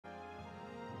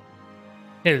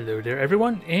Hello there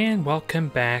everyone, and welcome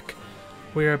back.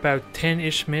 We're about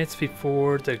 10-ish minutes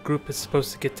before the group is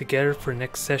supposed to get together for the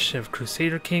next session of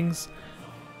Crusader Kings.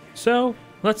 So,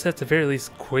 let's at the very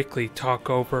least quickly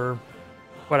talk over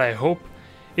what I hope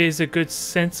is a good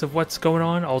sense of what's going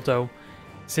on, although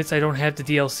since I don't have the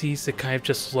DLCs to kind of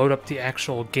just load up the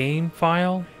actual game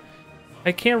file,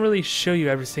 I can't really show you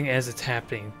everything as it's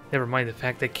happening. Never mind the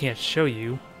fact I can't show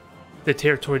you the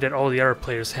territory that all the other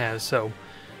players have, so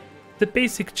the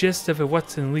basic gist of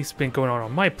what's at least been going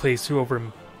on my playthrough over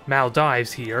in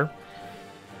Maldives here,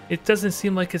 it doesn't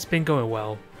seem like it's been going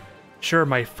well. Sure,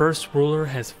 my first ruler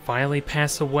has finally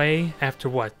passed away after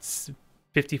what,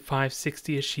 55,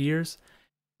 60-ish years,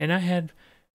 and I had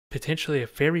potentially a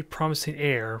very promising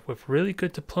heir with really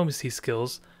good diplomacy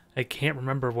skills. I can't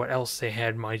remember what else they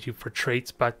had, mind you, for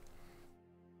traits, but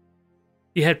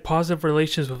he had positive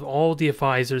relations with all the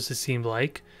advisors, it seemed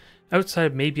like, outside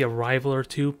of maybe a rival or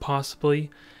two, possibly.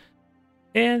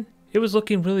 And it was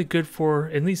looking really good for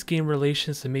at least gain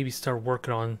relations to maybe start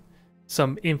working on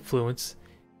some influence,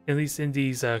 at least in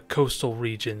these coastal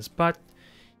regions. But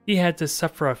he had to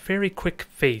suffer a very quick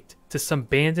fate to some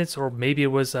bandits, or maybe it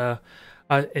was a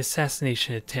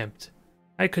assassination attempt.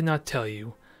 I could not tell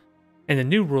you. And the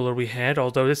new ruler we had,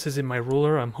 although this isn't my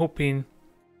ruler, I'm hoping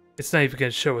it's not even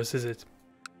going to show us, is it?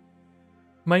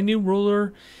 My new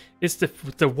ruler is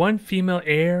the one female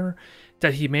heir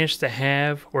that he managed to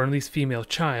have, or at least female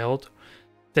child,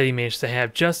 that he managed to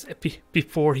have just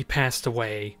before he passed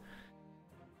away.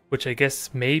 Which I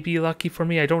guess may be lucky for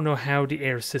me. I don't know how the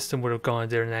heir system would have gone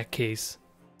there in that case,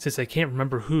 since I can't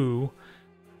remember who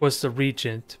was the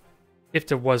regent, if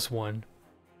there was one.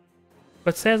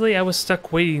 But sadly I was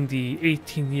stuck waiting the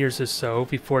 18 years or so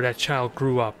before that child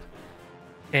grew up.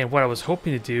 And what I was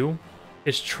hoping to do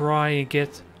is try and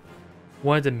get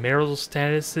one of the marital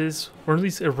statuses, or at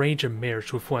least arrange a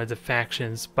marriage with one of the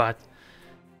factions, but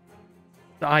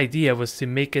the idea was to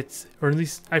make it, or at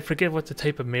least I forget what the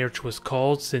type of marriage was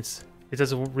called since it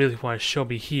doesn't really want to show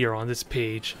me here on this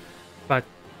page, but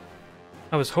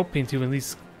I was hoping to at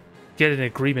least get an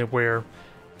agreement where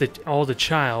all the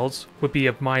childs would be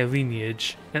of my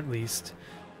lineage, at least.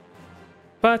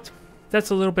 But that's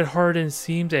a little bit harder than it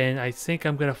seemed, and I think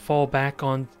I'm going to fall back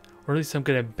on, or at least I'm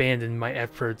going to abandon my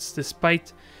efforts.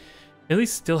 Despite at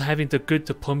least still having the good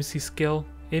diplomacy skill,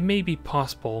 it may be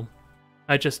possible.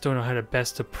 I just don't know how to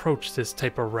best approach this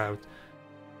type of route.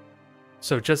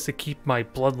 So just to keep my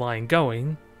bloodline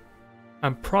going,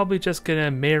 I'm probably just going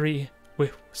to marry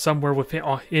somewhere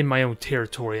in my own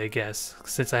territory, I guess,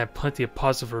 since I have plenty of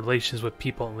positive relations with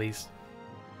people at least.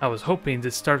 I was hoping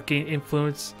to start gaining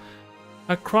influence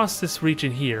across this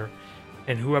region here,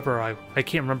 and whoever I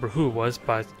can't remember who it was,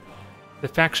 but the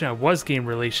faction I was gaining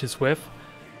relations with,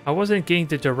 I wasn't getting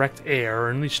the direct heir, or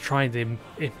at least trying to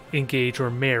engage or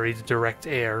marry the direct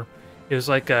heir. It was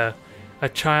like a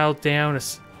child down,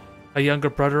 a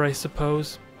younger brother, I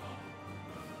suppose.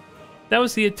 That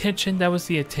was the intention, that was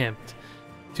the attempt,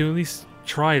 to at least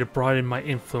try to broaden my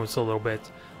influence a little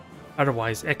bit.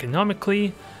 Otherwise,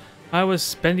 economically, I was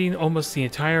spending almost the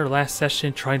entire last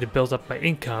session trying to build up my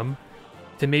income,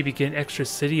 to maybe get an extra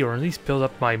city, or at least build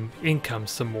up my income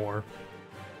some more.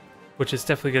 Which is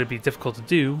definitely going to be difficult to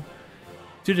do,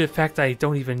 due to the fact that I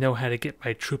don't even know how to get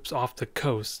my troops off the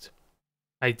coast.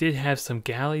 I did have some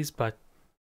galleys, but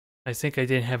I think I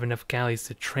didn't have enough galleys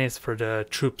to transfer the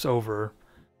troops over.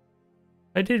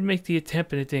 I did make the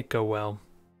attempt and it didn't go well.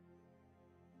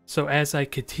 So as I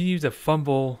continue to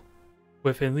fumble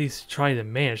with at least trying to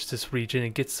manage this region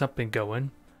and get something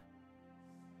going,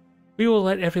 we will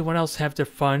let everyone else have their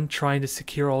fun trying to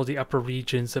secure all the upper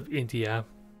regions of India.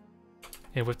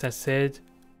 And with that said,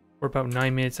 we're about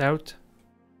 9 minutes out.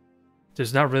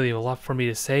 There's not really a lot for me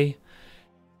to say.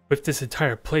 With this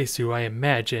entire playthrough, I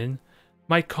imagine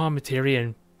my commentary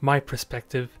and my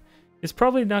perspective is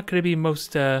probably not going to be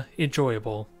most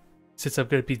enjoyable, since I'm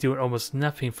going to be doing almost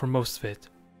nothing for most of it.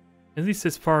 At least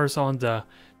as far as on the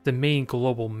main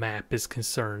global map is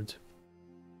concerned.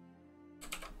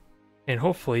 And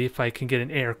hopefully, if I can get an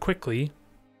heir quickly,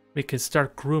 we can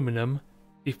start grooming them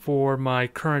before my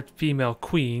current female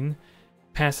queen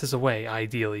passes away,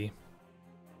 ideally.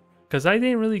 Because I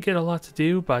didn't really get a lot to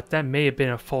do, but that may have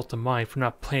been a fault of mine for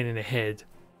not planning ahead.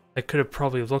 I could have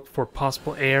probably looked for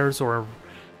possible heirs or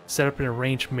set up an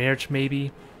arranged marriage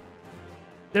maybe.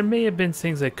 There may have been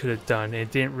things I could have done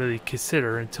and didn't really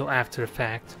consider until after the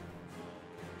fact.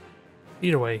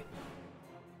 Either way,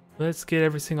 let's get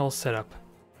everything all set up.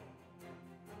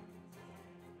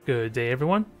 Good day,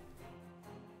 everyone.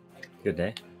 Good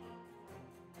day.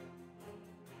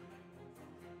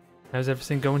 How's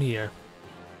everything going here?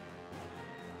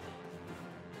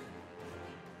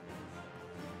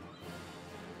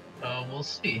 we'll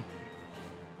see.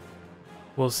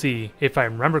 We'll see. If I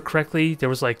remember correctly, there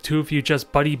was like two of you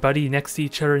just buddy next to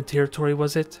each other in territory,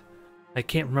 was it? I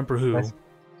can't remember who. Oh,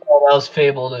 that was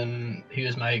Fabled, and he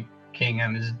was my king.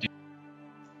 I'm his dude.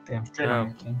 Damn straight Oh. on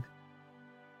your king.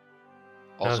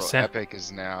 Also, Sam- Epic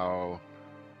is now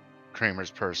Kramer's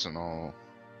personal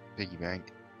piggy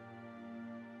bank.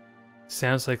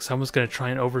 Sounds like someone's gonna try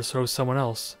and overthrow someone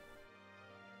else.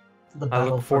 The I battle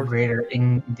look for forward- Greater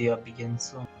India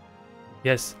begins soon.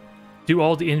 Yes. Do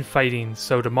all the infighting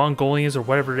so the Mongolians or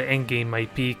whatever the endgame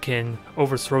might be can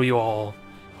overthrow you all.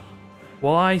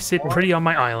 While I sit pretty on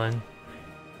my island.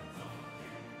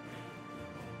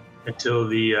 Until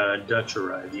the Dutch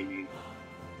arrive, you mean?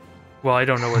 Well, I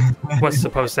don't know what's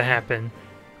supposed to happen.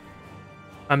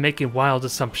 I'm making wild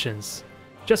assumptions.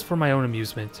 Just for my own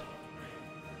amusement.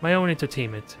 My own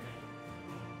entertainment.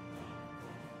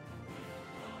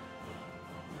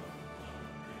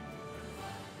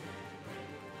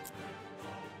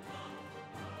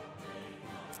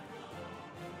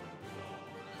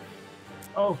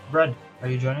 Oh, Red, are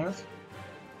you joining us?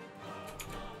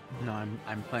 No,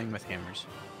 I'm playing with hammers.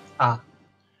 Ah.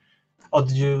 Oh,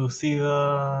 did you see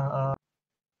the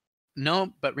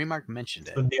No, but Remark mentioned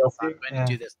it. DLC? I'm going Yeah.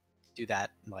 to do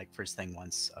that like first thing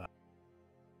once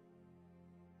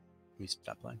we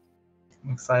stop playing.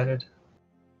 I'm excited.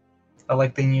 I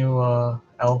like the new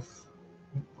elf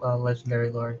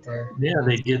legendary lord there. Yeah,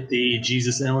 they get the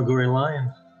Jesus allegory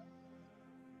lion.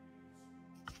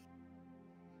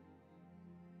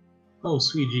 Oh,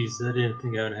 sweet Jesus, I didn't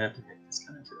think I would have to make this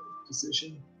kind of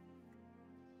decision.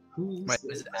 Who's Wait,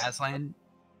 is it this? Aslan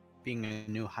being a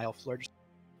new high elf lord?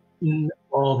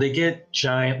 Well, they get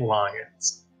giant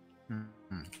lions.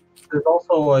 Mm-hmm. There's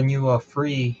also a new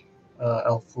free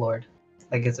elf lord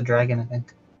that gets a dragon, I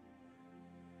think.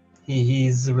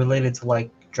 He's related to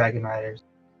like dragon riders.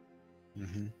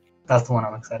 Mm-hmm. That's the one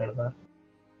I'm excited about.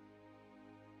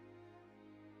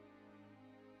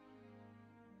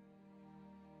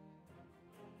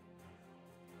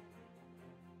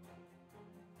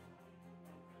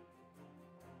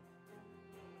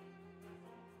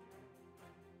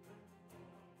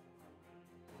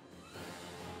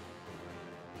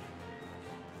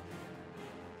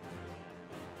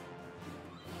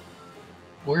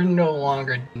 We're no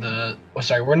longer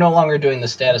we're no longer doing the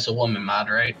status of woman mod,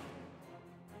 right?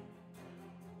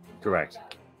 Correct.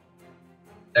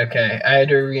 Okay, I had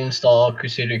to reinstall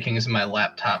Crusader Kings in my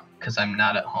laptop because I'm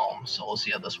not at home, so we'll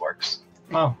see how this works.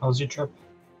 Oh, how was your trip?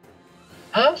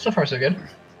 So far so good.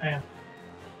 Yeah.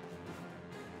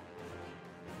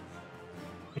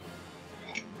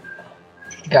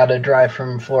 Got to drive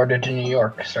from Florida to New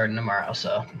York starting tomorrow,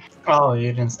 so Oh,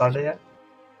 you didn't start it yet?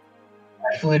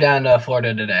 I flew down to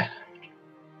Florida today.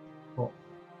 Cool.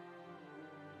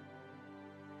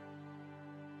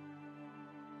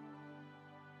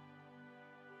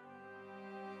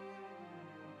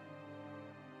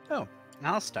 Oh,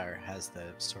 Alistar has the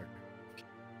sword.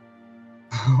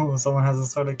 Someone has a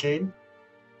sword of Cade?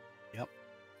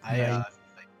 I Nice.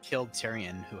 killed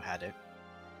Tyrion, who had it,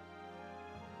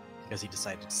 because he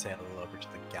decided to sail over to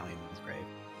the Galleon's grave.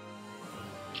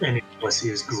 And it was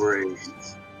his grave.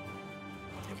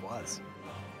 It was.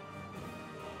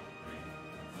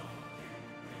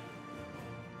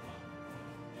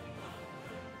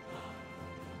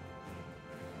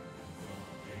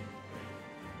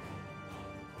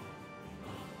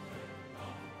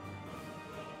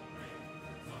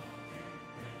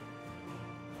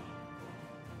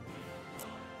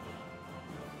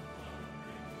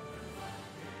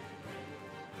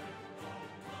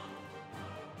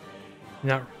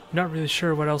 Not really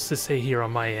sure what else to say here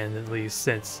on my end, at least,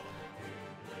 since...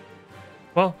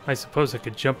 Well, I suppose I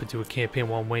could jump into a campaign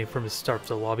while I'm waiting for him to start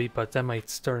the lobby, but that might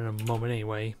start in a moment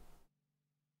anyway.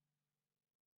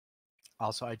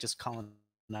 Also, I just colonized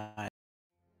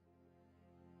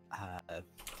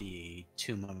the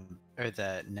tomb of, or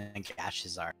the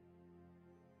Nagashizar.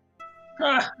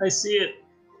 Ah, I see it.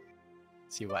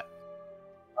 See what?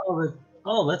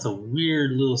 Oh, that's a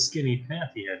weird little skinny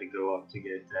path you had to go up to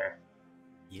get there.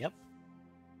 Yep.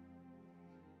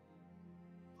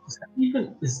 Is that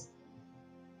even is?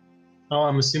 Oh,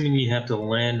 I'm assuming you have to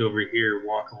land over here,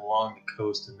 walk along the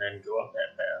coast, and then go up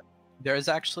that path. There is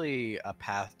actually a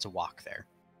path to walk there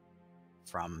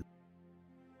from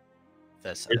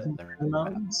this Isn't there other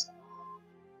mountains?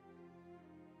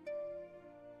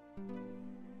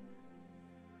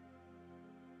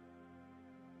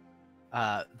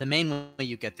 the main way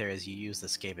you get there is you use the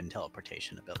Skaven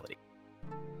teleportation ability.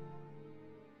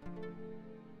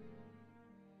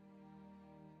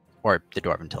 Or the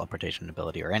Dwarven teleportation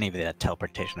ability, or any of the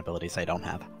teleportation abilities I don't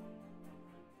have.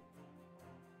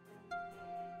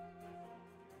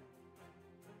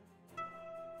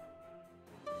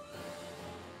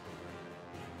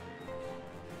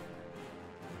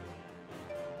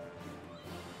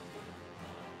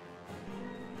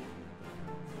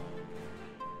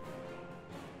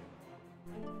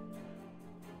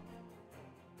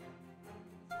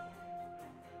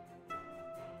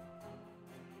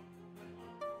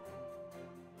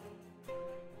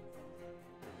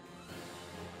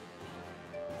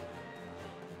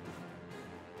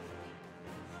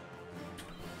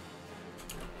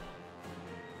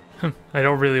 I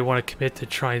don't really want to commit to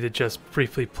trying to just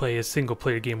briefly play a single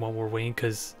player game while we're waiting,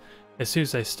 because as soon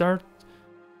as I start,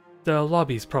 the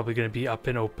lobby's probably going to be up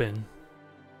and open.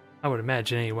 I would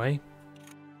imagine anyway.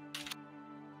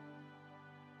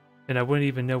 And I wouldn't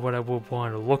even know what I would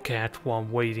want to look at while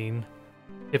I'm waiting,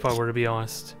 if I were to be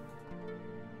honest.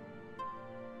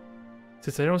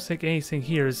 Since I don't think anything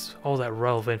here is all that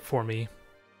relevant for me.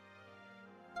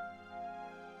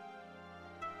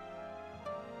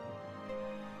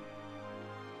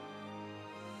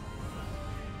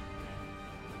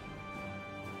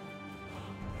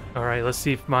 Alright, let's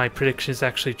see if my prediction is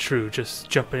actually true. Just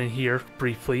jumping in here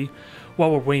briefly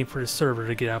while we're waiting for the server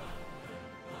to get up.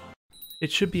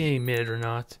 It should be any minute or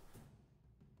not.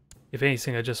 If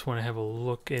anything, I just want to have a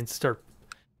look and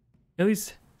at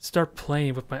least start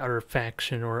playing with my other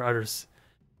faction or other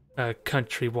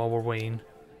country while we're waiting.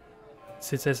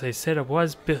 Since, as I said, I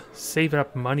was saving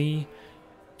up money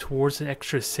towards an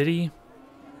extra city.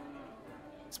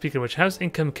 Speaking of which, how's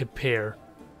income compare?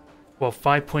 Well,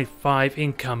 5.5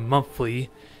 income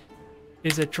monthly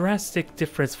is a drastic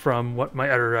difference from what my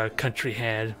other country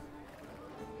had.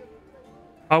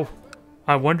 Oh,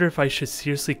 I wonder if I should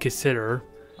seriously consider.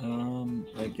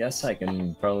 I guess I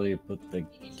can probably put the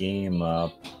game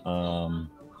up.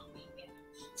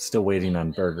 Still waiting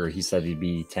on Burger. He said he'd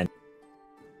be 10.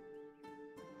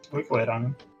 We can wait on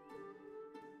him.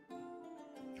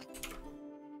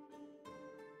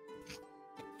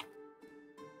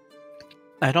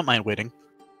 I don't mind waiting.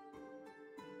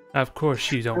 Of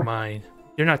course you don't mind.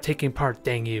 You're not taking part,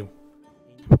 dang you.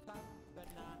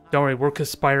 Don't worry, we'll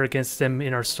conspire against them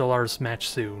in our Stellaris match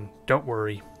soon. Don't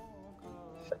worry.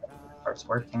 Starts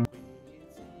working.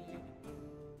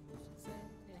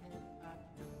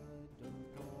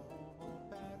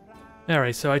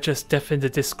 Alright, so I just deafened the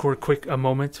Discord a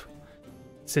moment,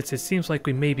 since it seems like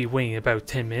we may be waiting about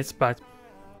 10 minutes, but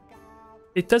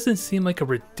it doesn't seem like a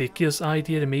ridiculous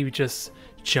idea to maybe just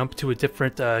jump to a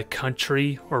different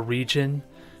country or region.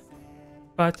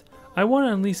 But I want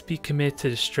to at least be committed to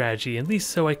the strategy, at least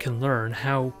so I can learn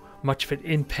how much of an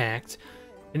impact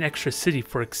an extra city,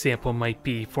 for example, might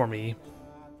be for me.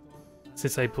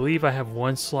 Since I believe I have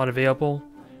one slot available,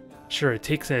 sure, it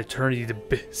takes an eternity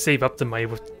to save up the money.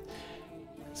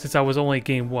 Since I was only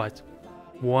getting, what,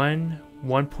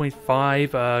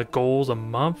 1.5 gold a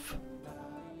month?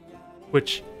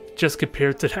 Which, just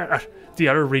compared to the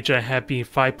other region I have being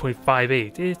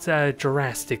 5.58, it's a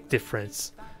drastic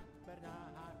difference.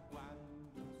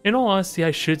 In all honesty,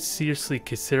 I should seriously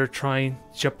consider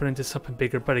jumping into something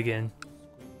bigger, but again,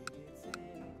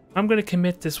 I'm going to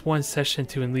commit this one session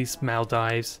to at least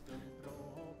Maldives.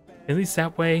 At least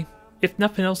that way, if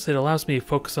nothing else, it allows me to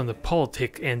focus on the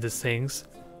politic end of things,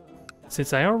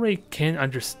 since I already can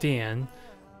understand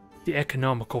the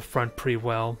economical front pretty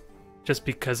well, just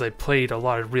because I played a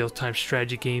lot of real-time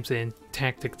strategy games and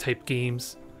tactic-type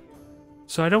games.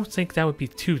 So I don't think that would be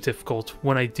too difficult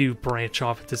when I do branch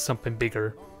off into something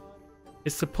bigger.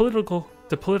 It's the political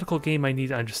game I need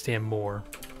to understand more.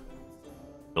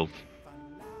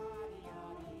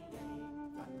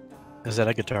 Is that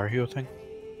a Guitar Hero thing?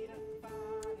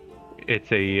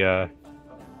 It's a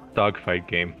dogfight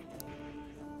game.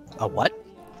 A what?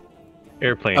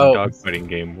 Airplane Oh. dogfighting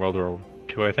game. World War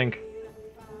II, I think.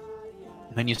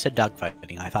 When you said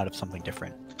dogfighting, I thought of something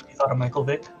different. You thought of Michael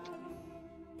Vick?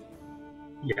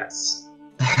 Yes.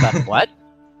 But what?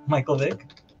 Michael Vick?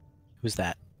 Who's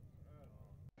that?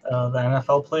 The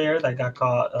NFL player that got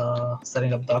caught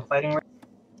setting up dogfighting.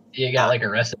 You got like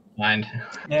arrested in mind.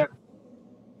 Yeah.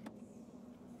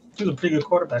 He was a pretty good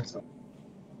quarterback, so.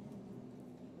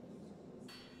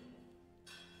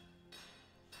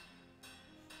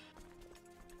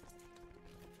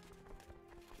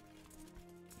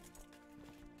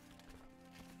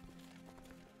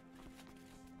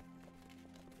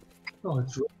 Oh,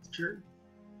 it's Richard.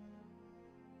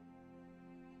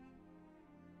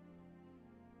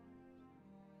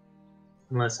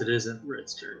 Unless it isn't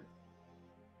Red's turn.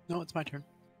 No, it's my turn.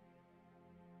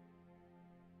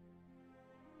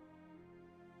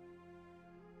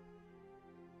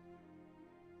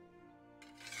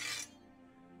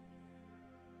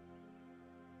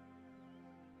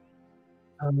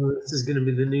 This is going to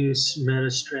be the new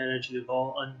meta strategy of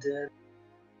all undead.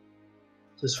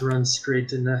 Just run straight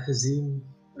to Nahazim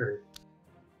or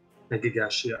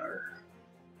Negagashiar.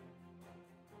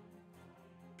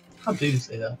 How do you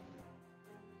say that?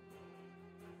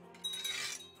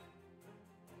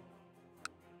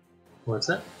 What's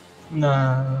that? No,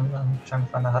 I'm trying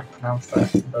to find out how to pronounce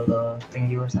that. The thing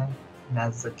you were saying?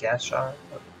 Nazagashar?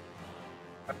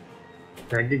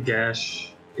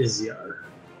 Nagagash Izyar.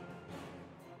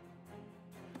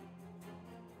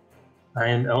 I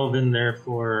am Elven,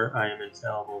 therefore I am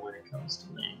infallible when it comes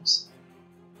to names.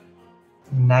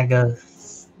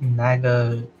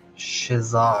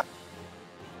 Shizar.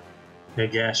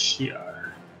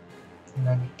 Nagashiar.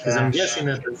 Because I'm guessing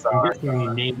that he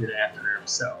named it after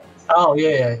himself. Oh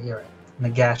yeah, you're right.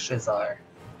 Nagashizar.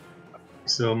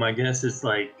 So my guess is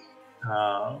like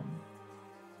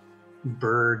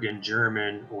Berg in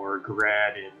German or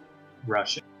Grad in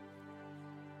Russian.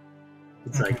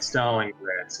 It's like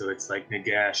Stalingrad, so it's like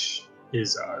Nagash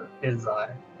Izar.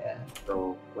 Izar, yeah.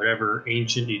 So whatever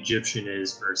ancient Egyptian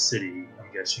is for a city,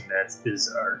 I'm guessing that's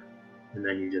Izar. And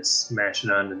then you just smash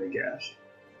it onto Nagash.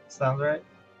 Sounds right.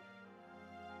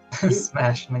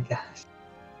 Smash Nagash.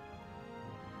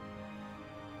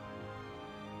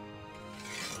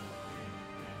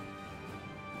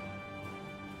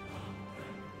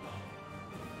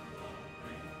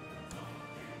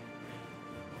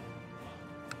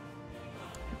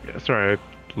 Yeah, sorry,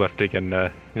 I left again.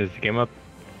 Is the game up?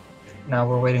 Now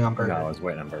we're waiting on Bird. No, I was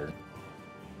waiting on Bird.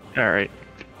 Alright.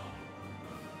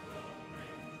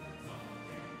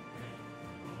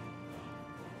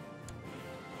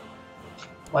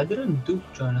 Why didn't Duke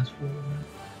join us?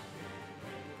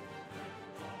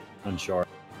 Unsure.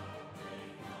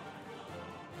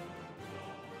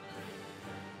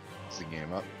 Is the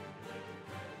game up?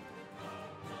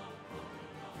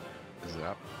 Is it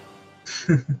up?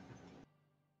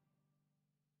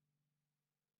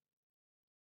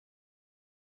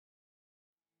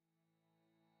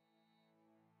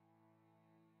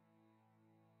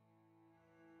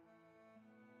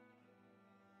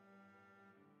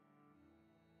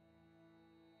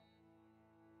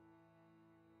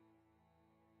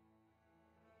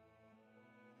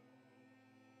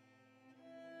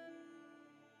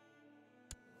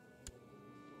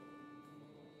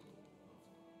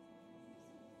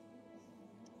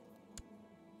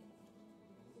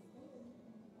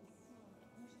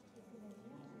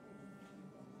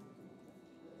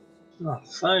 Oh,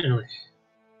 finally.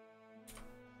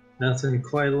 Nothing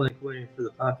quite like waiting for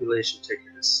the population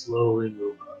ticker to slowly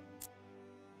move up.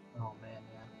 Oh man,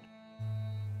 yeah.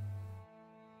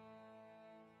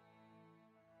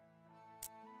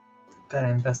 Gotta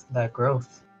invest in that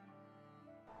growth.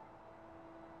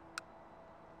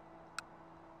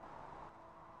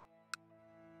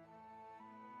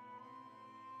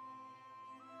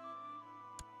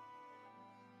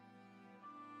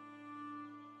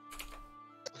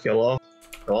 Hello?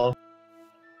 Hello?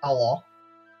 Hello.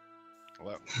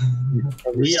 Hello.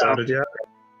 Have we started yet?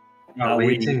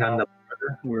 Waiting on the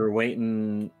We're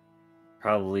waiting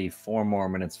probably 4 more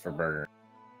minutes for Burger.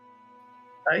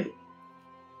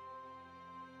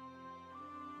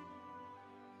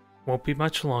 Won't be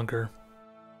much longer.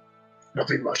 Won't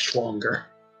be much longer.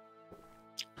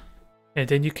 And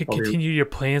then you can Okay. continue your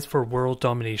plans for world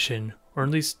domination, or at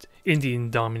least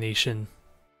Indian domination.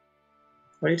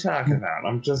 What are you talking about?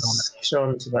 I'm just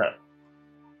showing it to that.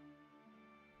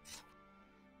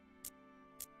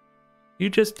 You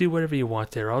just do whatever you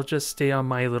want there. I'll just stay on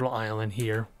my little island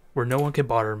here, where no one can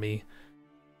bother me.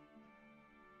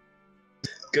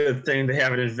 Good thing they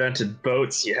haven't invented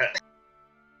boats yet.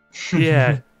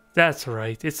 Yeah, that's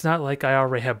right. It's not like I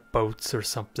already have boats or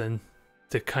something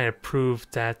to kind of prove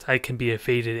that I can be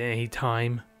evaded at any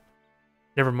time.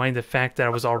 Never mind the fact that I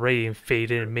was already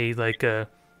invaded and made like a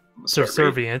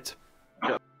subservient.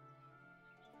 I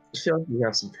feel like we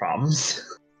have some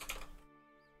problems.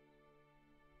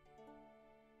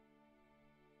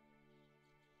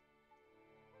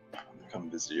 Come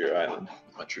visit your island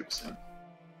with my troops in.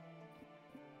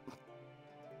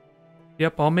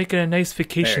 Yep, I'll make it a nice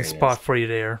vacation There he spot is. for you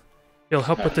there. It'll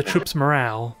help with the troops'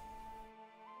 morale.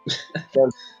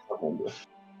 Got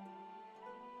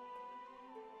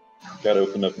to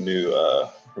open up new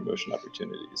promotion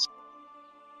opportunities.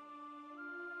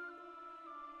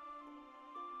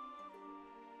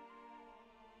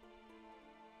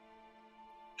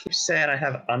 Keep saying I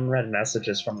have unread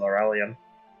messages from Laurelian.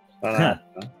 But,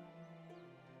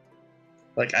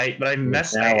 I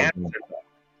messed. I Now- answered them.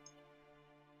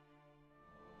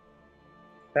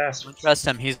 Fast. Don't trust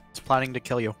him. He's planning to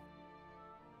kill you.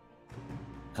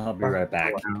 I'll be right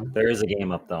back. There is a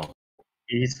game up though.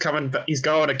 He's coming. He's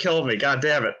going to kill me. God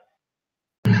damn it.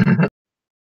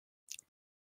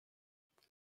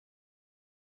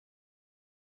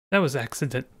 That was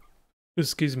accident.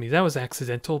 Excuse me, that was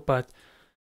accidental, but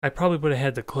I probably would have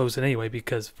had to close it anyway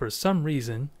because for some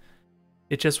reason,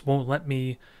 it just won't let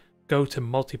me go to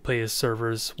multiplayer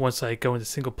servers once I go into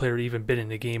single player or even been in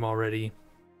the game already.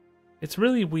 It's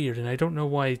really weird and I don't know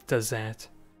why it does that.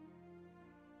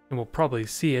 And we'll probably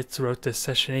see it throughout this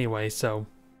session anyway, so...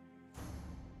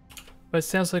 But it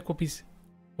sounds like we'll be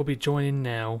will be joining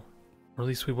now, or at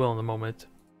least we will in a moment.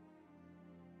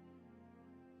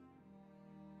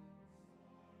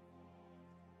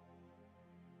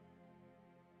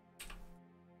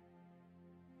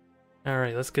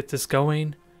 Alright, let's get this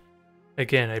going.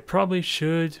 Again, I probably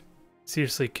should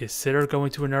seriously consider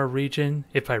going to another region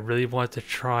if I really want to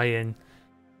try and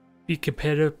be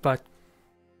competitive, but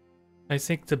I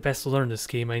think the best to learn this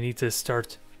game, I need to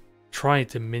start trying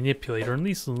to manipulate, or at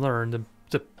least learn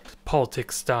the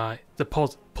politics side, the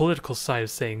political side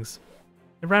of things,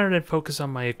 and rather than focus on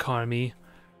my economy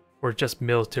or just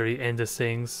military end of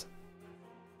things.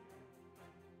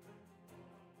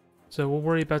 So we'll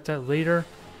worry about that later.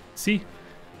 See,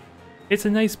 it's a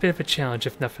nice bit of a challenge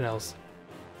if nothing else.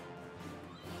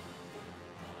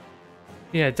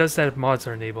 Yeah, it does that if mods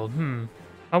are enabled.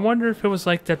 I wonder if it was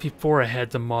like that before I had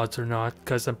the mods or not,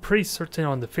 because I'm pretty certain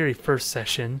on the very first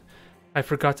session I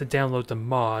forgot to download the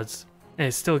mods, and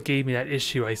it still gave me that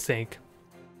issue, I think.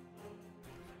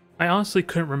 I honestly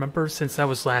couldn't remember since that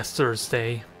was last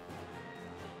Thursday.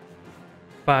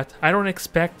 But I don't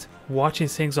expect watching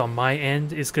things on my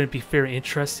end is going to be very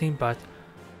interesting, but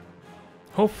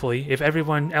hopefully, if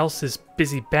everyone else is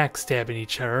busy backstabbing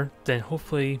each other, then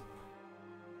hopefully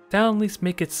that'll at least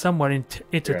make it somewhat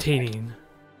entertaining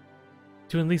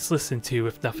to at least listen to,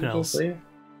 if nothing else.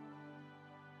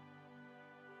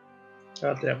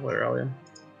 God damn, where are we?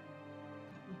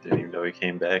 Didn't even know he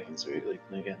came back and so he leaving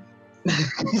again.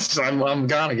 So I'm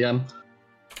gone again.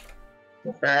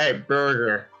 Alright,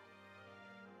 Burger.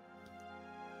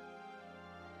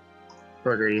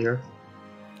 Burger, you here?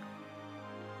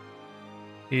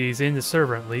 He's in the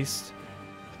server at least.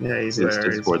 Yeah, he's Is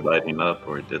there. Discord lighting up,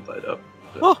 or it did light up?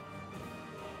 Oh!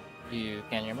 You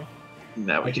can't hear me?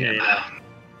 Now we can.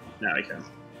 Now we can.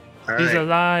 He's Alright.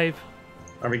 alive!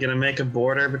 Are we gonna make a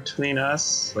border between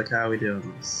us? Like, how are we doing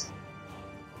this?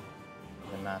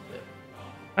 We're not it.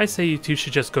 I say you two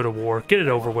should just go to war. Get it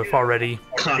over with already.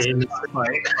 Constant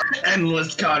fight.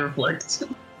 Endless conflict.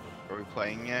 Are we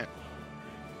playing yet?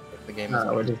 The game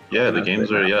is Yeah, the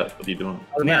game's already up. What are you doing?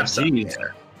 Yeah, Jeez.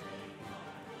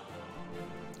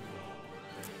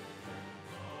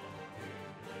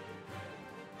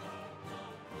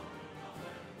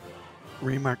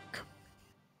 Remark.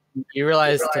 You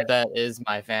realize Tibet is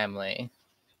my family.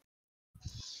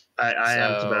 I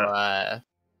am Tibet.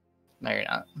 No, you're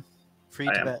not. Free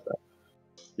I am Tibet. Tibet.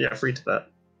 Yeah, free Tibet.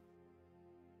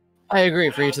 I agree,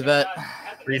 free Tibet.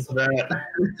 Free Tibet.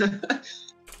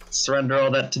 Surrender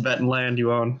all that Tibetan land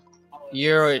you own.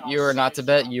 You are not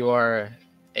Tibet. You are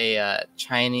a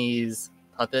Chinese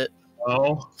puppet.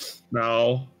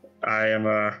 No. I am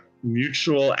a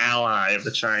mutual ally of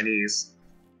the Chinese.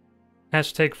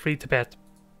 Hashtag free Tibet.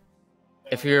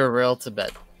 If you're a real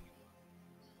Tibet,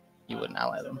 you wouldn't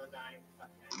ally them.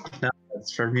 No,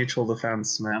 it's for mutual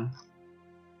defense, man.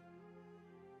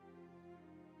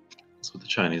 That's what the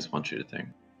Chinese want you to think.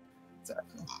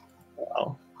 Exactly.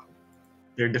 Well,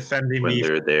 they're defending When me.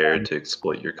 they're there to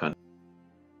exploit your country.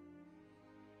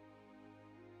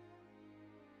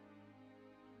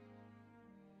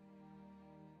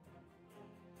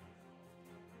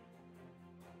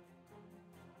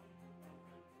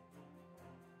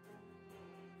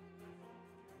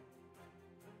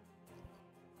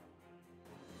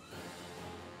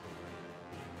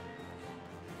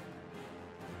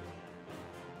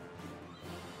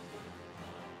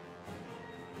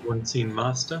 One seen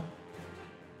Master.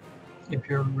 If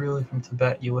you're really from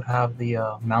Tibet, you would have the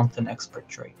mountain expert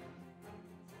trait.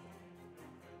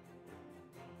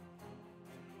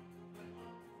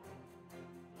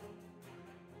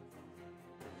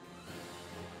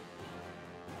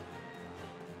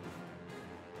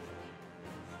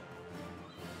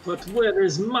 But where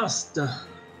is Master?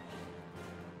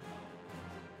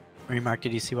 Remark,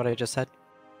 did you see what I just said?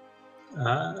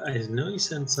 I know you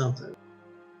said something.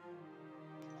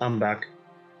 I'm back.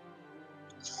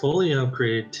 Fully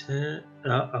upgrade 10.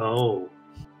 Uh-oh.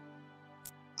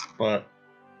 But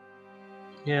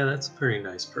Yeah, that's a pretty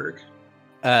nice perk.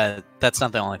 That's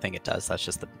not the only thing it does. That's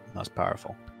just the most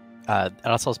powerful. It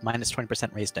also has minus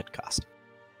 20% raised dead cost.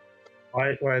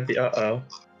 why the uh-oh?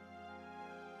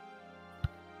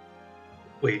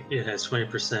 Wait, it has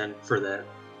 20% for that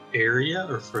area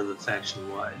or for the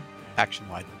faction-wide?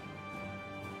 Action-wide.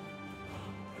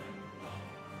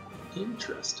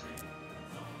 Interesting.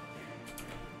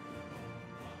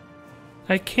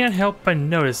 I can't help but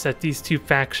notice that these two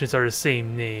factions are the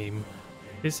same name.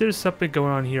 Is there something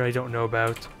going on here I don't know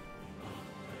about?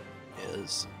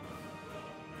 Is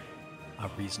a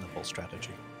reasonable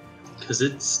strategy. Because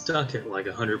it's stuck at like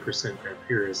 100%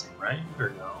 vampirism, right?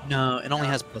 Or no? No, it only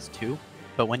has +2.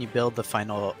 But when you build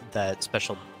that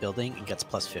special building, it gets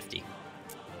plus 50.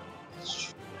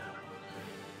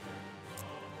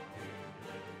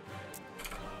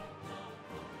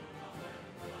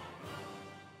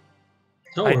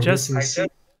 Oh, I we're just- missing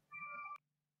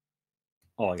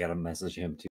Oh, I gotta message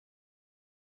him too.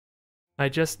 I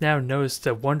just now noticed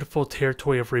the wonderful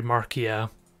territory of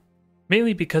Remarkia.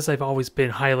 Mainly because I've always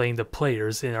been highlighting the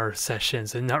players in our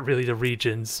sessions and not really the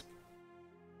regions.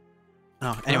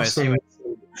 Oh, anyways. Also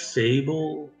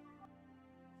Fable.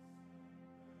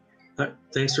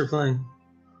 Thanks for playing.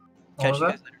 What Catch was you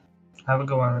that? guys later. Have a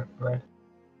good one, Red.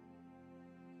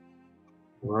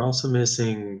 We're also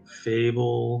missing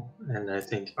Fable and I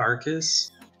think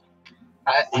Arcus.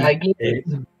 I get it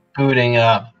booting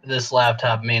up. This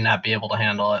laptop may not be able to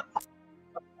handle it.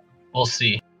 We'll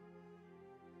see.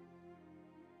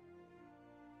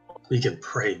 You can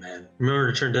pray, man.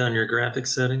 Remember to turn down your graphics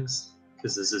settings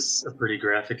because this is a pretty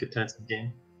graphic intensive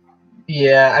game.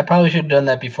 Yeah, I probably should have done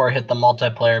that before I hit the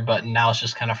multiplayer button. Now it's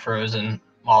just kind of frozen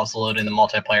while it's loading the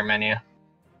multiplayer menu.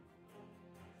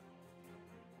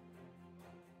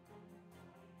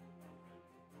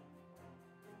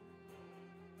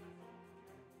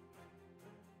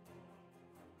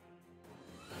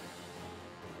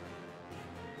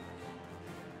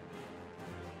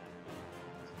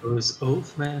 Was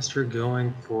Oathmaster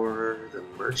going for the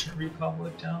Merchant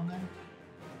Republic down there?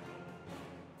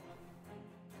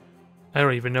 I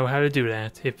don't even know how to do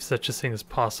that, if such a thing is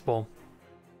possible.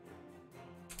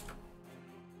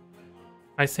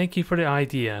 I thank you for the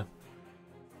idea.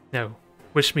 No,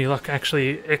 wish me luck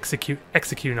actually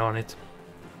executing on it.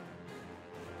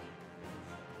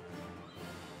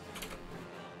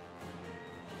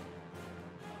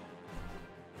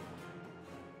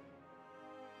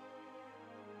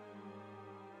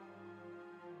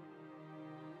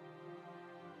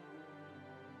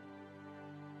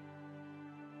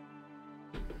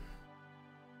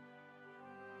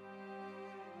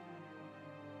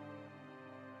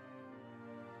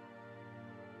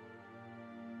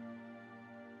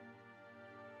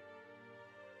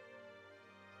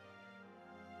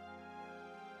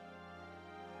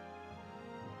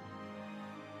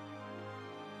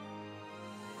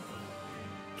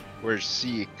 Where's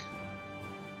Seek?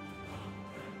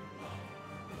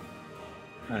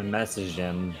 I messaged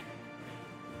him.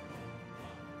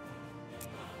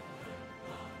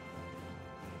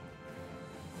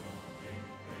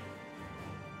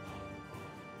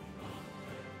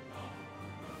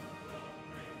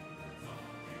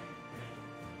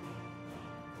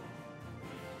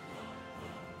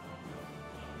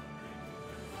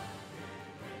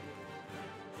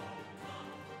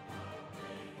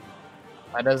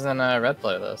 Why doesn't Red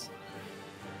play this?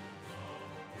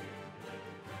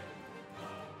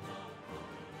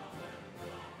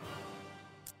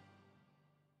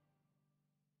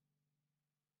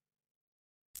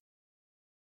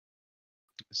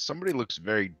 Somebody looks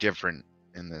very different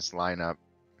in this lineup.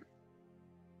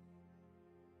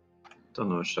 Don't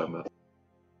know what you're talking about.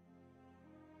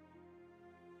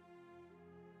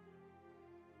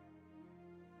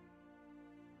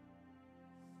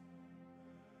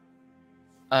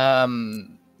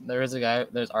 There is a guy.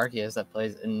 There's Arceus that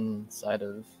plays inside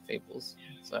of Fables,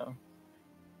 so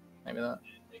maybe that.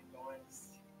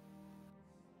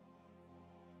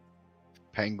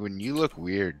 Penguin, you look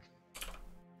weird.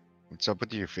 What's up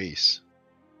with your face?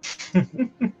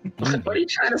 What are you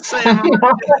trying to say?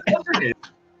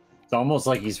 It's almost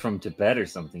like he's from Tibet or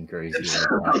something crazy like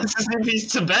that. It's as if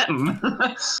he's Tibetan.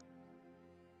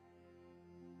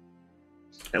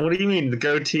 And what do you mean? The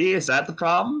goatee? Is that the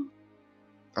problem?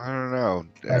 I don't know.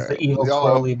 That's the evil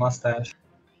twirly mustache.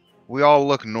 We all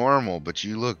look normal, but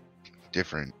you look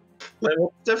different. Like,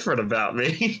 what's different about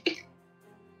me?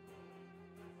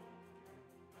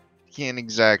 Can't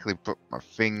exactly put my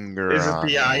finger Is it on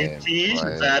the IP? it,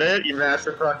 Is that it? You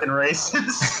master fucking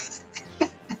racist?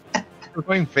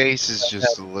 My face is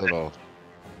just a little.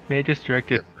 May I just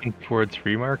direct it towards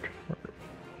Remark?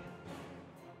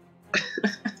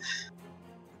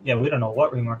 Yeah, we don't know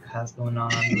what Remark has going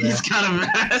on under there. He's got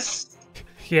a mess.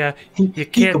 Yeah, He you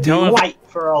can't could tell be if white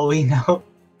for all we know.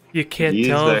 you can't He is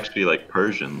tell if, actually like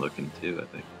Persian looking too, I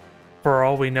think. for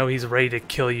all we know he's ready to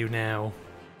kill you now.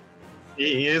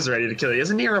 He is ready to kill you.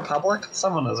 Isn't he a Republic?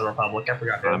 Someone is a Republic. I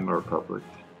forgot. I'm a Republic.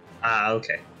 Ah,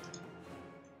 okay.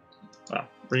 Well,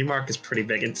 Remark is pretty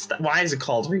big. Why is it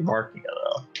called Remarkia,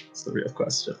 though? That's the real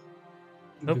question.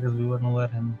 Nope. Because we wouldn't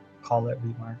let him call it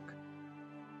Remark.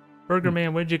 Burger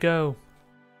Man, where'd you go?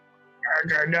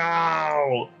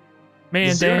 No!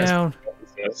 Man Zero down.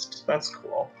 That's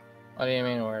cool. What do you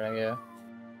mean, where'd I go?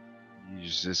 You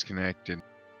just disconnected.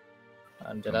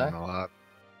 Did Doing I? A lot.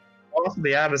 both of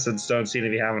the Abbasids don't seem to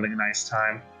be having a nice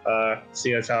time.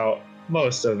 Seeing as how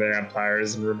most of their empire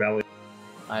is in rebellion.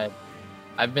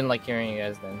 I've been like hearing you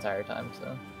guys the entire time,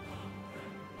 so.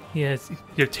 Yes,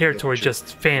 your territory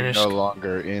just vanished. No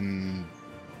longer in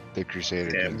the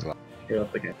Crusader Game. Kings. Give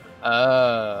up the game.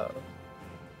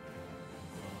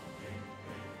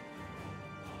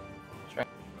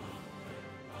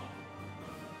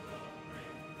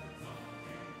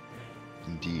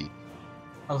 Indeed.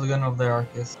 How's it going over there,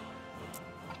 Arceus?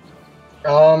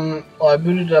 Well, I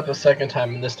booted it up a second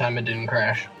time, and this time it didn't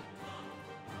crash.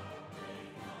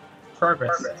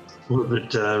 Progress. Was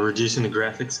it reducing the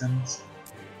graphics settings?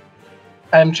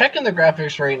 I'm checking the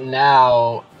graphics right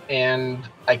now, and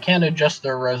I can't adjust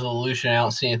their resolution. I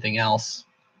don't see anything else.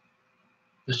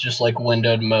 It's just like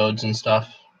windowed modes and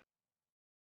stuff.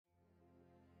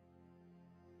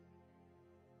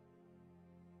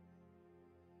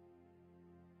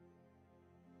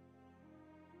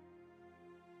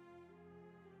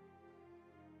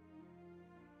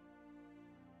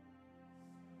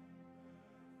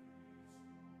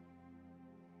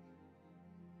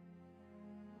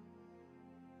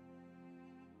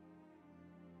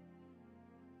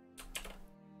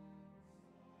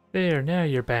 There, now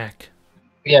you're back.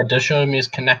 Yeah, it does show me as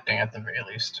connecting at the very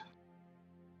least.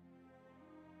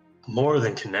 More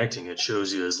than connecting, it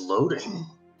shows you as loading.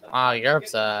 Wow,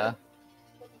 Europe's definitely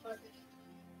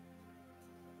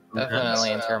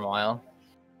in turmoil.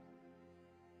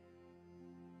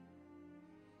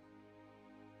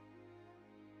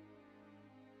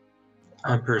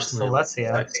 I personally So let's see.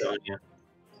 like Saxonia.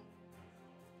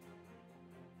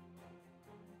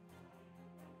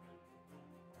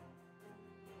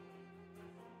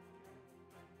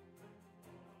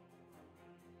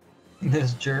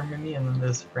 There's Germany, and then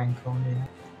there's Franconia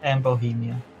and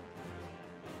Bohemia.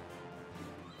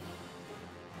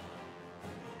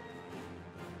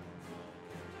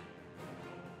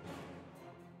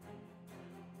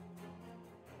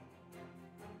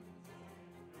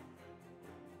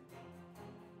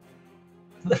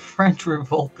 The French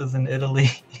revolt is in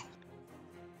Italy.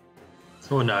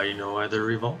 So now you know why they're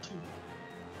revolting.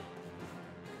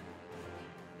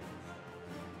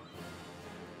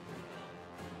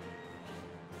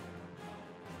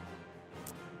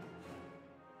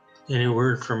 Any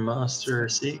word from Master or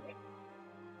Seek?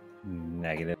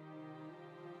 Negative.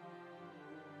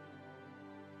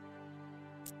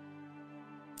 Is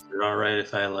it alright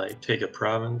if I like take a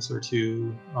province or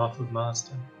two off of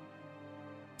Mazda?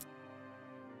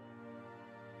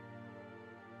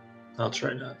 I'll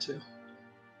try not to.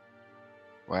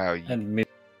 Wow, you And maybe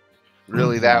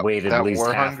really that wait at that least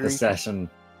war half hungry? the session.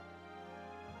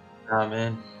 Ah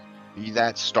man, You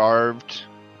that starved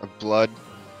of blood,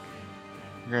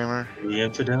 Grammar? the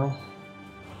infidel.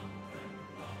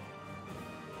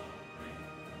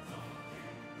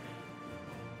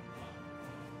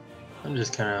 I'm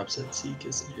just kind of upset Seek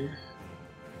isn't here.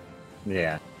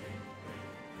 Yeah.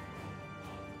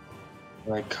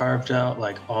 Like carved out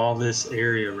like all this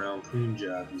area around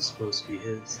Punjab is supposed to be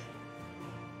his.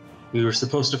 We were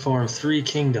supposed to form 3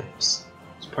 kingdoms.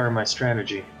 It's part of my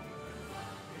strategy.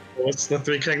 What's the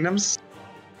 3 kingdoms?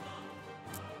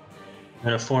 I'm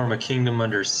gonna form a kingdom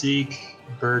under Seek,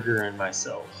 Burger, and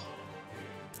myself.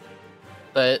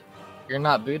 But you're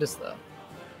not Buddhist though.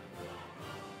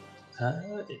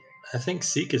 I think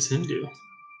Seek is Hindu.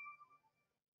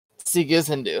 Sikh is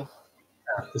Hindu.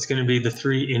 It's gonna be the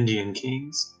 3 Indian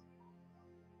kings.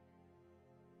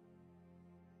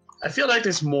 I feel like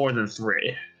there's more than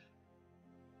 3.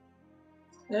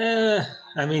 I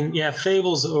mean, yeah,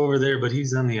 Fable's over there, but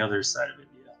he's on the other side of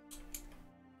India.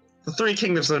 The 3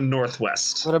 kingdoms of the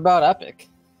northwest. What about Epic?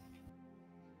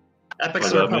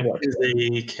 Epic's What about Republic. Is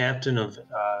a captain of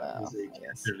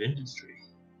industry.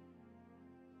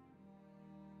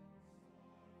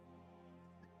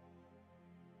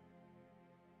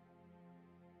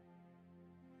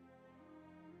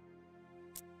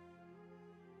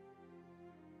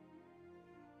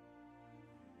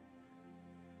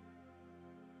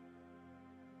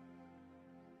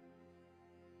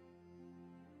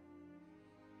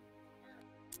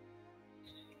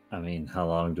 I mean, how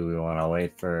long do we want to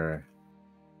wait for?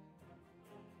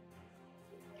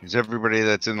 Is everybody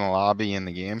that's in the lobby in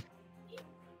the game?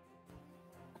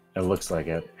 It looks like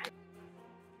it.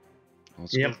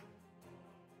 Let's Yep. go.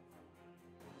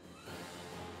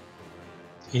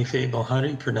 Hey Fable, how do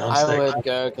you pronounce I that? would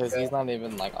go because he's not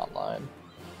even like online.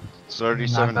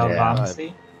 37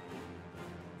 Nagavamsi?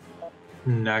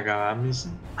 Nagamis?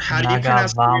 How do you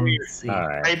pronounce the name Nagavamsi. All How do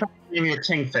right. you pronounce the name of your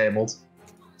king, Fabled?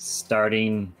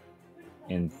 Starting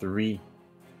in 3,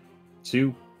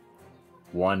 2,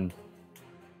 1.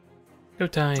 Go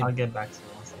time. I'll get back to you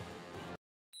one second.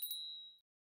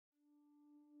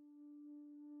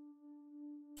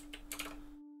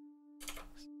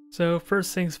 So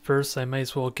first things first, I might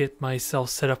as well get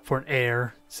myself set up for an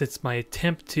heir, since my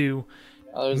attempt to...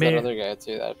 Oh, there's that other guy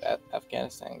too, that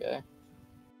Afghanistan guy.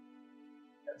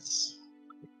 Yes.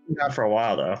 Not for a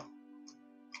while though.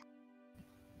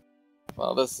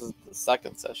 Well, this is the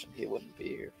second session. He wouldn't be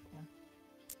here.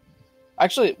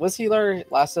 Actually, was he there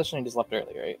last session? He just left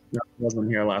early, right? No, he wasn't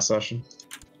here last session.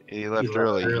 He left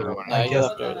early. He No, wanted he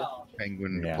left early.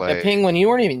 Penguin to Yeah. play. Yeah, Penguin, you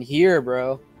weren't even here,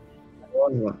 bro.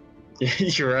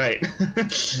 You're right.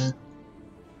 Alright,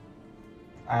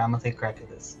 I'm gonna take a crack at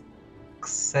this.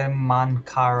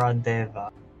 Xemankara Deva.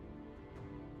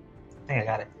 I think I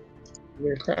got it.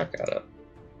 You're a crack at it.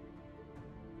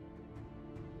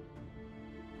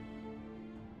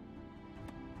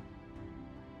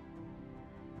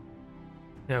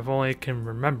 Now, if only I can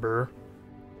remember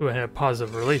who I had a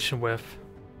positive relation with.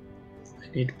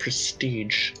 I need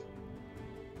prestige.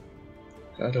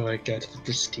 How do I get the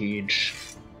prestige?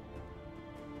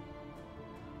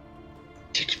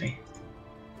 Teach me.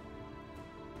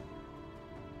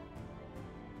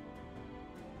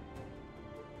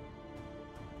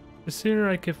 The sooner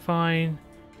I can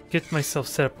get myself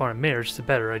set up on a marriage, the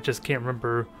better. I just can't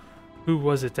remember who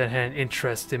was it that had an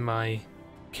interest in my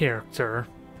character.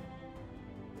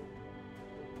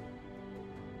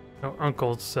 Oh,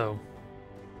 uncle, so.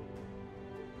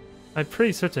 I'm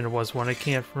pretty certain there was one. I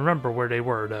can't remember where they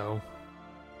were, though.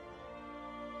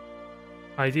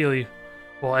 Ideally,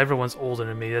 well, everyone's older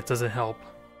than me. That doesn't help.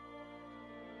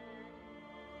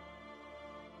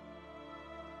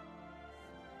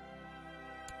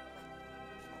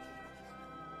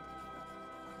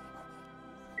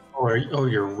 Oh,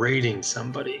 you're raiding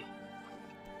somebody.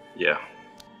 Yeah,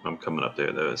 I'm coming up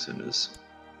there though as soon as.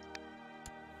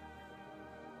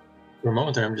 For a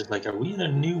moment there, I'm just like, are we in a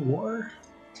new war?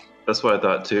 That's what I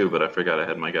thought too, but I forgot I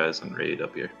had my guys on raid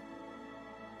up here.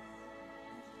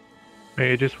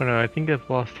 I just want to. I think I've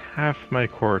lost half my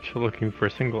court looking for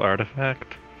a single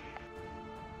artifact.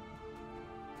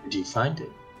 Did you find it?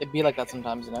 It'd be like that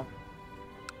sometimes, you know?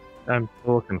 I'm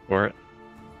still looking for it.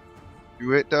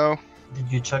 Do it though. Did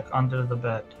you check under the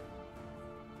bed?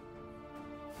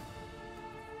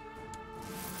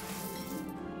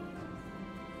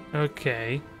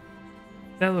 Okay.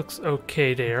 That looks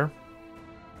okay there.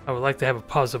 I would like to have a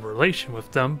positive relation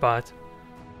with them, but...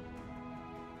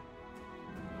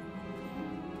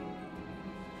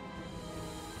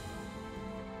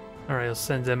 Alright, I'll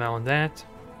send them out on that.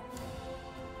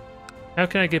 How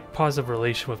can I get positive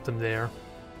relation with them there?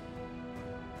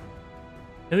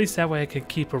 At least that way I can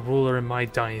keep a ruler in my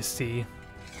dynasty.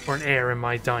 Or an heir in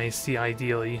my dynasty,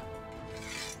 ideally.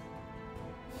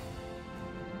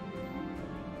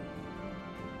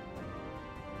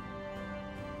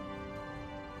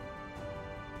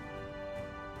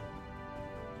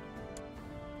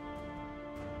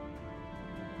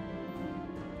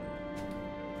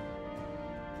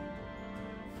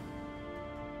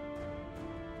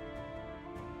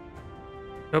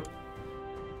 Nope.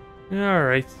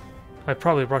 Alright. I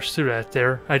probably rushed through that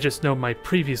there. I just know my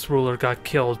previous ruler got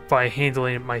killed by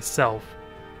handling it myself.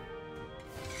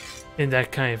 In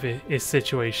that kind of a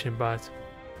situation, but...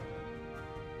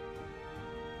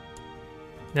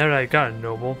 Now that I got a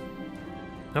noble...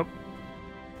 Nope.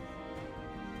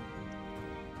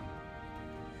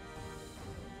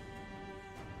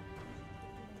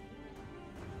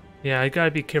 Yeah, I gotta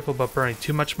be careful about burning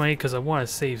too much money because I want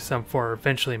to save some for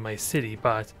eventually my city,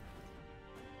 but...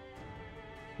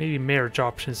 Maybe marriage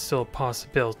option is still a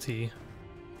possibility.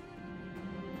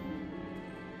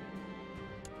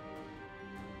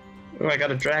 Oh, I got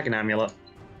a dragon amulet.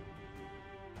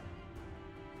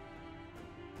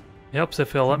 It helps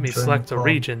if it'll let me Dragon select a Club.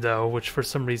 region though, which for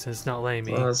some reason is not letting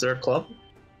me. Is there a club?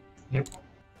 Yep.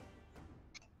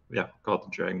 Yeah, call it the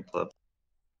Dragon Club.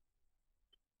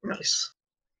 Nice.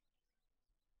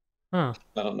 Huh.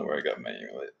 I don't know where I got my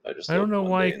amulet. I just. I don't looked know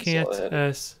one why I day and can't saw I had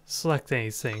it. select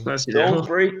anything. Nice. Don't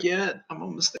break yet. I'm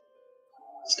almost there.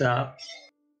 Stop.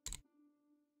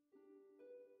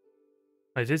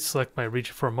 I did select my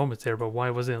region for a moment there, but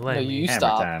why wasn't it No, letting me? you Hammer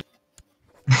stop. time.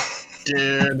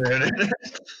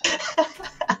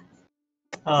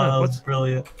 Oh, that was what's-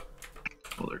 brilliant.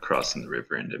 Well, they're crossing the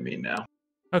river into me now.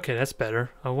 Okay, that's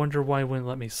better. I wonder why it wouldn't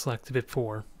let me select a bit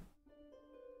before.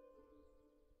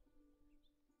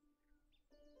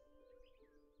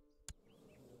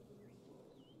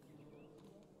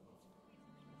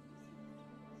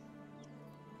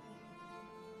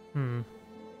 Hmm.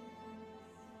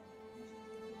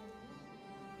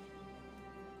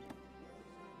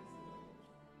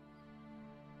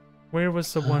 Where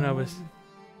was the one I was...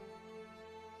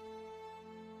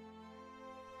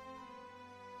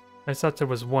 I thought there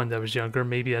was one that was younger.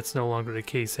 Maybe that's no longer the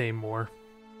case anymore.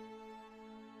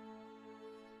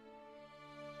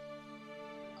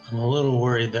 I'm a little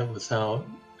worried that without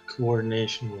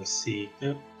coordination with C,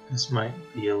 this might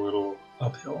be a little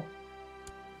uphill.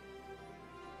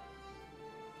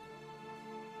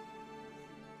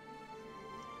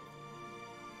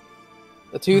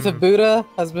 The tooth of Buddha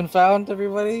has been found,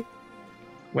 everybody.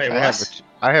 Wait, I what?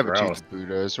 have a Gross. tooth of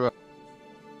Buddha as well.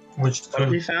 Which What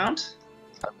have you tooth? found?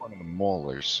 I have one of the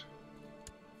molars.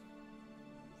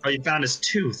 Oh, you found his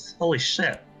tooth. Holy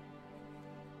shit.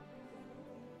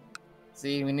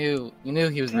 See, we knew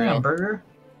he was Damn, real. Burger.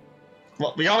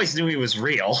 Well, we always knew he was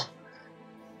real.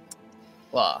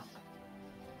 Well,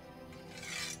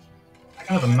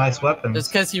 Kind of a nice weapon.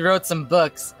 just because he wrote some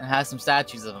books and has some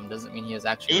statues of him doesn't mean he was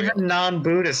actually Even real.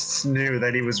 non-Buddhists knew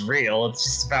that he was real. It's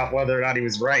just about whether or not he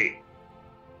was right.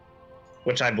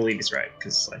 Which I believe he's right,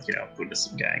 because, like, you know,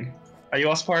 Buddhism gang. Are you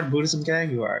also part of Buddhism gang?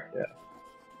 You are,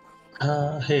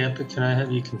 yeah. Hey Epic, can I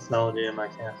have you consolidate my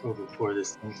capital before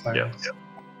this thing fires? Yep.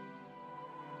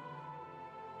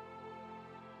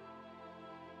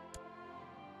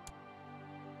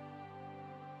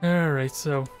 Alright,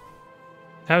 so...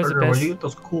 How's the Burger, where best... do you get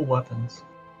those cool weapons?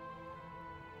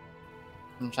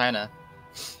 From China.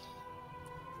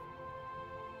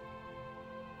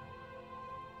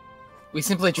 We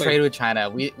simply trade with China.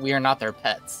 We are not their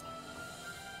pets.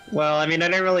 Well, I mean, I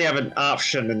didn't really have an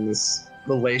option in this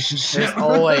relationship. There's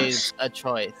always a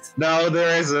choice. No,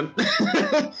 there isn't.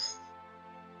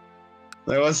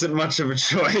 There wasn't much of a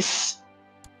choice.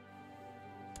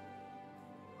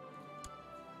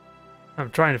 I'm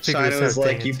trying to figure China this was out.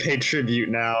 like, dang you it. pay tribute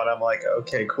now, and I'm like,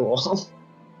 okay, cool.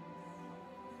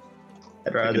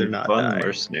 I'd We rather can not fund die.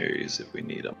 mercenaries if we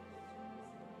need them.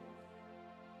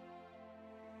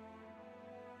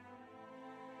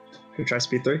 Can we try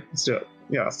speed 3? Let's do it.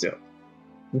 Yeah, let's do it.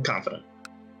 I'm confident.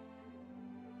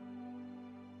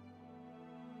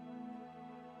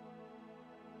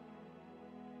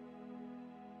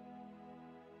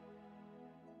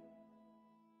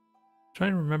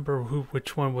 Trying to remember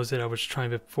which one was it I was trying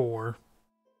before.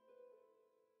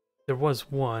 There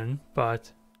was one,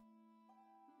 but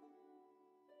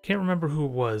can't remember who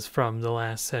it was from the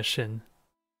last session.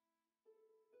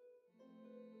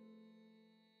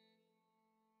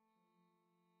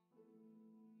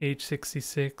 Age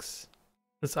 66.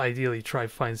 Let's ideally try to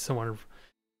find someone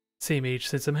same age,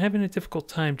 since I'm having a difficult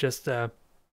time just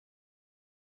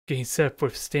getting set up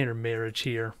with standard marriage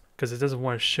here, because it doesn't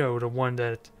want to show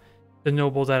the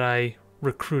noble that I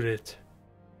recruited.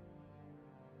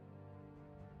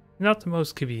 Not the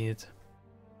most convenient,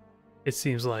 it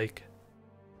seems like.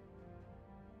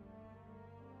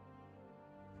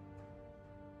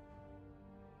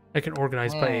 I can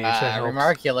organize by age, that helps.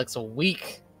 Remarkia looks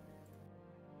weak.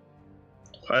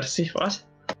 What? See what?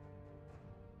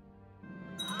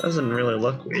 Doesn't really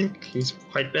look weak. He's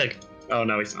quite big. Oh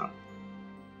no, he's not.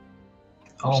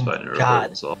 Oh Just my fighting a god.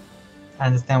 revolt, so- I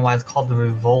understand why it's called the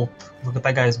Revolt. Look at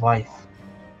that guy's wife.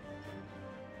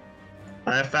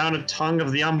 I found a tongue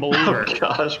of the unbeliever. Oh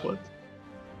gosh, what?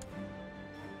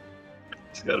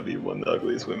 She's gotta be one of the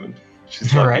ugliest women.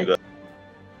 She's lucky, Right?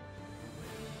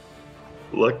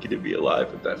 lucky to be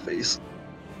alive with that face.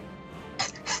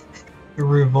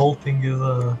 Revolting is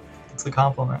it's a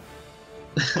compliment.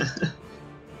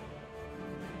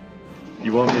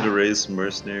 You want me to raise some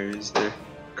mercenaries there,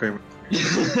 Kramer?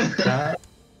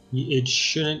 It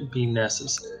shouldn't be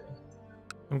necessary.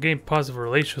 I'm getting positive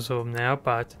relations with them now,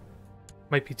 but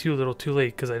might be too little too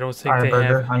late, because I don't think Alright, they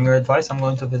Burger, have... on your advice, I'm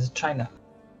going to visit China.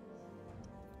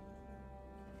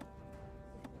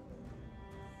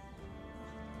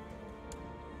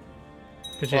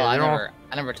 Cause, Well, yeah,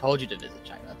 I never told you to visit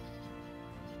China.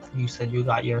 You said you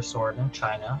got your sword in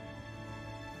China.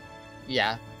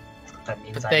 Yeah, That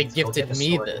means But I they need to go gifted get a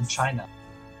me sword in this. China.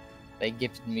 they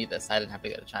gifted me this. I didn't have to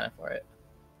go to China for it.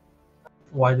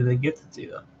 Why did they gift it to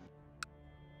you?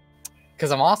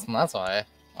 Cause I'm awesome. That's why.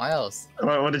 Why else?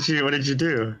 What did you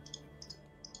do?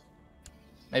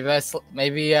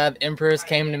 Maybe the empress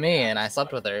came to me and I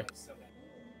slept with her.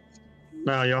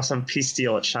 No, you also have peace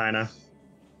deal at China.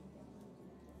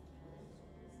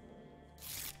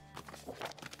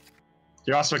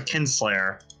 You're also a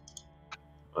kinslayer.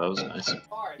 That was nice.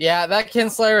 Yeah, that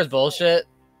Kinslayer is bullshit.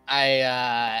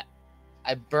 I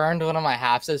burned one of my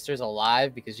half sisters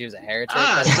alive because she was a heretic.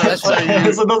 Ah, That's- so that's-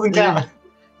 you- So it doesn't count.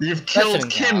 You've killed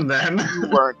shouldn't Kim count. then. You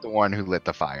weren't the one who lit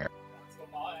the fire.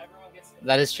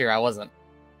 that is true. I wasn't.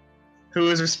 Who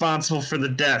is responsible for the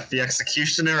death, the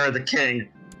executioner or the king?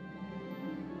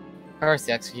 course,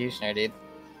 the executioner, dude.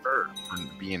 For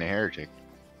being a heretic.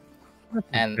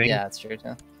 And Thing. yeah, that's true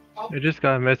too. I just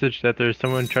got a message that there's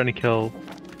someone trying to kill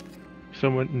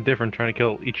someone different, trying to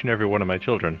kill each and every one of my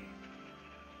children.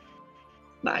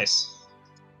 Nice.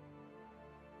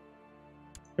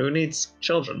 Who needs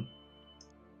children?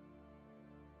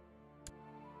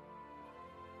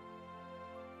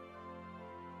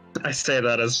 I say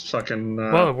that as fucking.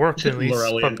 Well, it worked at least,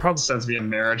 Lorellian but probably sends me a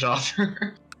marriage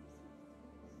offer.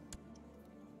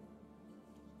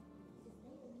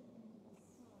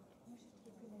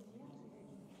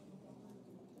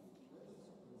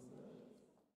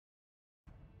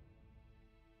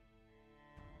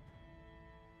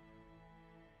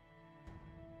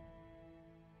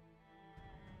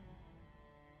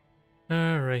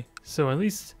 Alright, so at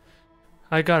least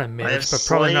I got a I have marriage, but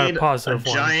probably not a slayed positive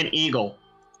one. giant eagle.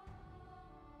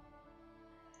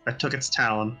 I took its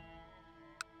talon.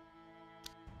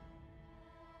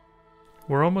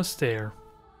 We're almost there.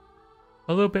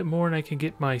 A little bit more and I can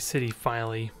get my city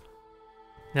finally.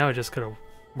 Now I just gotta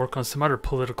work on some other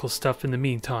political stuff in the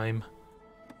meantime.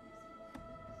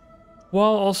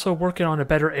 While also working on a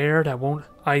better heir that won't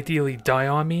ideally die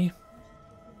on me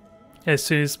as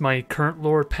soon as my current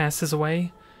lord passes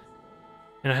away.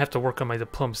 And I have to work on my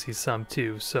diplomacy some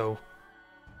too, so...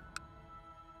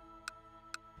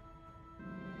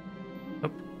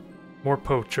 Oh, more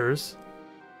poachers.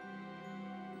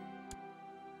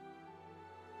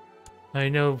 I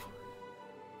know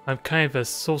I'm kind of a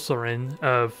sorcerer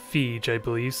of Fiji, I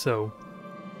believe, so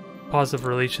positive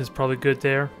relations probably good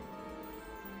there.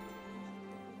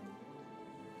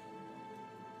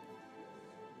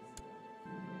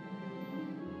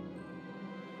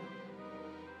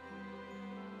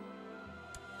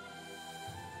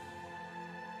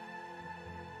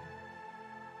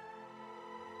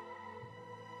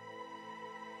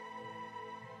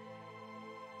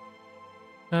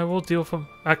 We'll deal with him.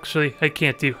 Actually, I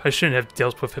can't do. I shouldn't have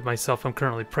dealt with it myself. I'm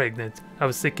currently pregnant. I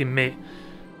was thinking may.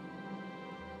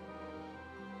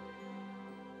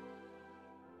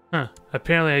 Huh.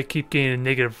 Apparently I keep getting a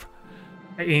negative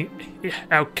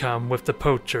outcome with the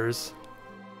poachers.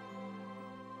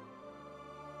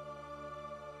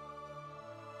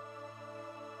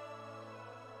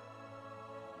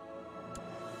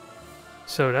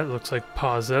 So that looks like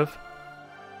positive.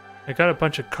 I got a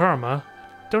bunch of karma.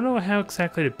 Don't know how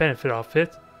exactly to benefit off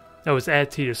it. Oh, it's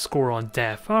added to your score on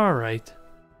death. Alright.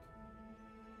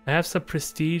 I have some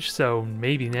prestige, so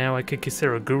maybe now I could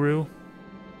consider a guru.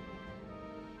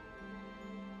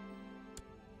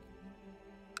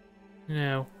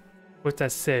 Now, with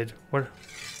that said, what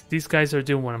these guys are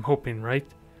doing what I'm hoping, right?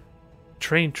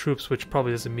 Train troops, which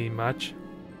probably doesn't mean much.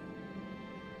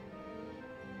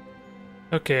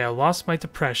 Okay, I lost my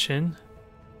depression.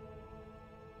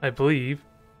 I believe.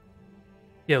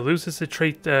 Yeah, loses the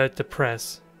trait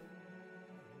depress.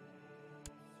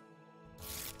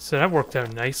 So that worked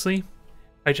out nicely.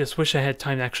 I just wish I had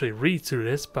time to actually read through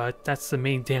this, but that's the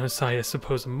main downside, I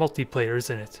suppose, of multiplayer,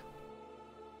 isn't it?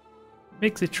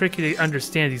 Makes it tricky to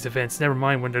understand these events, never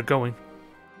mind when they're going.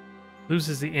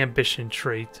 Loses the ambition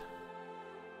trait.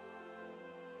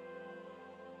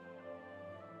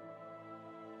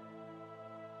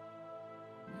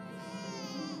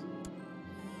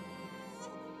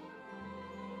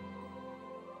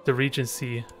 The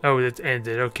Regency. Oh, it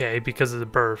ended. Okay, because of the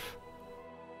birth.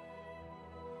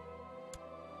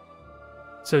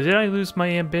 So did I lose my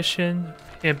ambition?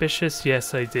 Ambitious?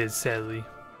 Yes, I did, sadly.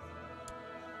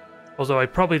 Although I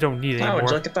probably don't need it Oh, anymore.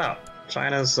 look at that.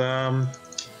 China's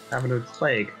having a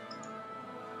plague.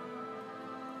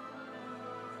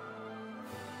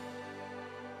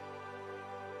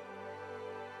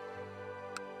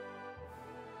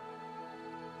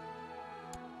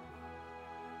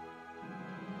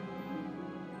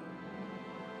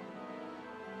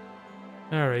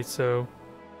 Alright, so...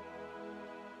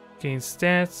 gain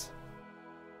stats.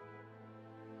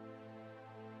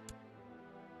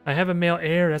 I have a male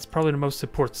heir, that's probably the most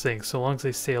important thing, so long as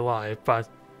they stay alive, but...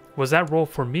 was that roll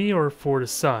for me or for the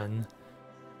son?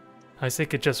 I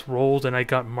think it just rolled and I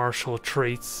got martial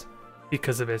traits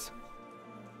because of it.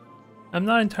 I'm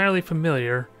not entirely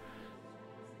familiar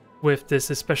with this,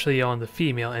 especially on the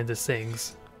female end of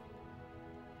things.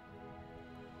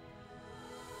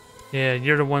 Yeah,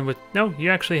 you're the one with... no, you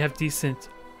actually have decent...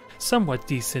 somewhat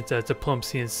decent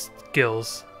diplomacy and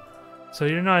skills. So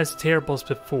you're not as terrible as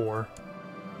before.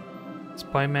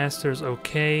 Spy Master's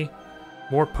okay.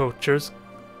 More poachers.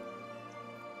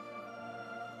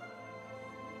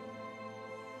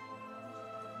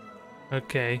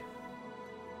 Okay.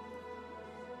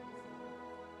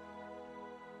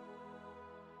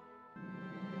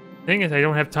 Thing is, I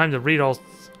don't have time to read all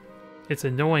It's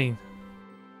annoying.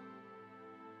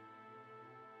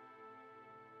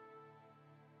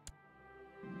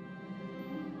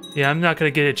 Yeah, I'm not gonna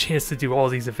get a chance to do all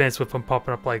these events with them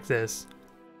popping up like this.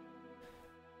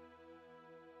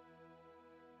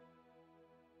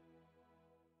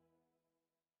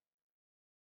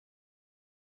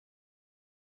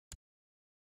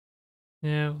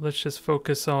 Yeah, let's just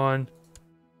focus on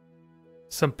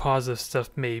some positive stuff,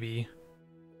 maybe.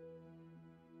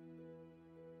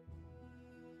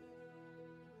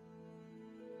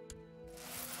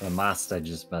 The master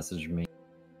just messaged me.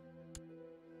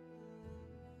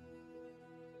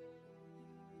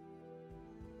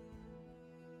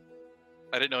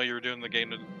 I didn't know you were doing the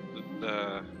game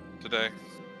today.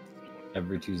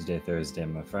 Every Tuesday, Thursday,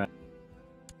 my friend.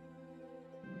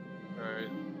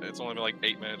 Alright. It's only been like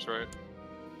 8 minutes, right?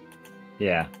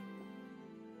 Yeah.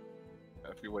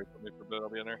 If you wait for me for a bit, I'll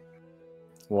be in there.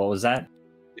 What was that?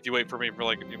 If you wait for me for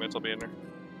like a few minutes, I'll be in there.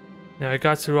 Now I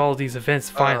got through all these events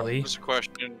finally. Just a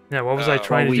question. Now, what was I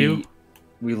trying to do?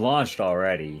 We launched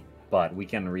already, but we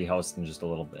can rehost in just a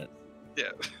little bit. Yeah,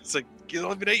 it's like, it's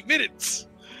only been 8 minutes!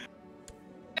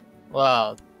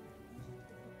 Well,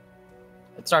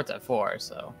 it starts at 4,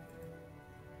 so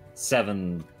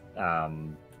 7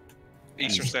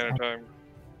 Eastern Standard Time.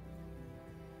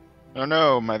 Oh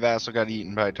no, my vassal got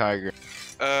eaten by a tiger.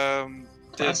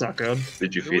 That's not good.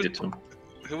 Did you feed it to him?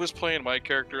 Who was playing my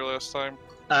character last time?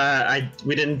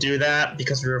 We didn't do that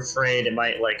because we were afraid it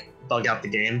might like bug out the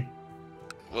game.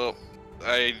 Well,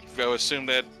 I assume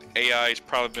that AI has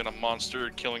probably been a monster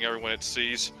killing everyone it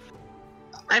sees.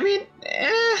 I mean,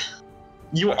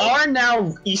 you are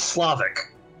now East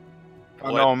Slavic.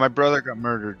 Oh no, my brother got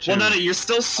murdered too. Well, no, you're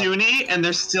still Sunni, and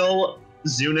there's still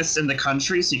Zunists in the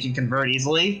country, so you can convert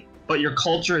easily. But your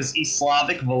culture is East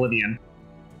Slavic Volodian.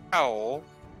 How?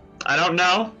 I don't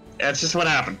know. That's just what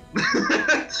happened.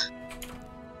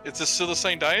 Is this still the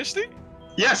same dynasty?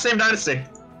 Yeah, same dynasty.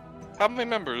 How many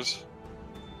members?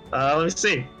 Let me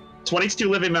see. 22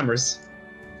 living members.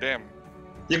 Damn.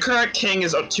 Your current king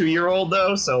is a 2-year-old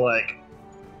though, so like.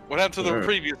 What happened to the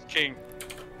previous king?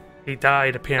 He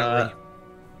died, apparently.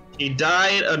 He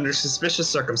died under suspicious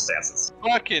circumstances.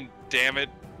 Fucking damn it.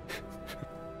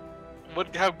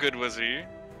 How good was he?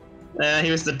 He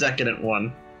was the decadent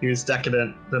one. He was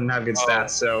decadent, didn't have good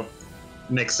stats, so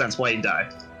makes sense why he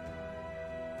died.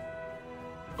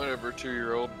 Whatever,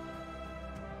 2-year-old.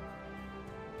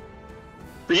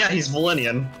 But yeah, he's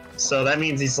Volinian, so that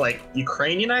means he's like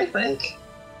Ukrainian, I think?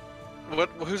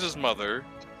 Who's his mother?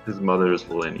 His mother is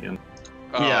Valenian.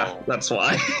 Oh. Yeah, that's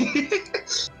why.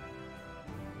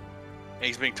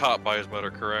 He's being taught by his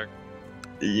mother, correct?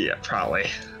 Yeah, probably.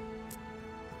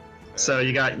 So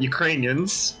you got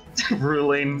Ukrainians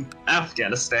ruling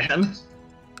Afghanistan.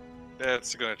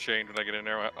 That's gonna change when I get in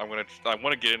there. I want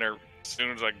to get in there as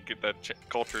soon as I can get that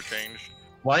culture changed.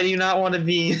 Why do you not want to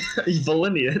be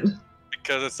Volinian?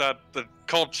 Because it's not the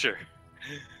culture.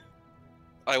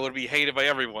 I would be hated by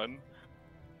everyone.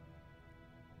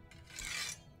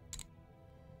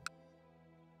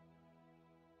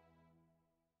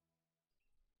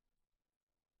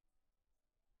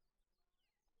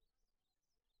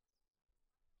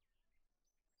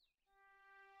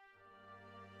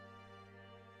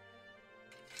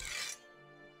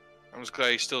 I'm just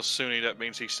glad he's still Sunni. That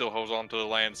means he still holds on to the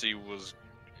lands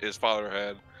his father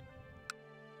had.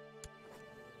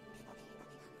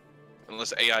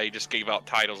 Unless AI just gave out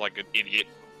titles like an idiot.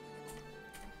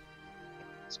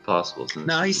 It's possible.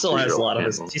 No, he still has a lot of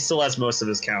his. He still has most of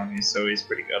his counties, so he's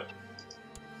pretty good.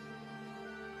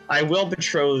 I will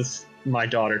betroth my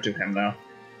daughter to him, though.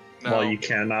 No. Well, you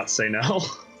cannot say no.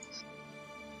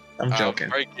 I'm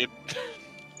joking.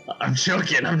 I'm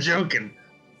joking. I'm joking.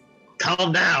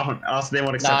 Calm down. Also, they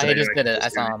won't accept it. Nah, he just did it. I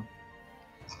saw him.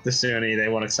 The Sunni, they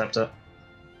won't accept it.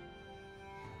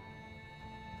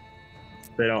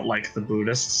 They don't like the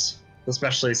Buddhists,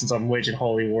 especially since I'm waging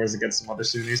holy wars against some other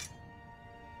Sunnis.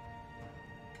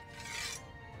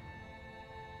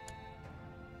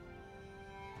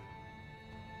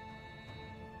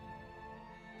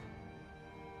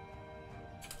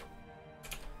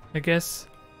 I guess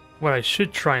what I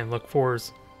should try and look for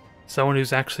is someone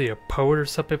who's actually a poet or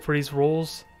something for these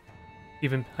roles.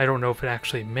 Even, I don't know if it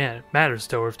actually matters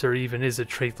though, or if there even is a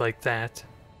trait like that.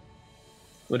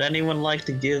 Would anyone like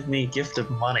to give me a gift of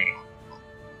money?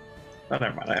 Oh,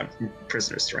 never mind, I have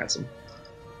prisoners to ransom.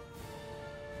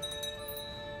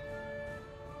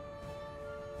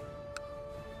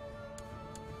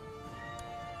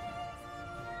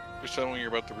 Just tell me when you're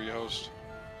about to rehost.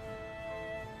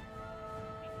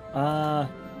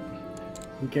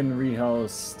 We can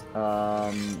rehost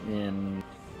in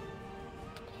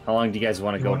How long do you guys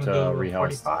want to You go wanna to do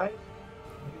rehost? 45?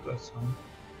 You guys want.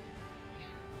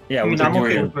 Yeah, I we mean, could I'm do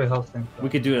okay it. with rehosting. We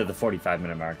could do it at the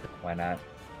 45-minute mark. Why not?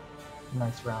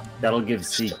 Nice round. That'll give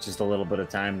Zeke just a little bit of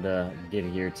time to get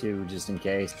here too, just in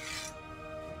case.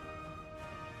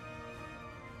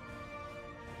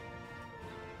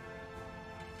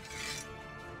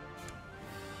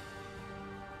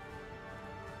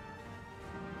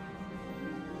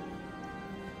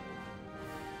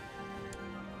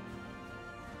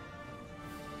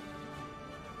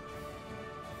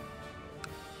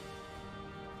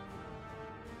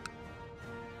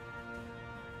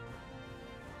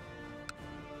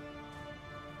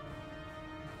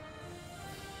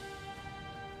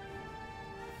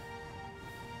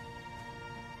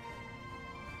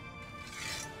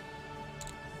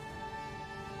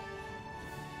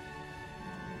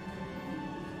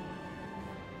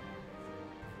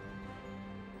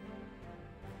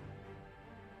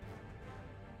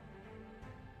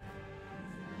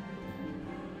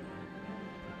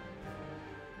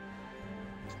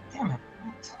 Damn it.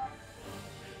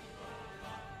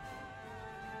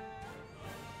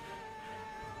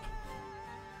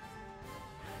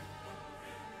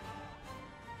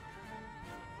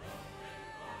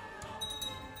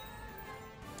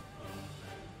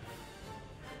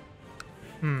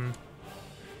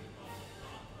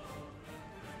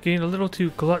 Getting a little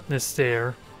too gluttonous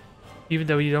there, even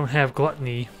though you don't have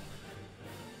gluttony.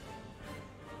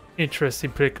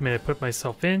 Interesting predicament I put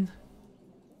myself in.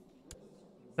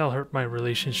 That'll hurt my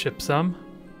relationship some.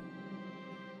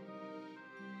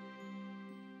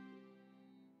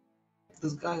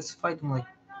 This guy's fighting like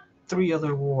 3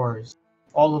 other wars,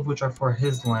 all of which are for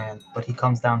his land, but he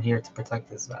comes down here to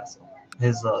protect his vassal,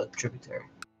 his tributary.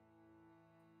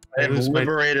 I have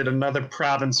liberated another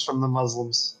province from the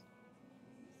Muslims.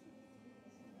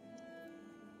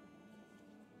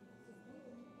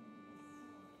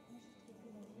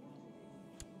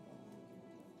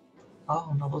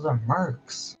 Oh no, those are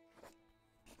mercs.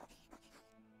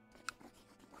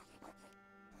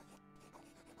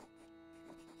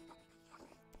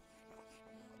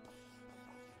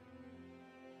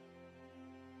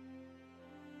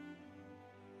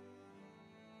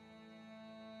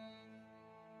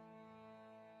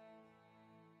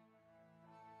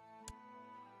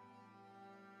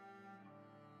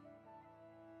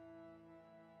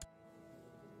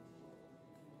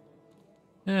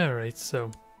 Alright,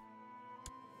 so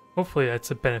hopefully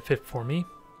that's a benefit for me.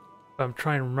 I'm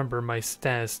trying to remember my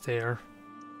status there.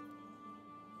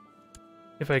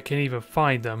 If I can even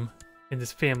find them in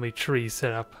this family tree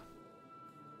setup.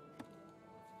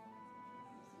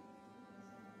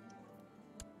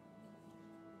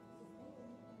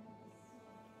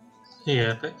 Hey,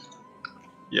 Epic.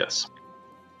 Yes.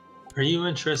 Are you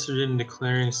interested in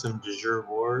declaring some de jure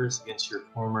wars against your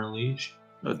former liege?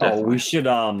 Oh, we should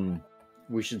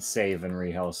save and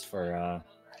rehost for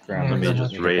Let me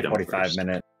just raid him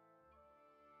 45-minute.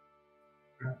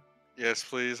 Yes,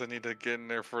 please. I need to get in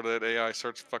there before that AI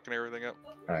starts fucking everything up.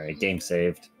 All right, game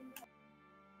saved.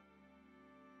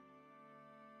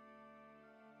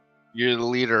 You're the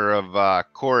leader of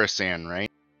Khorasan,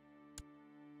 right?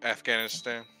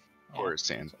 Afghanistan.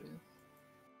 Khorasan.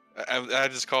 I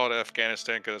just call it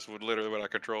Afghanistan because it's literally what I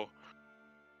control.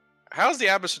 How's the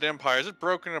Abbasid Empire? Is it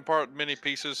broken apart in many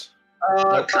pieces?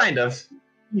 Kind of.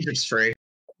 Egypt's free.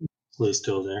 Liz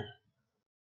still there.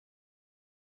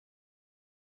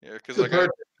 Yeah, because like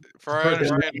for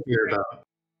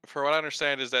what I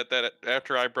understand is that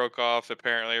after I broke off,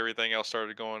 apparently everything else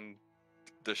started going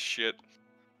to shit.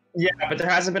 Yeah, but there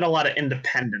hasn't been a lot of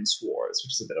independence wars,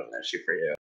 which is a bit of an issue for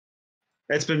you.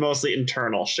 It's been mostly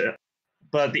internal shit.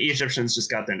 But the Egyptians just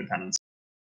got their independence.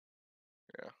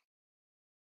 Yeah.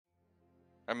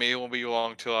 I mean, it won't be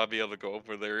long till I'll be able to go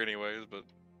over there anyways, but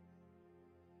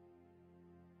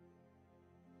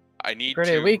I need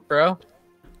Pretty to... weak, bro.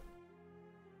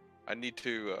 I need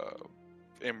to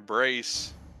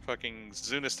embrace fucking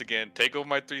Zunist again, take over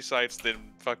my 3 sites, then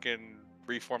fucking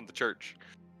reform the church.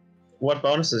 What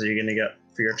bonuses are you going to get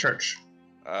for your church?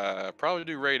 Probably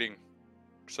do raiding,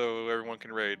 so everyone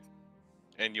can raid.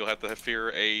 And you'll have to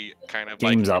fear a kind of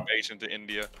Teams like up. invasion to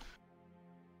India.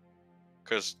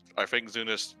 Because I think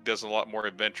Zunist does a lot more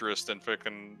adventurous than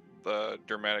fucking the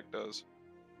Germanic does.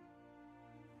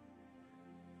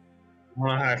 I don't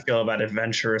know how I feel about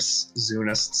adventurous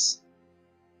Zunists.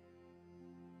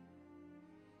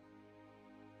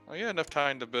 Oh yeah, enough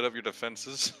time to build up your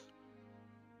defenses.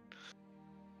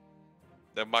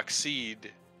 The Maxid.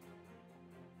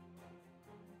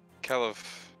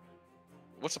 Caliph.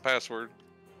 What's the password?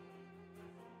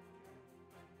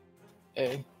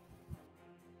 A.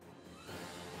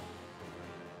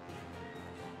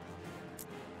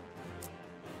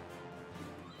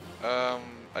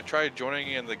 I tried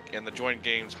joining and the joint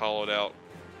game's hollowed out.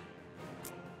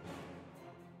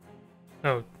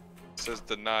 Oh. It says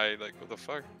denied. Like, what the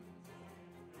fuck?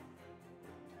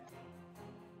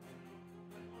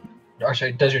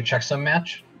 Actually, does your checksum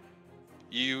match?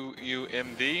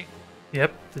 UUMD?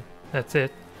 Yep, that's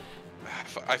it.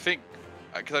 I think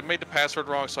because I made the password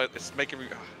wrong, so it's making me.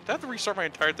 I have to restart my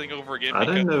entire thing over again. I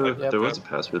didn't know because, there was a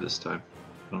password this time.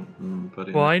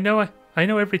 Well, I know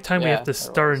every time we Yeah, have to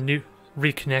start a new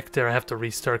reconnect there, I have to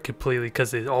restart completely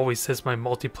because it always says my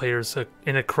multiplayer's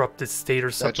in a corrupted state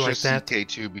or something like that.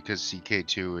 That's just CK2 because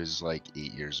CK2 is like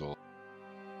 8 years old.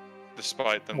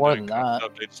 Despite them More doing than that.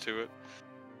 updates to it.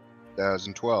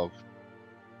 2012.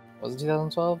 Was it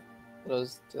 2012? It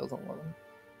was 2011.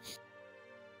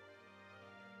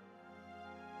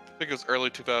 I think it was early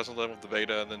 2011 with the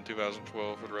beta, and then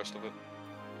 2012 with the rest of it.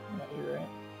 Yeah, you're right.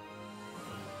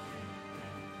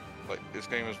 Like, this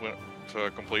game has went to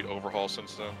a complete overhaul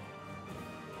since then.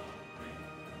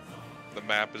 The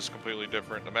map is completely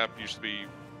different. The map used to be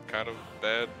kind of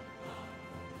bad.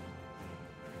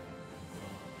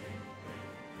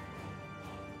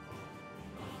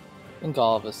 I think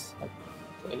all of us have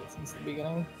played it since the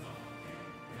beginning.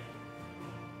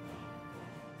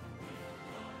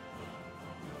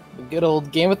 The good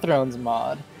old Game of Thrones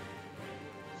mod.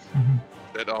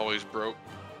 That always broke.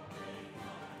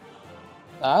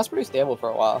 Nah, it's pretty stable for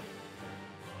a while.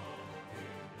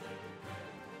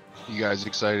 You guys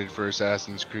excited for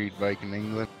Assassin's Creed Viking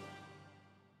England?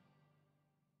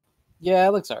 Yeah,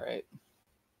 it looks alright.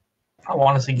 I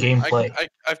want to see gameplay.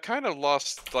 I've kind of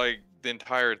lost like the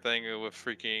entire thing with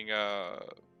freaking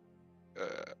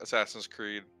Assassin's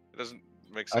Creed. It doesn't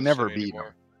make sense. I never to me beat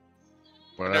anymore.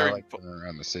 them, but I like going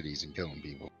around the cities and killing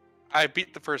people. I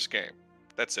beat the first game.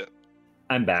 That's it.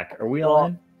 I'm back. Are we all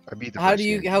in? I beat the How first do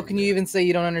you? game. How can you even say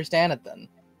you don't understand it then?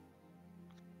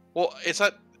 Well, it's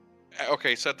not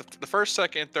okay. So the first,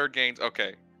 second, and third games,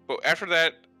 okay, but after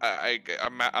that,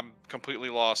 I'm completely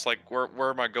lost. Like, where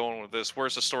am I going with this?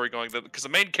 Where's the story going? Because the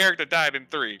main character died in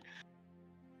 3.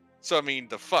 So I mean,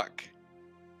 the fuck.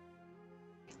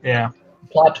 Yeah.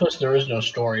 Plot twist: there is no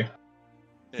story.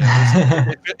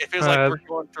 Yeah, it feels like we're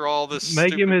going through all this. My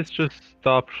game has just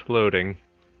stopped loading.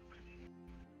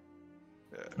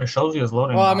 It shows you it's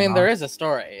loading. Well, I now, mean, huh? there is a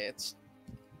story. It's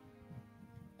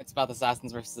about the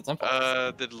Assassins versus the Templars.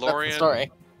 Did That's the Lorian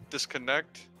story.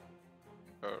 disconnect?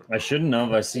 I shouldn't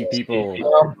know. I see people.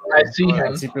 I see I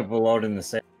him. see people loading the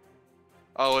same.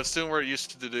 Oh, it's doing what it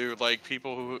used to do. Like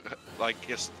people who, like,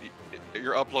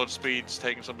 your upload speed's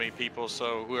taking so many people,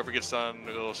 so whoever gets done,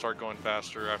 it'll start going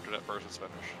faster after that person's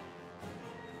finished.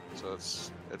 So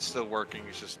it's still working.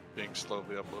 It's just being slow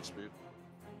the upload speed.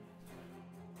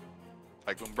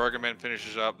 Like when Bergerman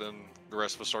finishes up, then the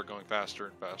rest of us start going faster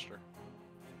and faster.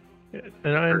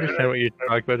 And I understand what you're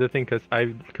talking about, I think, because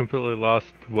I completely lost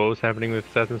what was happening with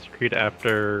Assassin's Creed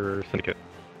after Syndicate.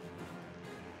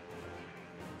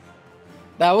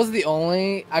 That was the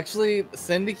only. Actually,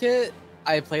 Syndicate,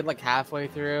 I played like halfway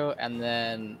through, and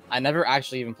then I never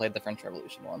actually even played the French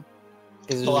Revolution one.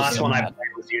 The last one I played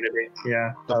was Unity.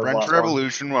 Yeah. The French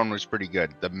Revolution one was pretty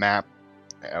good. The map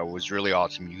was really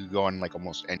awesome. You could go on like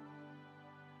almost any,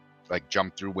 like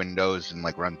jump through windows and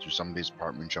like run through somebody's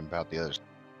apartment, jump out the others.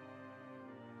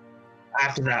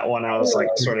 After that one, I was like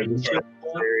sort of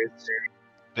serious.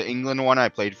 The England one I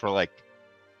played for like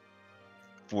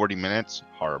 40 minutes.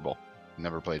 Horrible.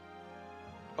 Never played.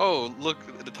 Oh, look,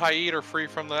 the Taid are free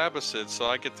from the Abbasids, so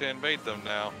I get to invade them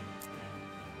now.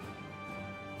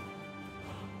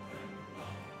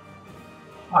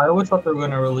 I always thought they were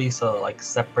going to release a like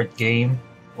separate game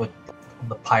with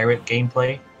the pirate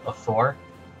gameplay of 4,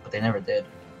 but they never did.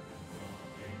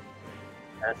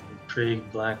 Assassin's Creed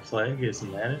Black Flag,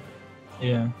 isn't that it?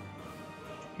 Yeah.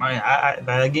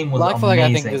 That game was Black amazing. Flag,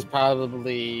 I think, is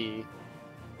probably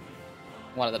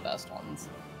one of the best ones.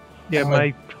 Yeah,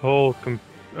 my whole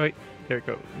wait, there you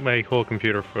go. My whole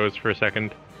computer froze for a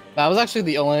second. That was actually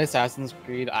the only Assassin's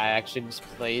Creed I actually just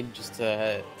played just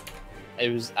to. It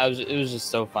was just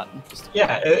so fun.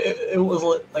 Yeah, it was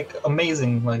like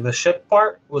amazing. Like the ship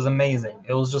part was amazing.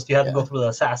 It was just you had to go through the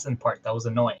assassin part that was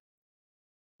annoying.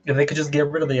 If they could just get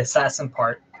rid of the assassin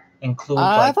part, include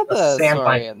I like thought a the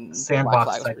story in Black sandbox Flag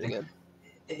was type pretty thing.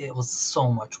 good. It was so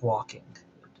much walking.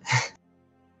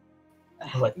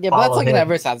 Like, Yeah, but that's like in follow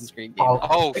every him. Assassin's Creed game.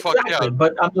 Oh, fuck Exactly, yeah.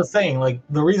 but I'm just saying, like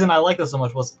the reason I liked it so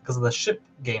much was because of the ship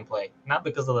gameplay, not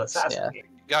because of the assassin game.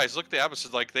 Guys, look at the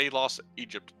Abbasids. Like, they lost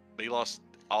Egypt. They lost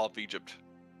all of Egypt.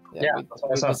 Yeah,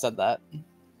 we just said that.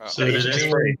 So did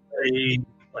anyone play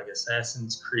like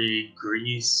Assassin's Creed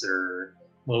Greece or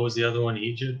what was the other one,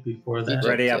 Egypt before that?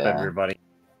 Ready up, everybody.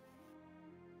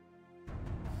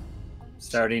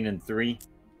 Starting in 3,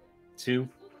 2.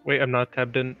 Wait, I'm not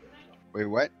tabbed in. Wait,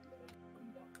 what?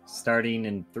 Starting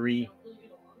in 3,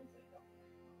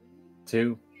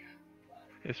 2.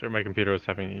 Yes, sir. My computer was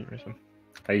having a reason.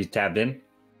 Are you tabbed in?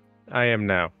 I am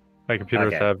now. My computer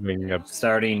was Okay. having a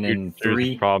Starting in series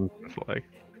 3, of problems. It's like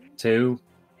 2,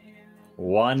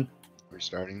 1. We're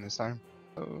starting this time.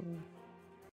 Oh.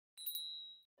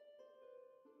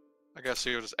 I guess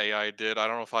see what this AI did. I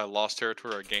don't know if I lost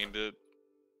territory or gained it.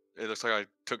 It looks like I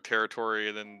took territory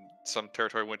and then some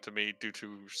territory went to me due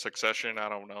to succession. I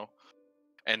don't know.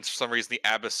 And for some reason the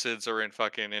Abbasids are in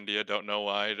fucking India. Don't know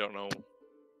why. Don't know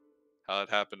how that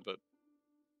happened, but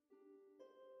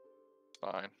it's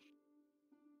fine.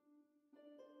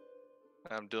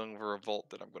 I'm dealing with a revolt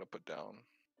that I'm going to put down.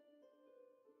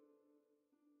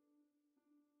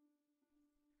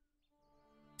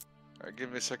 Alright,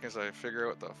 give me a second as I figure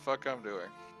out what the fuck I'm doing.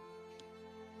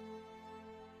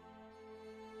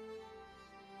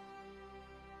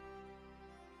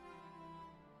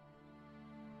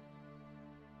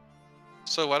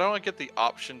 So why don't I get the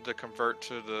option to convert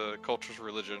to the culture's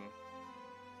religion?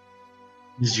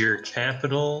 Is your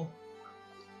capital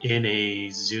in a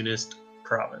Zunist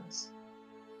province?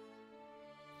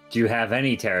 Do you have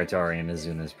any territory in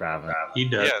Azuna's province? He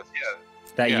does. Yes.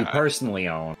 That Yeah, you personally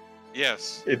own?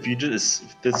 Yes. If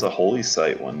it's a holy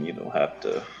site one, you don't have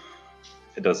to.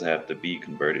 It doesn't have to be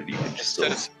converted. You can just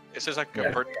still. It says I can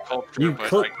convert the culture, You but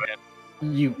click- I can't.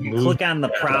 You click on the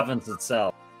province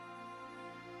itself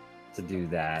to do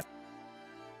that.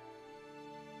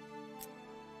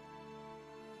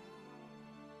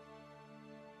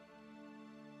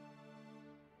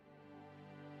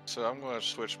 So I'm going to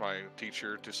switch my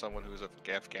teacher to someone who's of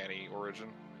Afghani origin.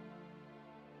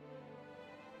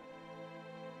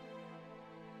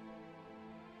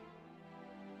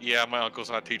 Yeah, my uncle's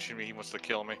not teaching me. He wants to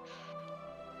kill me.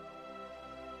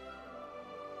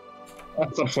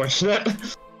 That's unfortunate.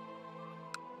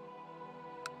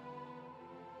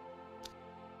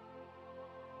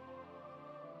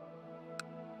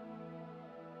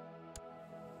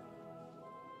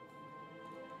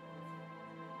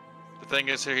 The thing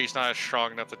is, here he's not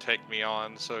strong enough to take me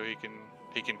on, so he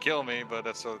can kill me. But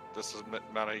that's the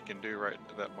amount he can do right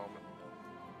at that moment.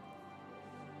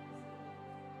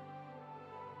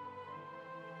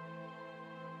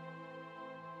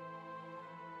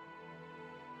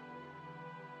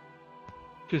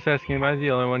 just asking, am I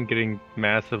the only one getting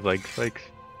massive leg spikes?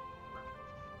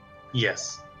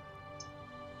 Yes.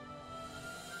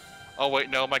 Oh wait,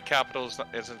 no, my capital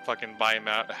isn't fucking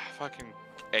biomat. Fucking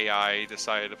AI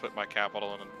decided to put my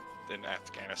capital in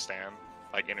Afghanistan,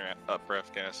 like in upper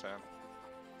Afghanistan.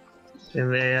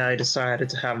 And the AI decided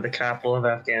to have the capital of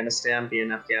Afghanistan be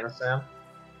in Afghanistan.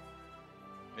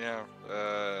 Yeah.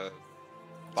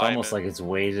 It's almost like it's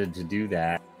waited to do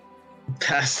that.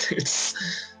 Bastards.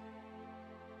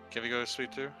 Can we go to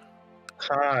Suite 2?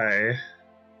 Hi.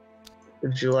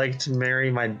 Would you like to marry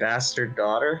my bastard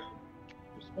daughter?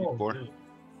 Before.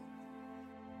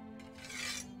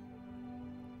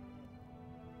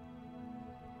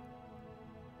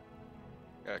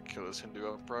 Gotta kill this Hindu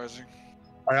uprising.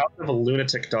 I also have a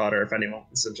lunatic daughter if anyone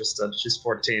is interested. She's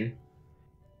 14.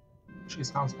 She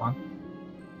sounds fun.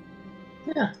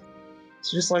 Yeah.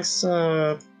 She just likes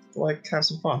to have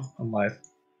some fun in life.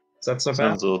 Is that so bad?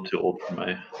 Sounds a little too old for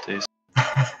my taste.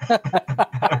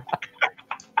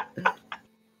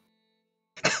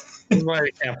 This is why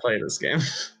we can't play this game.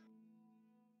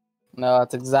 No,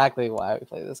 that's exactly why we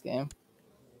play this game.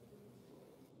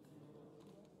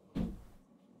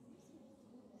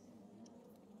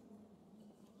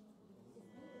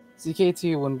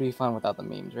 CK2 wouldn't be fun without the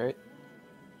memes, right?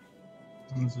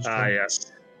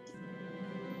 Yes.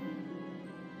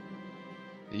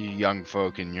 You young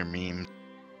folk and your memes.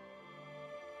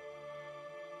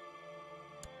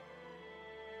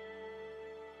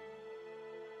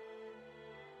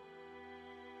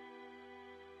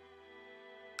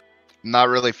 I'm not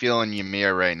really feeling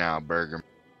Ymir right now, Burger.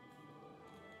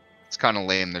 It's kind of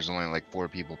lame. There's only like 4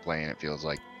 people playing. It feels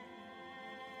like,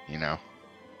 you know.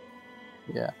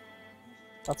 Yeah.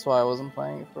 That's why I wasn't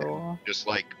playing it for a while. Just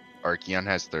like Archeon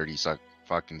has 30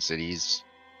 fucking cities.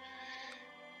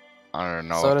 I don't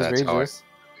know So if does that's how Regis.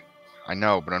 I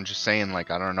know, but I'm just saying,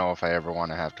 like, I don't know if I ever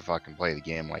want to have to fucking play the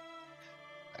game. Like,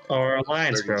 Our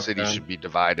alliance 30 broke cities down. should be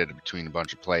divided between a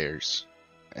bunch of players.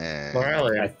 And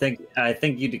Morelia. I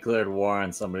think you declared war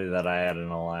on somebody that I had an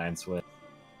alliance with.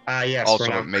 Yes. also,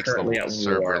 we're it not makes the currently whole at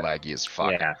server war. laggy as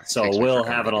fuck. Yeah, It so takes me we'll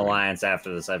forever have to an join. alliance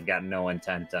after this. I've got no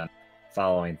intent on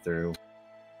following through.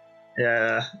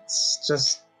 Yeah, it's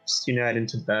just unite in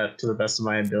Tibet to the best of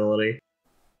my ability.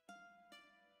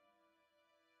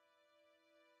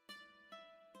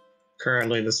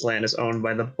 Currently, this land is owned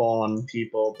by the Bon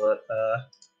people, but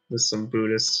with some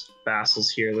Buddhist vassals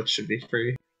here that should be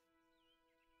free.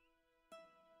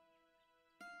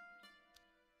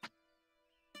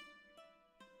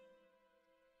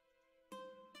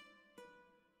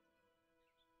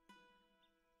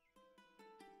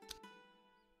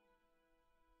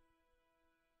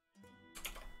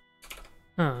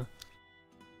 Huh.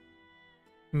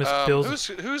 Miss Bill's.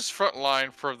 Who's front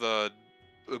line for the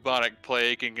bubonic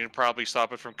plague and can probably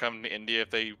stop it from coming to India if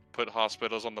they put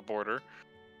hospitals on the border?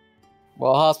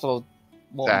 Well, hospital.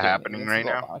 Is that happening right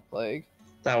now? Plague.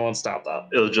 That won't stop that.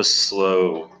 It'll just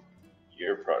slow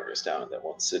your progress down in that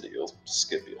one city. It'll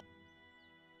skip you.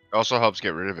 It also helps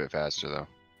get rid of it faster, though.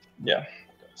 Yeah.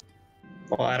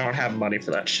 Well, I don't have money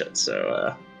for that shit,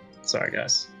 so sorry,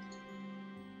 guys.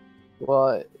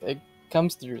 Well, it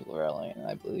comes through Laurelian,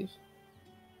 I believe.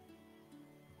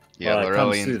 Yeah, Well, it comes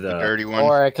Laurelian's through the the- dirty one.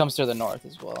 Or it comes through the north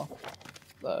as well.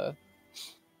 The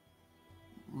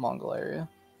Mongol area.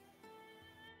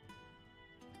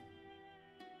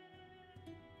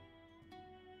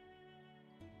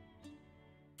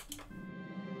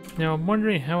 Now I'm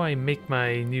wondering how I make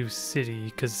my new city,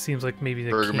 because it seems like maybe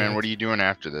the Burgerman, what are you doing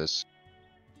after this?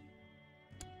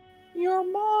 Your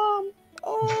mom.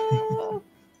 Oh.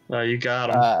 Well, you got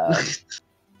him.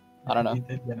 I don't know. You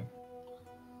did get him.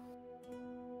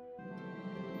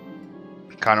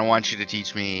 Kind of want you to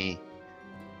teach me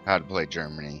how to play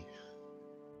Germany,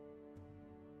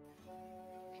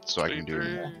 so I can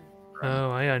do.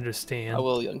 Oh, I understand. I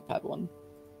will, young Padawan.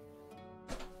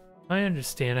 I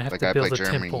understand. I have Like to I play build a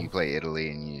Germany, temple. you play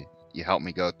Italy, and you help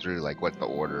me go through like what the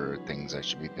order of things I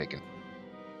should be picking.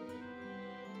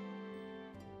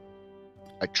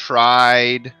 I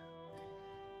tried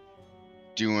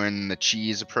doing the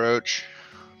cheese approach,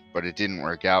 but it didn't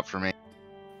work out for me.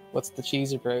 What's the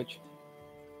cheese approach?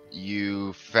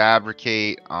 You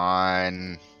fabricate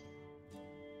on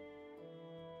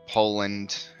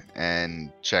Poland and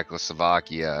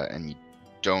Czechoslovakia, and you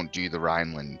don't do the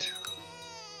Rhineland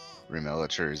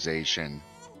remilitarization,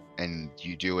 and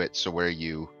you do it so where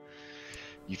you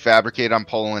fabricate on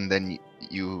Poland, then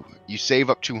you save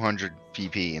up 200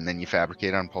 PP, and then you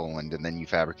fabricate on Poland, and then you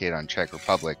fabricate on Czech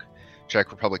Republic. Czech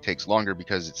Republic takes longer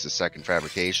because it's the second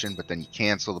fabrication, but then you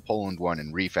cancel the Poland one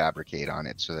and refabricate on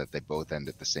it so that they both end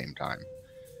at the same time.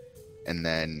 And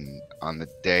then on the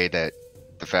day that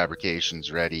the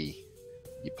fabrication's ready,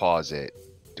 you pause it,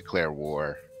 declare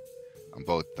war on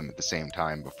both of them at the same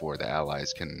time before the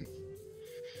allies can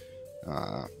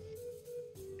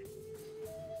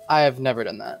I have never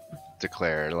done that.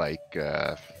 declare like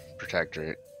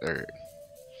protectorate or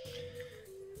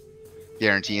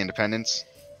guarantee independence.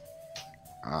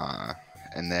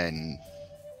 And then,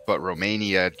 but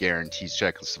Romania guarantees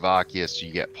Czechoslovakia, so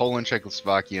you get Poland,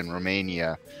 Czechoslovakia, and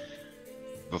Romania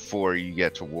before you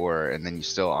get to war, and then you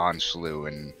still Anschluss,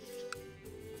 and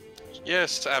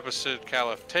Yes, Abbasid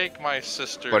Caliph, take my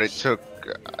sisters. but it took.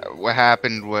 What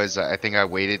happened was I think I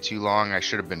waited too long. I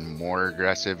should have been more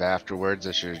aggressive afterwards.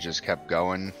 I should have just kept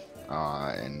going,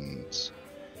 and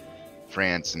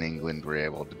France and England were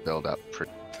able to build up.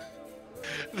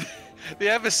 The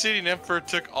Abyssinian Emperor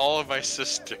took all of my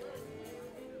sisters.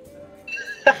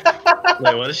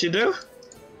 Wait, what did she do?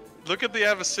 Look at the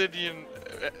Abyssinian.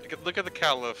 Look at the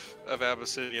Caliph of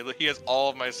Abyssinia. Look, he has all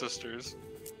of my sisters.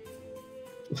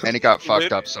 And it got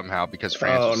fucked up somehow because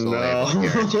France was still able to no.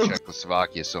 guarantee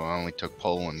Czechoslovakia, so it only took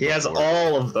Poland. He has before.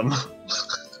 all of them.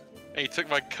 And he took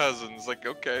my cousins. Like,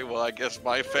 okay, well, I guess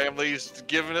my family's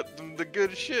giving it them the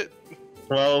good shit.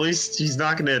 Well, at least he's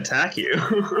not going to attack you.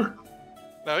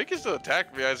 No, he can still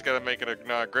attack me. I just gotta make an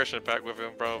aggression pact with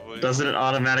him, probably. Doesn't it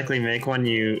automatically make when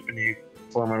you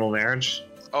form a marriage?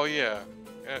 Oh yeah,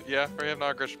 yeah. I have no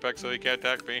aggression pact, so he can't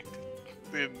attack me.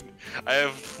 I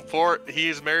have 4. He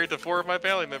is married to 4 of my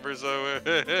family members, so.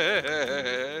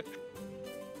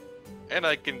 And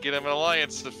I can get him an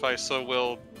alliance if I so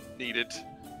will need it.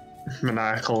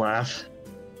 Maniacal laugh.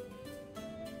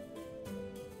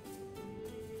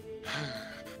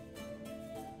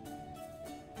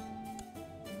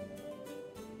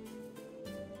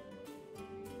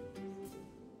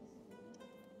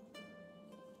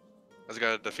 I just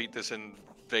gotta defeat this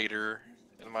invader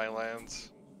in my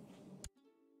lands.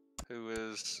 Who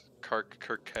is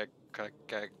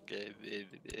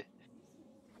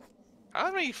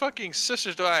How many fucking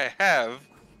sisters do I have?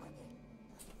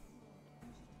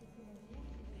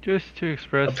 Just to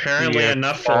express Apparently the,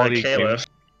 enough for a quality caliph.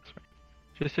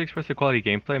 Just to express the quality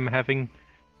gameplay I'm having,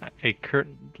 I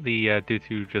currently, due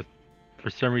to just for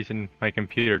some reason my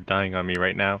computer dying on me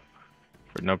right now,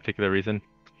 for no particular reason,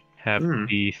 have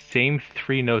the same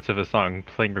 3 notes of a song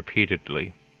playing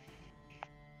repeatedly.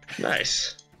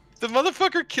 Nice. The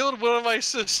motherfucker killed one of my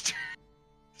sisters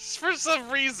for some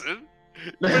reason.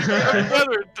 But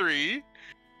another 3.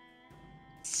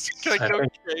 It's like, I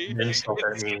think okay. insult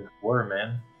that means war,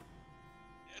 man.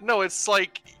 No, it's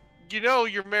like,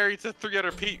 you're married to 3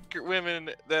 other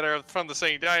women that are from the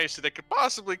same dynasty that could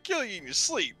possibly kill you in your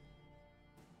sleep.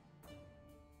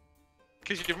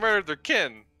 Because you murdered their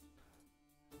kin.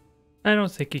 I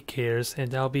don't think he cares,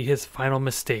 and that'll be his final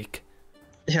mistake.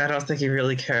 Yeah, I don't think he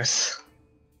really cares.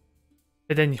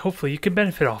 And then hopefully you can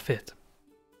benefit off it.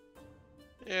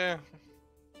 Yeah.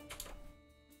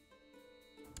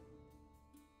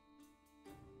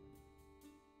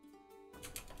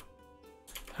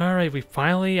 Alright, we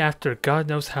finally, after God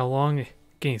knows how long,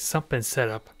 getting something set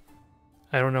up.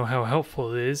 I don't know how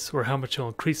helpful it is, or how much it'll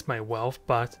increase my wealth,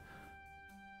 but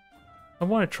I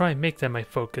want to try and make that my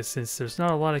focus, since there's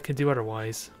not a lot I can do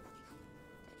otherwise.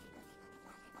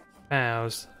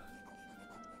 Pals.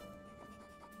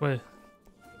 What?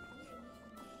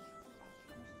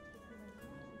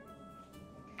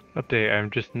 Update, I'm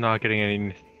just not getting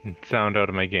any sound out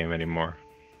of my game anymore.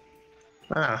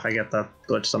 Ah, I get that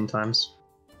glitch sometimes.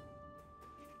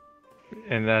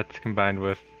 And that's combined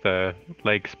with the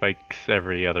lag spikes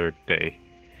every other day.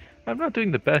 I'm not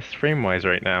doing the best frame-wise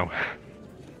right now.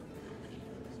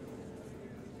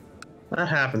 That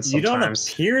happens You don't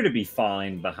sometimes. appear to be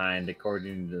falling behind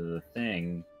according to the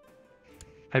thing.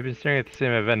 I've been staring at the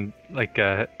same event, like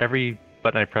every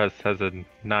button I press has a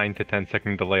 9 to 10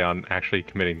 second delay on actually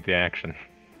committing the action.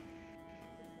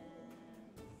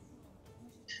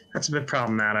 That's a bit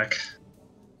problematic.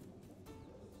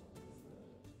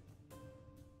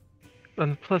 On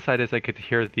the plus side is I could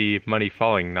hear the money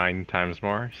falling 9 times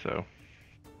more, so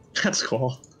That's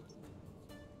cool.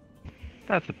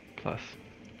 that's a plus.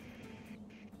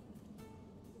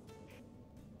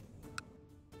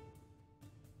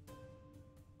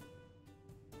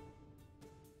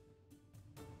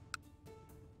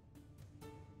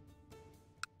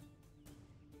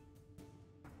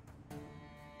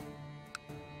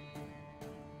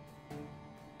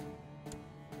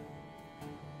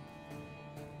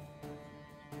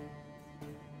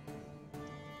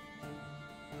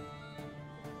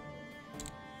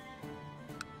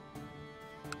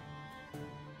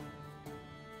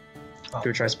 Do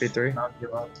we try speed 3? Not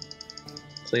give up.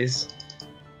 Please.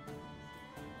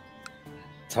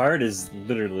 Tard is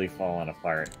literally falling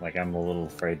apart. Like, I'm a little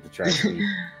afraid to try speed.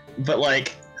 But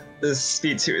like, this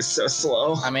speed 2 is so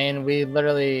slow. I mean, we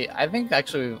literally, I think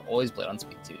actually we've always played on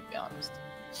speed 2, to be honest.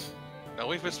 No,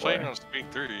 we've been playing on speed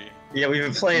 3. Yeah, we've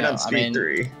been playing No, on I speed mean-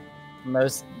 3.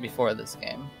 Most before this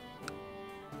game.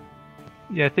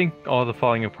 Yeah, I think all the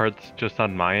falling apart's just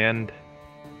on my end.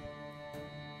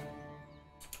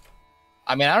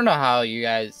 I mean, I don't know how you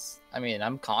guys, I mean,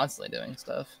 I'm constantly doing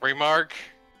stuff. Remark.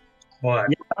 What?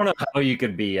 Yeah, I don't know how you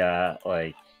could be,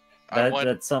 like...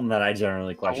 That's something that I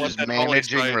generally question. Just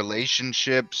managing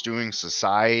relationships, doing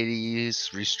societies,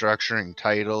 restructuring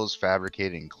titles,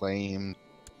 fabricating claims,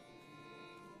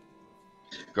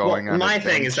 going on my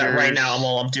thing is that right now adventures.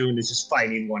 all I'm doing is just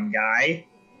fighting one guy.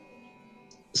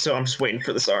 So I'm just waiting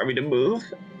for this army to move.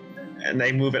 And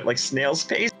they move at like snail's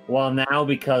pace. Well, now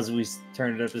because we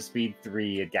turned it up to speed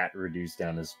 3, it got reduced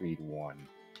down to speed 1.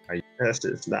 This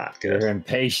is not good. Your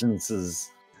impatience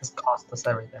is... It's cost us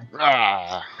everything.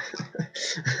 Ah,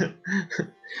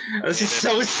 This is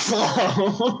so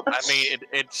slow. I mean,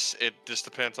 it just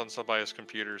depends on somebody's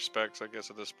computer specs, I guess,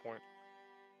 at this point.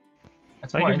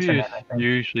 It's My more computer's internet, I think.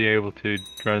 usually able to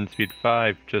run speed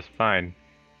 5 just fine.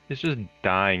 It's just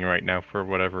dying right now for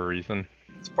whatever reason.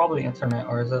 It's probably internet,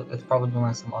 or is it? It's probably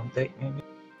doing some update, maybe.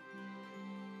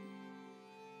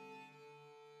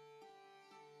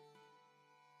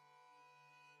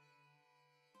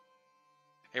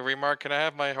 Hey, Remark, can I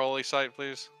have my holy site,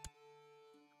 please?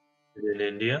 In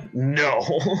India? No.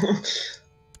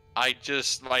 I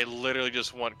literally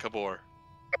just want Kabor.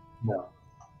 No.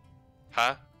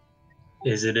 Huh?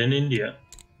 Is it in India?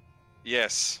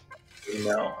 Yes.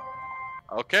 No.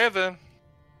 Okay, then.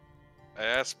 I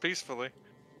asked peacefully.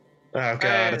 Oh god,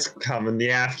 Hey. it's coming.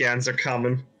 The Afghans are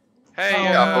coming. Hey,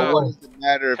 yeah, but what does it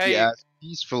matter if you hey. ask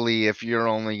peacefully if you're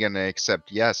only gonna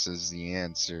accept yes as the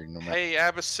answer, no matter. Hey,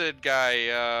 Abbasid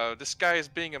guy, this guy is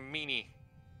being a meanie.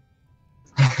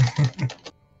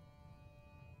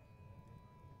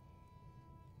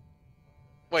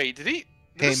 Wait, did Hey,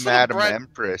 this little Madam brat-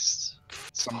 Empress,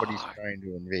 somebody's Fuck. trying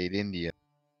to invade India.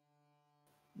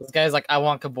 This guy's like, I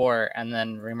want Kabor, and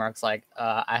then Remark's like,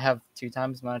 I have 2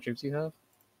 times the amount of troops you have.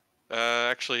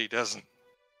 Actually, he doesn't.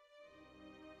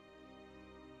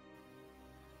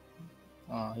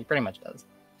 Oh, he pretty much does.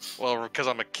 Well, because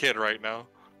I'm a kid right now.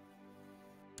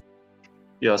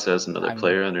 He also has another I'm-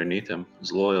 player underneath him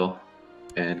who's loyal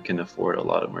and can afford a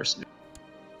lot of mercenaries.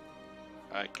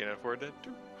 I can afford that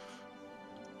too.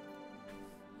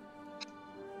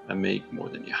 I make more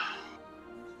than you. How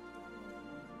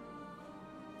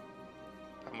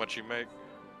much you make?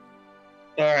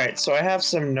 All right, so I have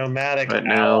some nomadic Right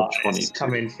now, allies 22.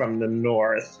 coming from the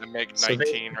north. I make So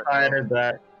 19 right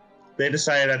now. they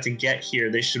decided that to get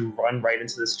here, they should run right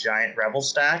into this giant rebel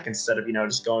stack instead of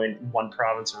just going one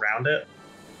province around it.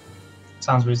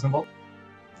 Sounds reasonable.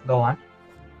 Go on.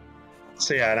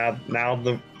 So yeah, now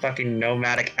the fucking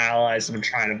nomadic allies I've been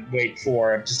trying to wait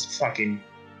for have just fucking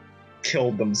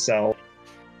killed themselves.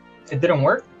 It didn't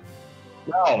work?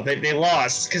 No, they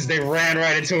lost because they ran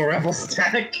right into a rebel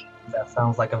stack. That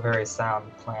sounds like a very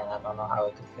sound plan. I don't know how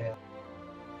it could fail.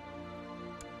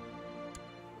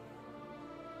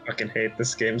 Fucking hate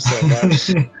this game so much.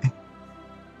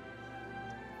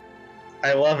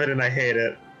 I love it and I hate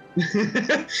it.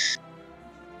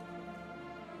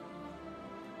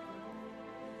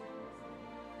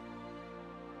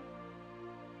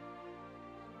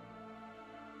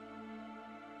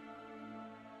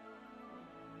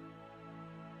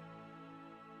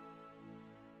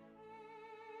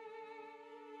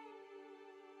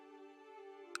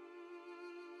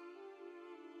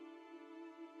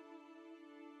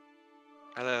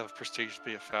 I have prestige to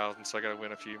be 1,000, so I gotta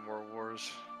win a few more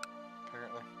wars,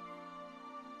 apparently.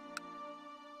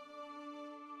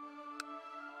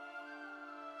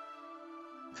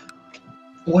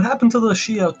 What happened to the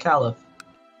Shia Caliph?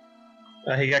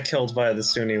 He got killed by the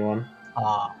Sunni one.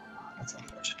 Ah, that's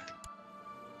unfortunate.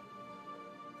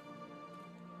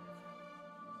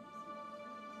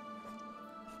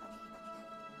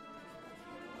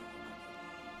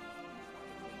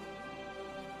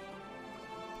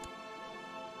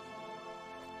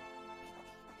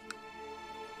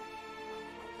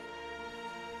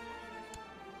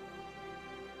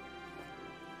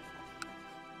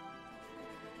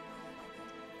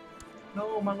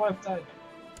 No, my wife died.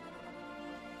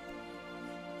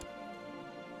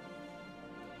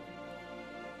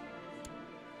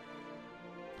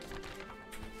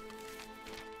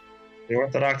 The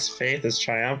Orthodox faith is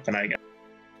triumphant, I guess.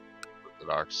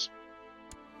 Orthodox.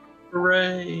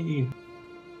 Hooray!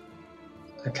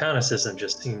 Iconicism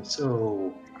just seems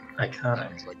so iconic.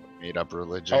 Sounds like a made-up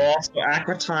religion. Oh, also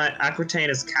Aquitaine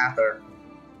is Cathar.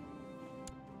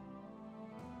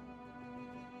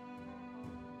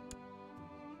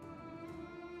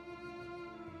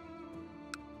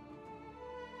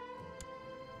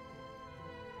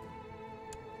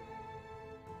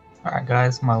 Alright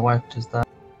guys, my wife just died.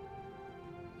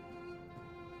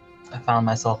 I found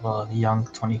myself a young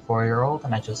 24-year-old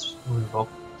and I just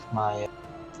revoked my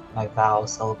vow of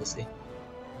celibacy.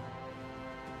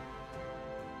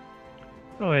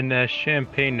 Oh, and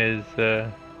Champagne is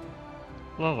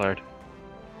Lullard.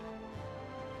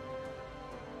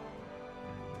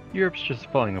 Europe's just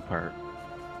falling apart.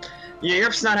 Yeah,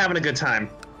 Europe's not having a good time.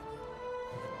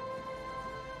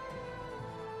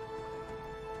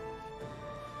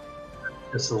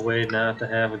 It's a way not to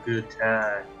have a good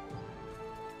time.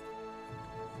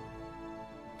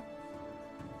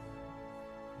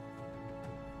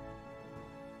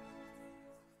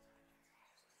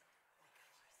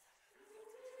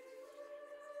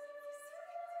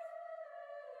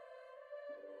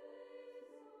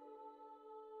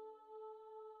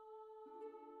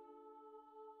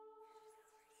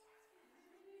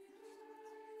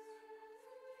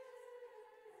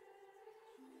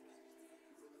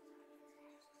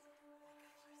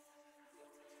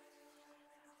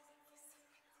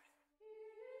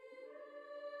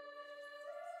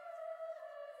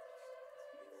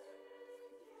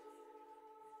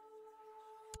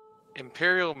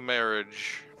 Imperial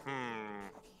marriage.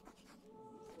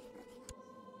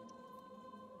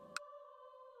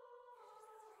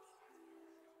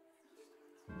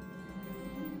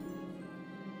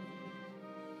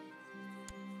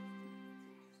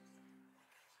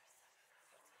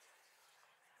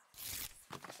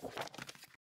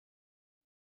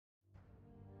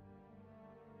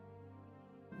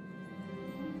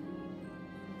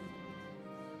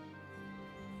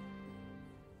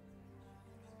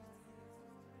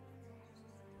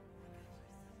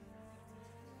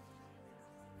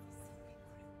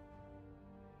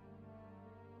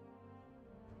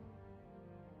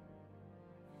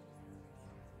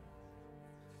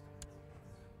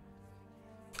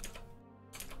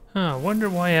 Huh, wonder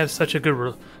why I have such a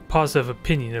good positive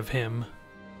opinion of him.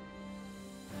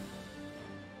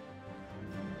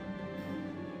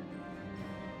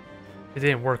 It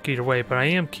didn't work either way, but I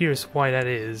am curious why that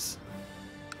is.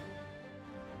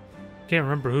 Can't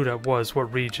remember who that was,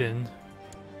 what region.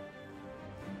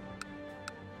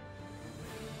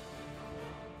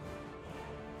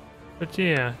 But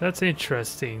yeah, that's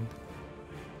interesting.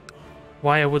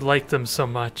 Why I would like them so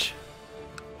much.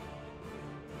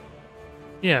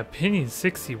 Yeah, opinion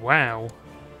 60, wow.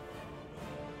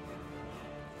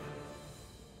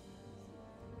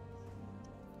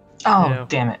 Oh, Yeah.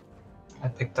 damn it. I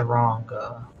picked the wrong,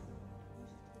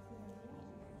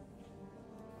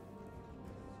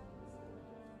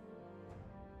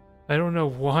 I don't know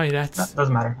why that's...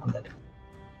 doesn't matter, I'm dead.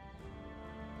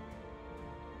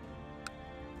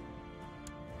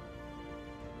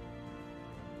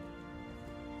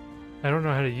 I don't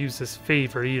know how to use this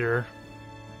favor either.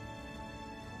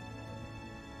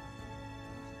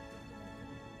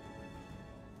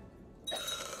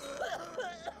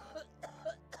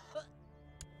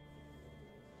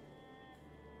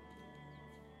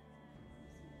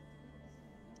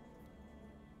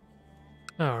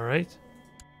 Alright.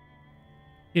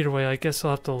 Either way, I guess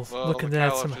I'll have to Well, look the into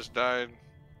that Caliph some... just died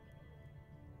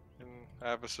in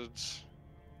Abbasids.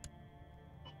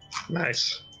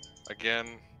 Nice. Again.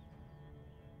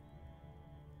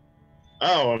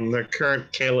 Oh, and the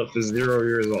current Caliph is 0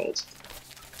 years old.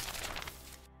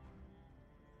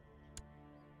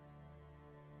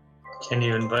 Can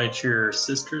you invite your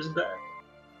sisters back?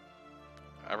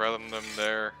 I'd rather them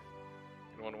there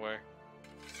in one way.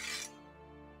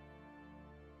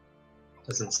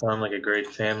 Doesn't sound like a great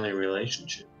family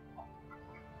relationship.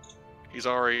 He's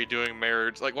already doing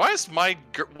marriage. Like, why is my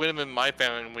women in my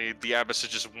family the Abbasids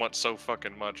just want so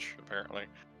fucking much? Apparently,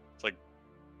 it's like,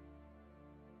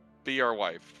 be our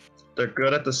wife. They're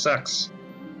good at the sex.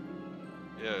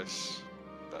 Yes.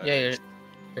 Yeah,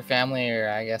 your family are,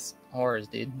 I guess, whores,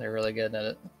 dude. They're really good at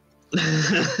it.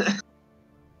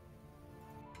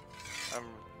 I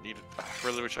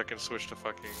really wish I can switch to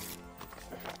fucking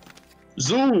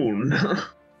Zune.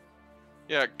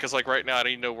 Yeah, because like right now I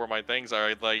don't even know where my things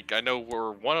are. Like I know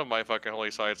where one of my fucking holy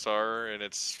sites are, and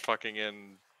it's fucking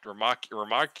in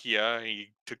Ramakia. He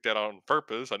took that on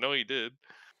purpose. I know he did.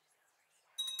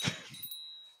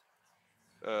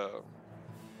 I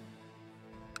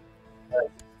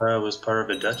was part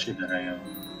of a duchy that I own.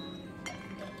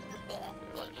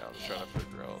 Right now I'm just trying to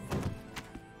figure out.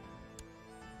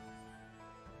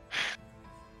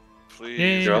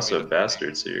 Please. You're also a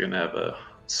bastard, so you're gonna have a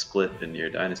split in your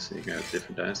dynasty. You're gonna have a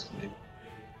different dynasty name.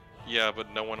 Yeah,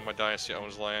 but no one in my dynasty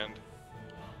owns land.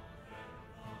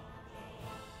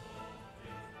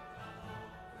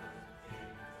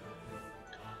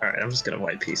 Alright, I'm just gonna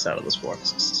wipe peace out of this war.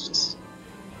 This is just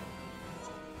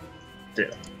a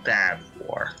bad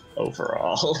war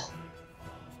overall.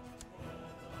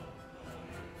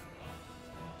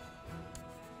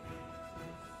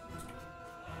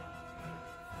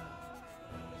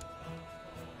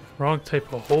 Wrong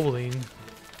type of holding.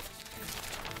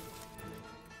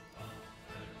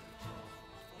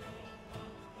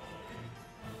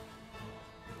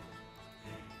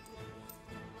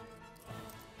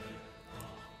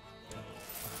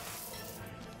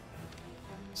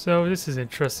 So this is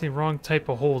interesting. Wrong type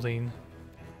of holding.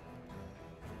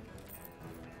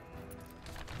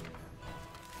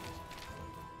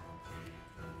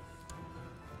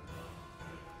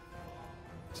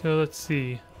 So let's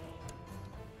see.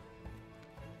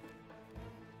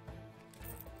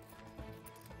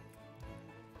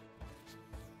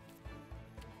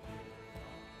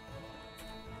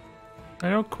 I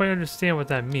don't quite understand what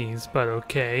that means, but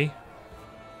okay.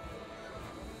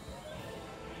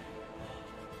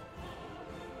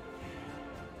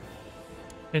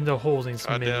 In the holdings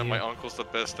menu. Damn, my uncle's the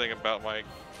best thing about my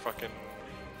fucking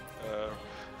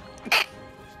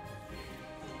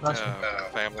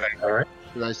family. Alright.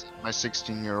 Should I send my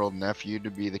 16-year-old nephew to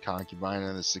be the concubine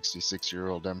of the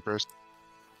 66-year-old empress?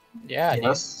 Yeah,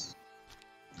 Yes.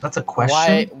 That's a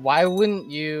question. Why wouldn't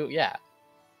you? Yeah.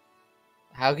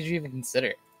 How could you even consider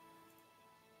it?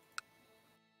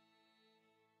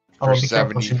 Oh, For be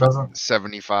careful, she doesn't.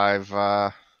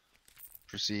 75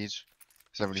 prestige.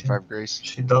 75 grace.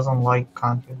 She doesn't like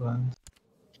concubines.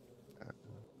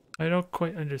 I don't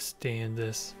quite understand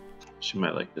this. She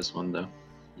might like this one though.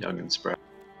 Young and spry.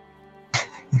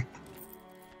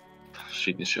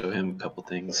 She can show him a couple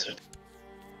things.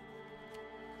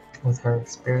 With her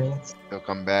experience. He'll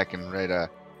come back and write a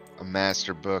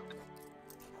master book.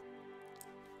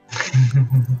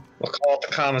 We'll call it the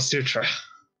Kama Sutra.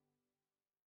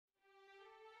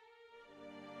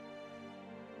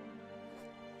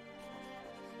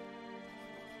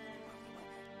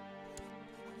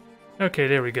 Okay,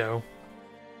 there we go.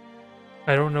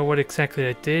 I don't know what exactly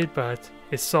I did, but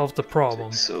it solved the problem.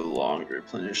 Takes so long to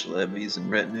replenish levies and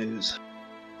retinues.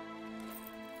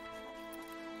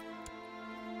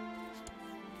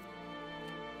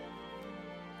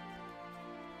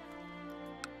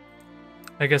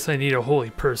 I guess I need a holy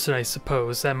person, I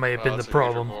suppose. That might have been the That's an even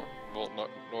problem. more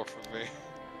north of me.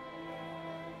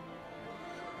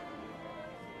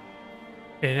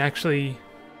 It actually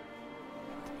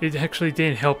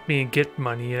didn't help me get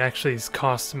money. It actually is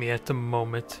costing me at the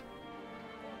moment.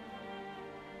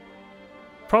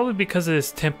 Probably because of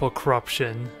this temple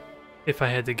corruption, if I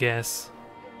had to guess.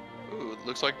 Ooh, it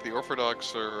looks like the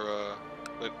Orthodox are,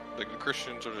 the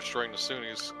Christians are destroying the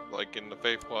Sunnis, like in the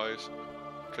faith-wise.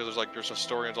 Because there's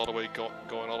historians all the way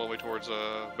going all the way towards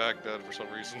Baghdad for some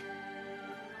reason.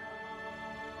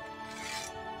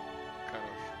 Kind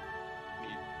of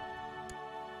neat.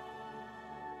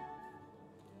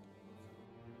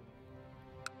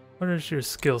 What is your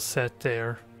skill set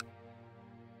there?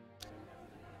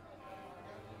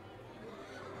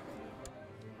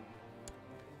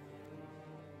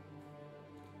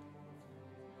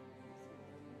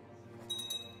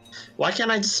 Why can't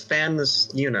I just span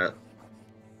this unit?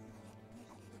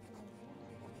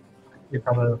 You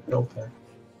probably have a filter.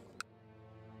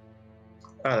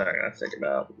 Oh, there, I figured it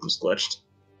out. It was glitched.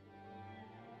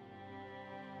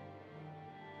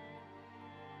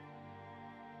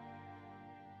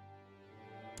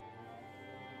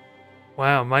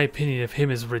 Wow, my opinion of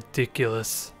him is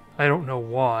ridiculous. I don't know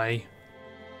why.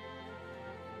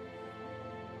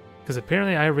 Because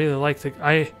apparently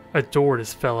I adore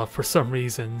this fella for some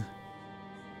reason.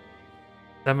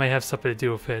 That might have something to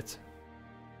do with it.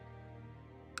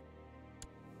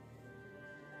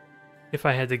 If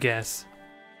I had to guess.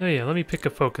 Oh yeah, let me pick a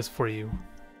focus for you.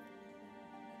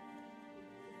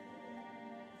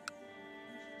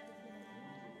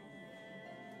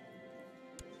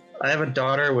 I have a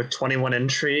daughter with 21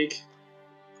 intrigue.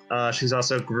 She's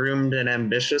also groomed and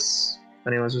ambitious. If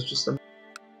anyone's interested.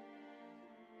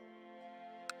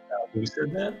 Who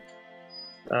said that?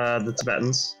 The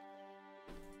Tibetans.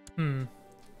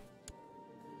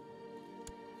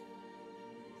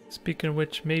 Speaking of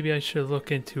which, maybe I should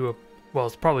look into a... Well,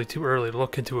 it's probably too early to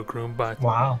look into a groom, but...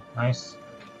 Wow, nice.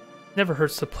 Never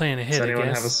hurts to plan ahead, Does anyone I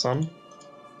guess. have a son?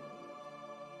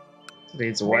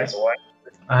 Needs a wife?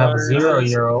 I have a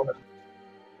 0-year-old.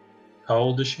 How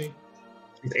old is she?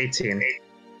 She's 18.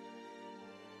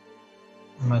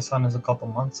 My son is a couple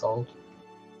months old.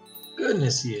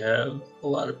 Goodness, you have a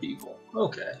lot of people.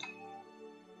 Okay.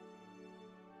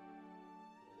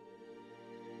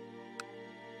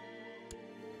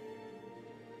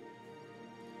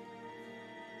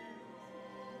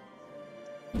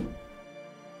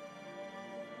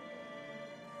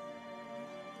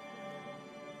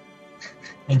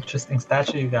 Interesting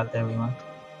statue you got there, Rima.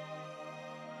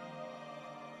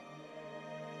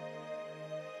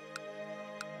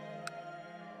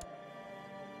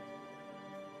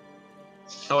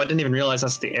 Oh, I didn't even realize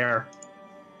that's the heir.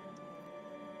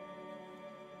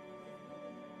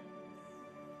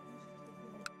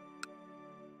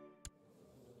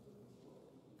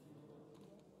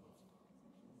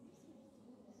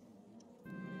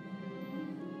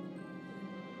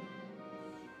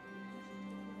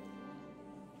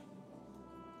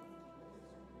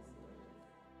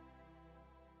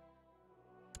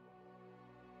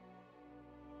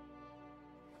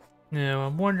 Now,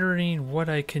 I'm wondering what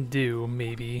I can do,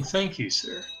 maybe, Thank you,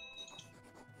 sir.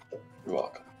 You're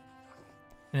welcome.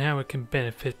 and how it can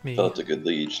benefit me. Felt a good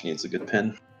liege needs a good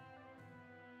pen.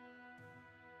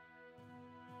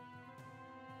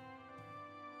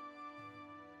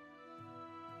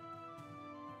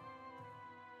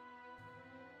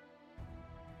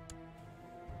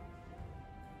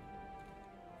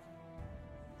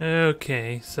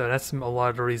 Okay, so that's a lot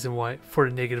of the reason why for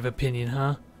the negative opinion,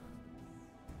 huh?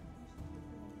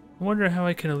 I wonder how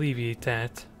I can alleviate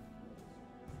that.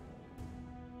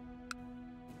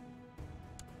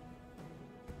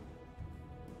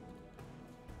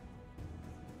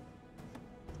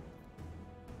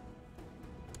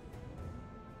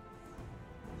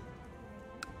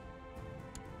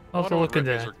 I'll have to look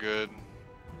into Retinues that. are good.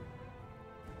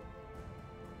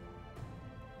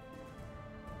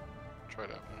 Try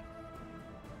that one.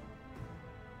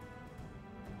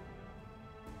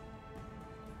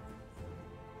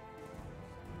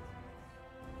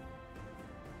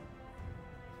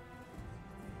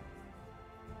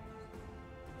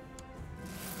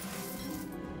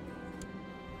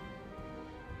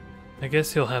 I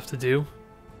guess he'll have to do.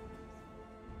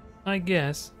 I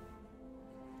guess.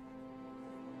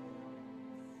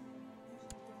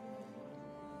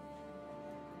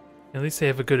 At least they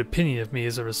have a good opinion of me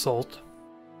as a result.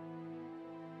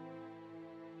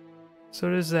 So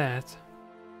there's that.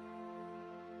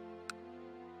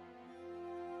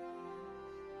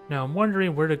 Now I'm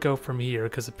wondering where to go from here,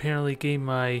 because apparently getting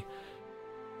my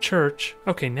church...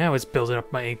 Okay, now it's building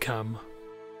up my income.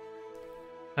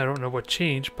 I don't know what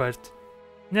changed, but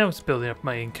now it's building up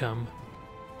my income.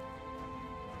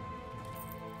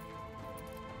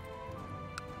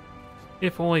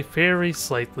 If only very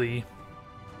slightly.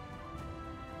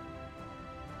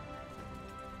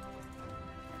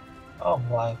 Oh,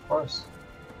 why, of course.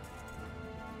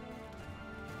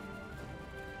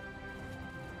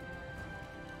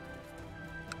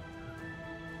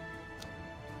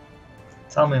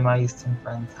 Tell me, my Eastern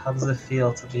friend, how does it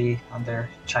feel to be under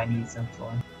Chinese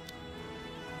influence?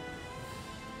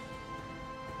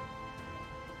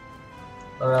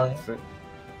 Aurelia?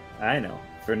 I know.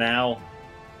 For now,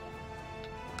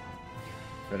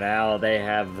 they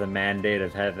have the mandate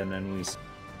of heaven, and we.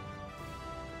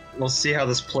 We'll see how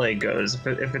this plague goes.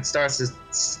 If it starts to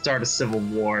start a civil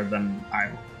war, then I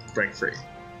break free.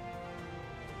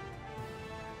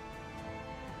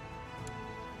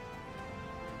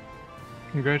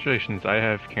 Congratulations, I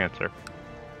have cancer.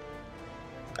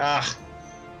 Ah.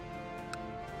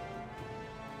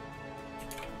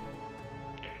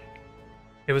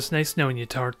 It was nice knowing you,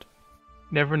 Tart.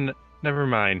 Never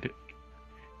mind.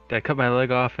 I cut my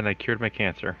leg off and I cured my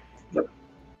cancer.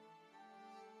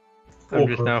 I'm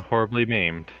just now horribly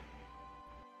maimed.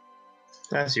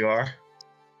 As you are.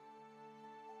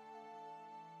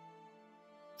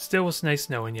 Still was nice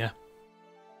knowing you.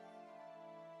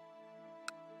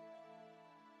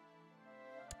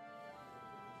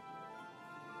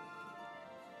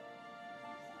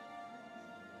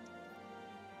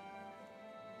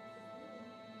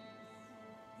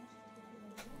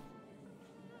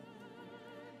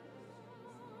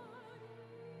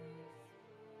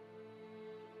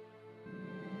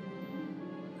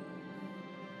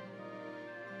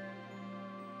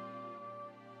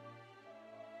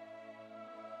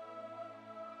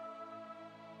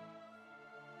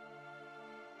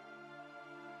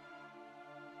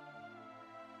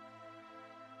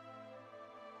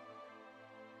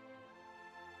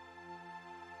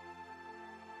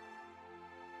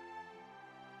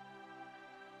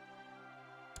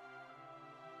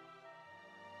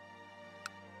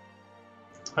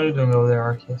 How are you doing over there,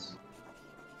 Arceus?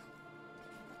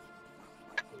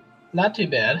 Not too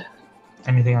bad.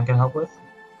 Anything I can help with?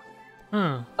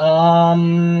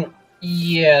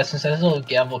 Yeah, since I still have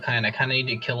Gavel kind, I kind of need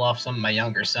to kill off some of my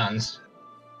younger sons.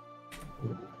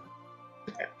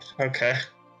 Okay.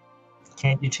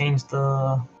 Can't you change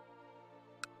the...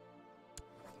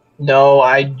 No,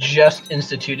 I just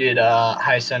instituted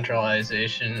high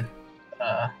centralization.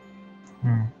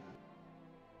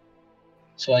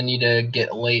 So I need to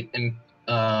get late in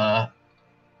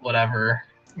whatever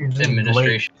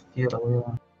administration. Yeah.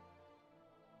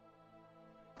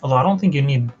 Although I don't think you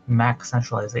need max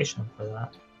centralization for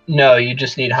that. No, you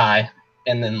just need high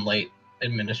and then late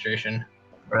administration.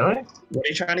 Really? What are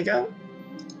you trying to get?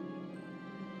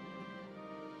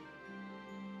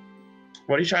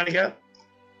 What are you trying to get?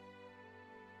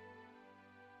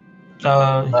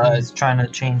 He's trying to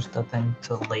change the thing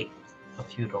to late, a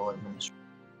feudal administration.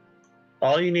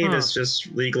 All you need is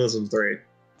just legalism 3.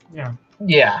 Yeah.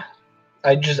 Yeah,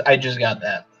 I just got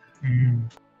that. Mm-hmm.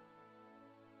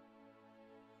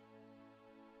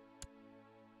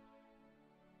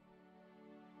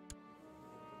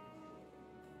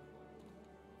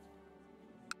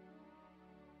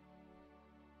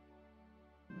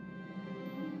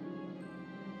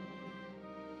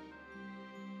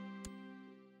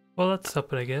 Well, that's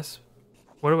something, I guess.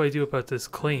 What do I do about this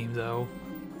claim, though?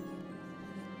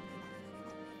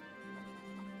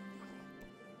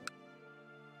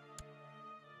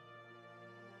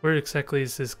 Where exactly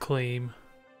is this claim?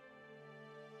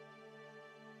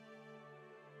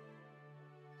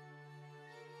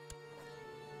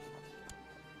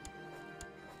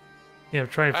 Yeah, I'm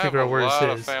trying to figure out where this is. I have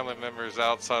a lot of family members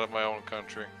outside of my own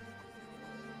country.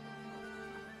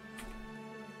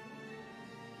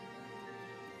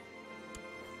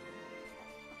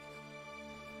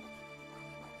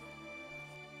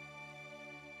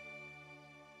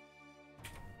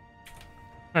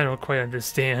 I don't quite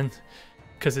understand,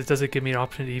 because it doesn't give me an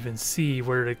option to even see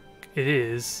where it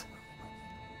is.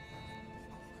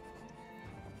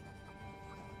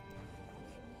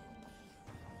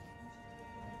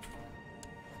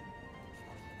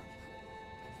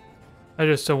 I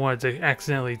just don't want to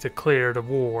accidentally declare the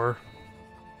war.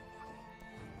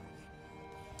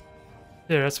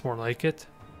 There, that's more like it.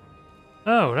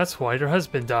 Oh, that's why her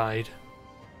husband died.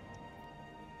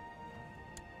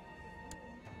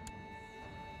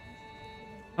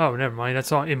 Oh, never mind.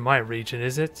 That's all in my region,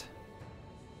 is it?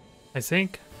 I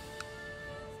think.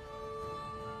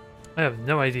 I have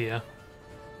no idea.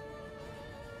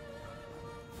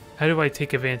 How do I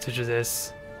take advantage of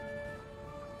this?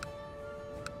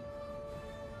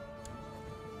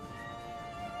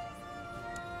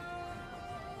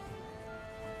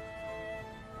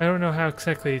 I don't know how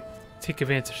exactly take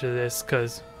advantage of this,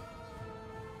 because...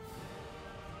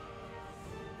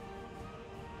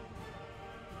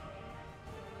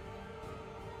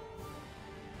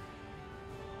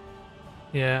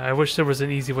 Yeah, I wish there was an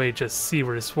easy way to just see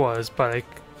where this was, but I...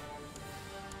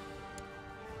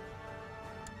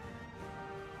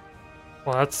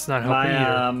 Well, that's not helping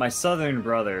either. My southern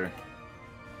brother.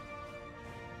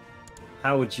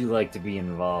 How would you like to be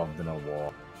involved in a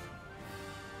war?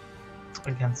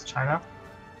 Against China?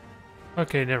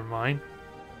 Okay, never mind.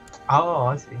 Oh,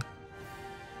 I see.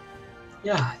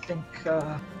 Yeah, I think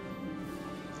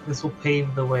this will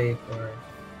pave the way for...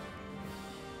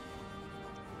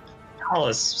 Hall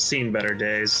has seen better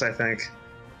days, I think.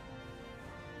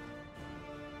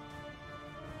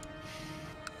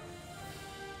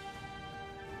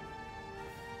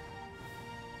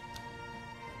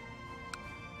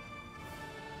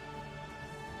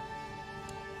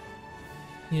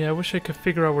 Yeah, I wish I could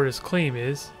figure out where this claim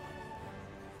is.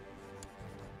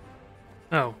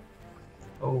 Oh.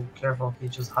 Oh, careful, he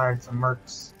just hired some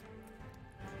mercs.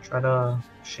 Try to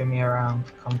shimmy around,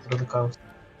 come through the coast.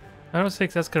 I don't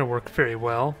think that's gonna work very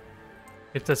well.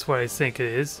 If that's what I think it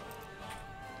is.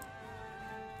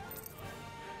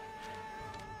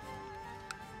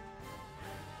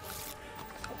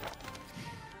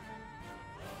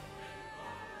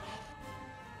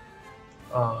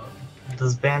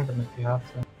 Disband them if you have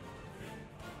to.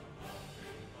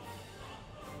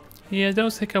 Yeah, I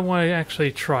don't think I want to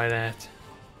actually try that.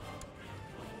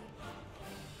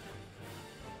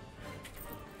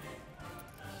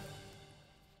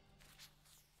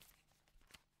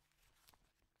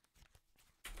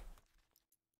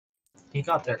 He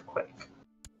got there quick.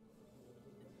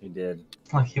 He did.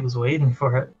 Like he was waiting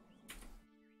for it.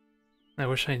 I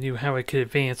wish I knew how I could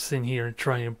advance in here and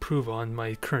try and improve on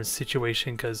my current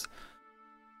situation, because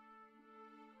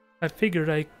I figured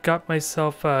I got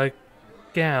myself a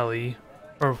galley.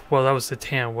 Or, well, that was the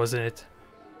town, wasn't it?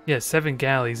 Yeah, 7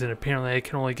 galleys, and apparently I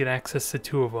can only get access to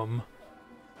 2 of them.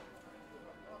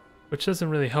 Which doesn't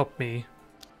really help me.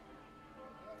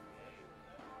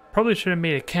 Probably should have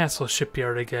made a castle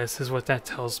shipyard, I guess, is what that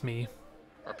tells me.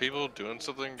 Are people doing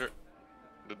something?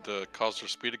 Did cause their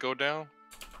speed to go down?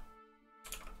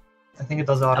 I think it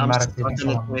does automatically. I'm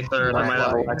stuck in the 23rd. I might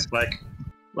have a lag spike.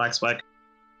 Lag spike.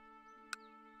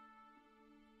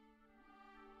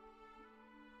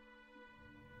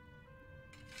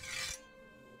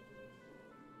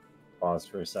 Pause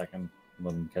for a second.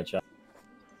 Let them catch up.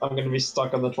 I'm gonna be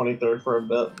stuck on the 23rd for a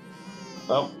bit.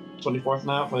 Oh, 24th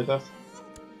now, 25th.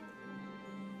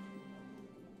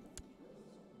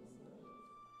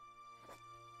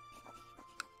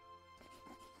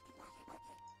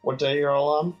 What day you're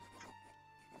all on?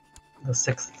 The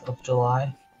 6th of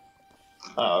July.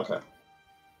 Oh, okay.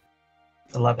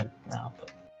 11th now. But...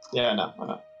 Yeah, I know, I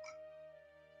know.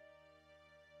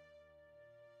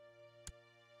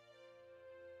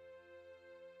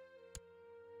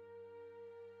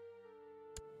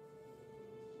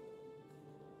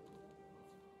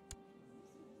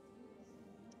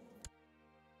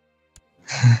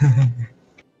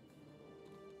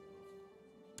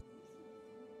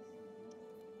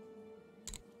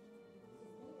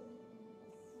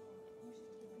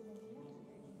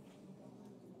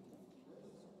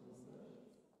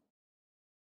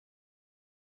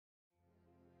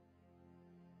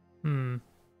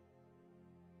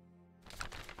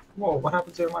 Whoa, what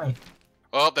happened to your money?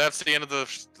 Well, that's the end of the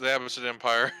Abbasid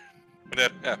Empire.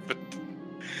 That happened.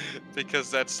 Because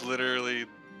that's literally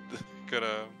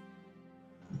gonna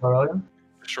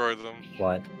destroy them.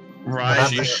 What?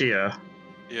 Rise of Shia.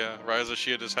 Yeah, Rise of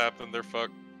Shia just happened. They're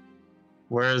fucked.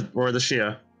 Where are the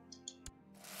Shia?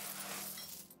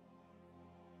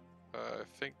 I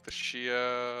think the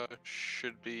Shia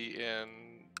should be in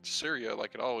Syria,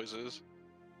 like it always is.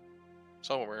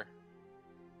 Somewhere.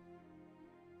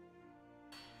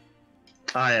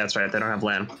 Ah, yeah, that's right. They don't have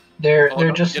land. They're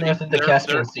just north of the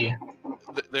Caspian Sea.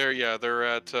 They're in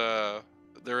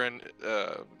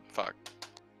fuck.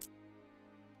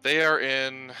 They are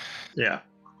in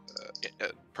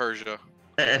Persia.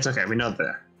 It's okay. We know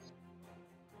that.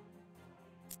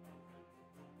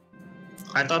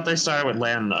 I thought they started with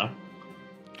land though.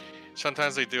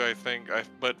 Sometimes they do, I think.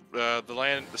 But the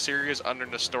Syria is under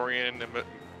Nestorian and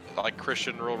like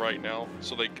Christian rule right now,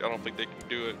 so I don't think they can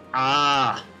do it.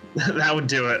 Ah, that would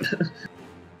do it.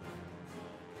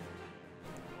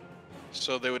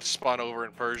 So they would spawn over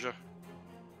in Persia.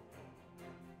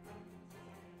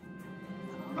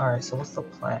 Alright, so what's the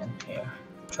plan here?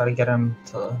 Try to get him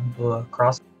to do a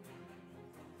cross?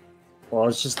 Well,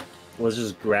 let's just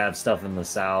grab stuff in the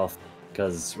south,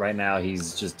 because right now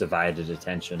he's just divided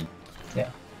attention. Yeah.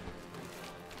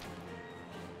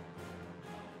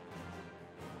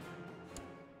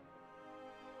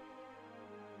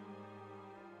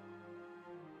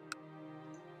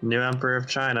 New Emperor of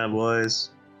China, boys.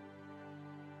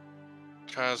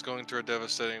 China's going through a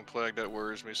devastating plague that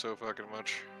worries me so fucking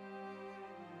much.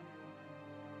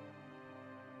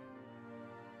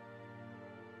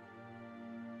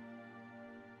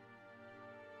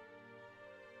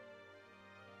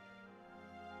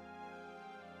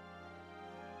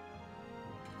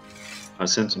 I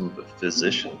sent him a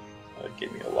physician. That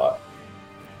gave me a lot.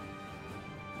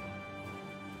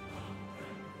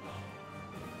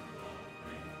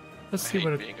 Let's I see hate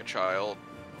what. being a child.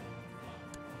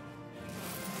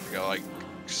 I got like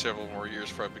several more years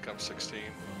before I become 16.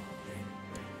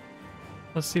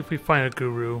 Let's see if we find a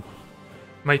guru.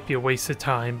 Might be a waste of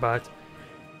time, but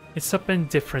it's something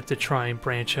different to try and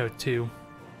branch out to.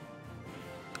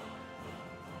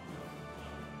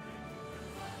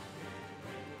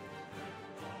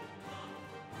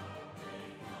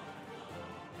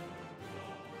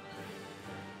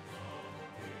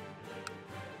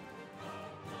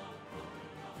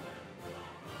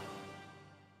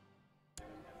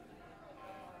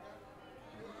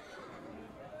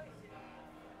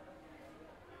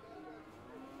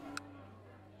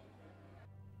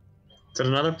 Did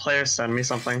another player send me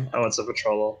something? Oh, it's a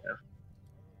patrol. Yeah.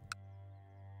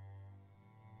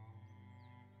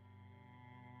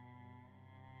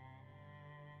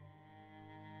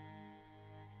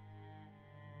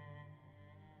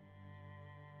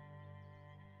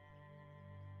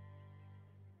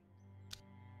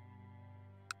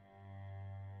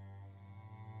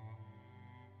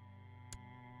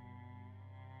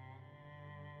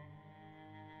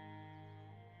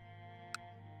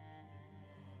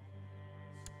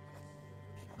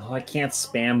 Oh, I can't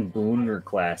spam boon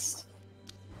request.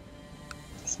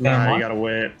 Nah, what? you gotta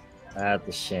wait. That's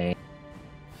a shame.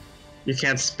 You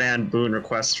can't spam boon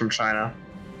requests from China.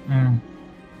 Mm.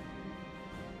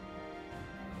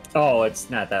 Oh, it's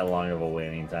not that long of a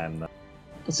waiting time, though.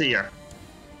 It's a year.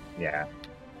 Yeah.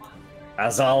 I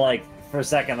was all like, for a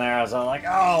second there, I was all like,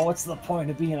 oh, what's the point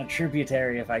of being a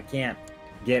tributary if I can't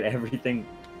get everything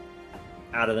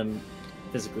out of them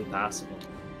physically possible?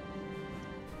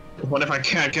 What if I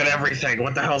can't get everything?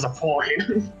 What the hell's the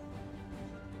point?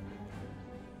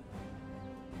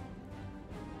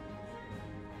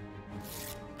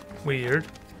 Weird.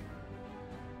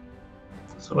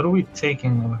 So what are we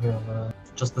taking over here?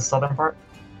 Just the southern part?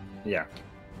 Yeah.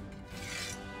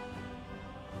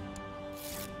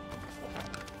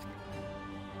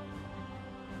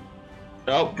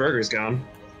 Oh, Burger's gone.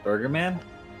 Burger Man?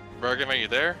 Burger Man, you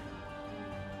there?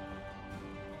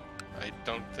 I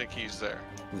don't think he's there.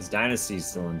 His dynasty's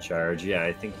still in charge. Yeah,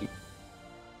 I think he.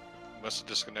 Must have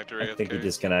disconnected or I think he AFK.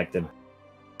 disconnected.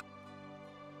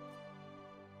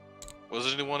 Was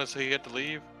there anyone that said he had to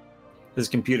leave? His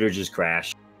computer just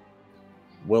crashed.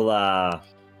 We'll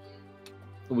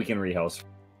we can rehost.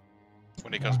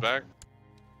 When he comes back?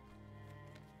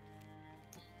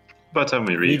 By the time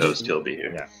we He rehost, just- he'll be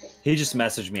here. Yeah. He just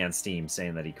messaged me on Steam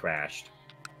saying that he crashed.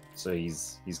 So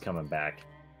he's coming back.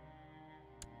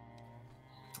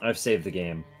 I've saved the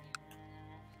game.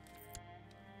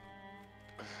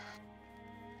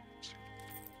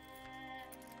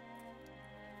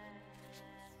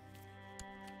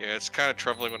 Yeah, it's kind of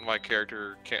troubling when my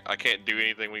character I can't do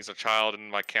anything when he's a child, and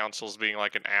my council's being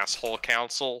like an asshole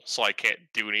council, so I can't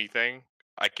do anything.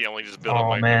 I can only just build up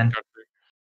my man. country.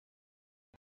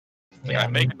 Like, Yeah,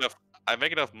 I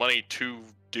make enough money to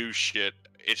do shit.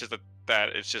 It's just that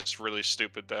it's just really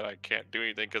stupid that I can't do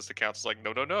anything because the council's like,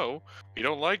 no, we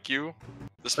don't like you.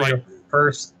 So Despite your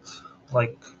first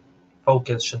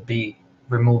focus should be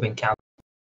removing council.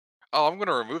 oh, I'm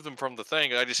gonna remove them from the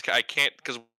thing. I can't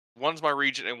because one's my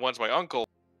regent and one's my uncle,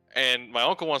 and my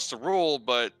uncle wants to rule,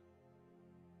 but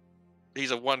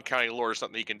he's a one county lord. There's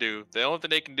nothing he can do. The only thing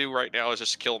they can do right now is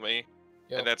just kill me,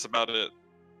 and that's about it.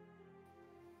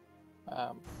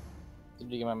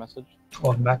 Did you get my message?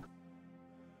 Welcome back.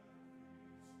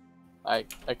 I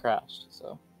crashed,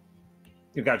 so.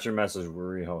 You got your message.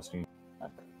 We're rehosting.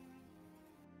 Okay.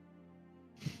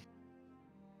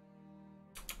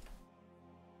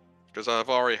 Because I've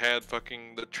already had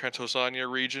fucking the Trentosania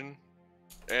region,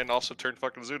 and also turned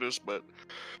fucking Zudis, but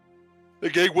the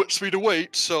game wants me to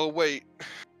wait, so wait.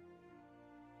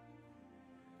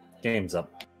 Game's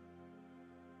up.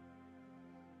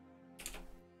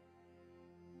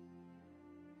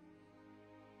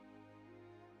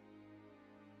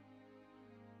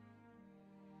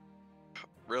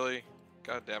 Really?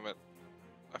 God damn it.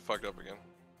 I fucked up again.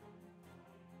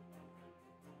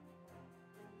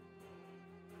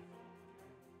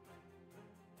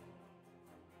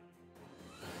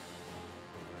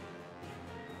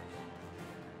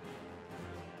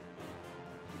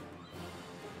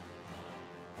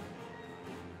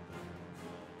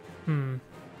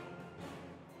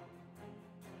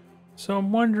 So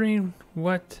I'm wondering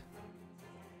what...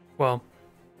 Well,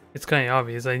 it's kind of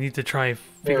obvious. I need to try and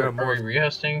figure out more... Are we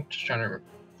rehosting? Just trying to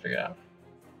figure out.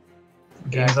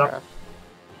 Game's up.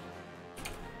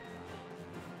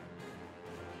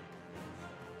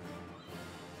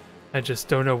 I just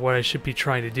don't know what I should be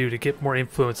trying to do to get more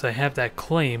influence. I have that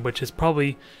claim, which is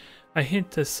probably a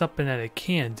hint to something that I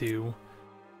can do.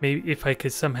 Maybe if I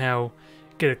could somehow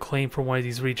get a claim for one of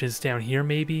these regions down here,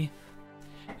 maybe?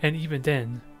 And even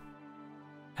then,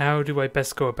 how do I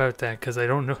best go about that? Because I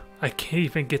don't know. I can't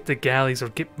even get the galleys or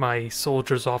get my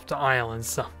soldiers off the island,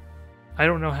 so I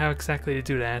don't know how exactly to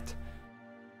do that.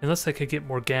 Unless I could get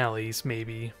more galleys,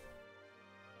 maybe.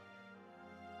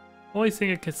 Only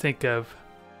thing I can think of.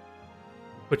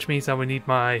 Which means I would need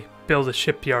build a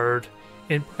shipyard,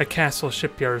 in a castle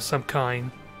shipyard of some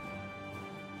kind.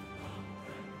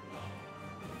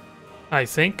 I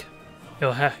think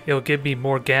it'll give me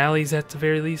more galleys at the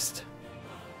very least.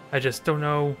 I just don't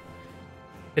know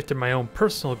if they're my own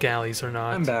personal galleys or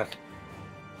not. I'm back.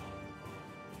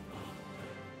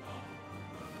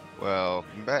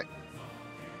 Welcome back.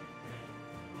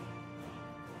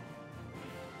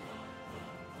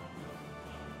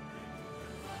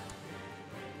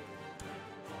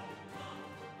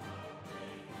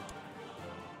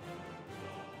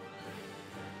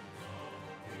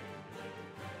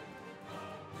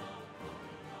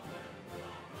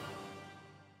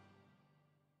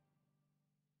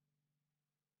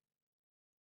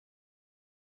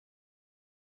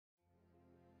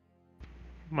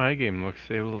 My game looks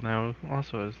stable now,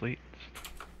 also as late.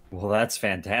 Well, that's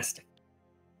fantastic.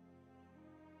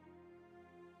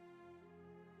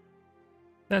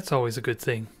 That's always a good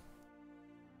thing.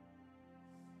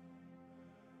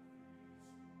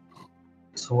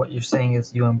 So what you're saying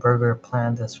is you and Burger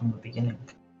planned this from the beginning.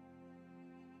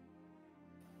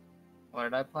 What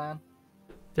did I plan?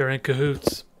 They're in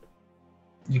cahoots.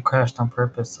 You crashed on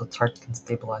purpose so Tart can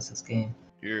stabilize this game.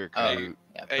 You're a Oh, coot.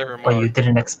 yeah, Hey, perfect. But you Remark.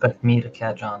 didn't expect me to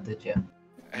catch on, did you?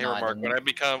 Hey, No, I Remark.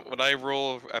 didn't. When I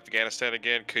rule Afghanistan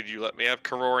again, could you let me have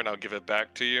Karor and I'll give it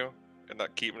back to you, and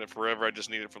not keeping it forever? I just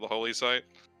need it for the holy site,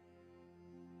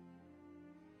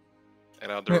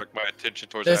 and I'll direct my attention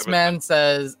towards This that. man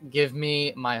says, "Give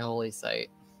me my holy site."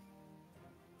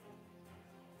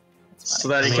 That's So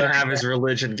funny. that he can have his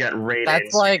religion get raided.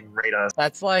 That's so he like- can raid us.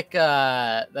 That's like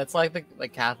the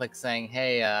Catholics saying,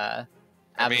 "Hey, I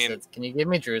mean- Abbasids, can you give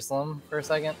me Jerusalem for a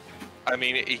second?" I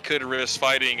mean, he could risk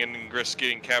fighting and risk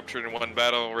getting captured in one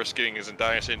battle, and risk getting his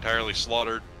dynasty entirely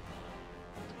slaughtered.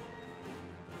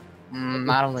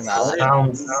 I don't think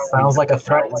that. Sounds like a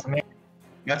threat to me.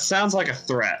 That sounds like a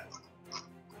threat.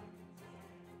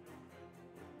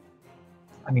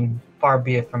 I mean, far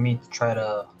be it from me to try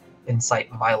to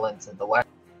incite violence in the West.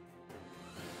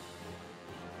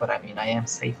 But I mean, I am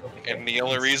safe over here. And the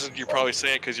only reason you're probably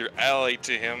saying it because you're allied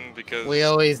to him, because We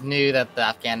always knew that the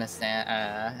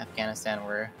Afghanistan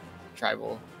were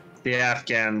tribal, The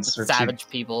Afghans are too savage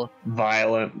people.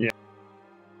 violent. Yeah.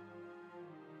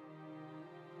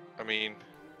 I mean,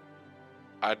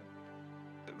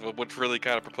 what really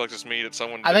kind of perplexes me that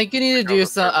someone. I think you need to do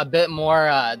Counter- a bit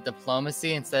more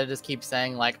diplomacy instead of just keep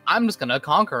saying like, "I'm just gonna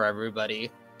conquer everybody."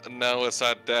 No, it's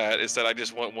not that. It's that I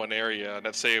just want one area.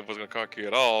 Not say it was going to conquer you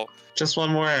at all. Just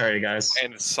one more area, guys.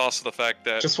 And it's also the fact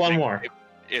that Just one more.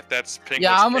 If that's Penguin's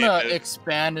Yeah, I'm gonna statement-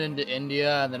 expand into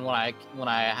India, and then when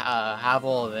I have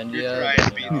all of You're India, trying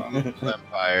to be the Mughal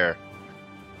Empire.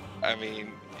 I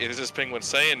mean, if it's just Penguin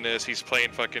saying this, he's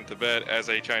playing fucking Tibet as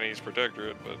a Chinese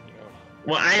protectorate, but you know.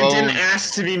 Well, I didn't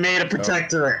ask to be made a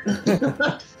protectorate.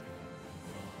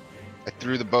 I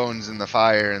threw the bones in the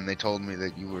fire and they told me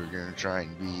that you were gonna try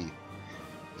and be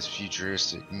this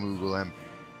futuristic Mughal Empire.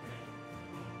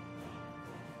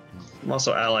 I'm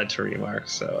also allied to Remark,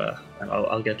 so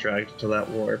I'll get dragged to that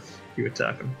war if you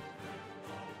attack him.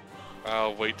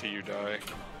 I'll wait till you die.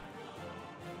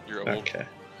 You're old. Okay.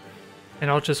 And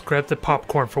I'll just grab the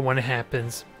popcorn for when it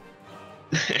happens.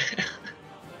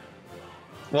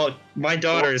 Well, my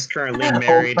daughter is currently Old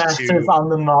married bastards to. on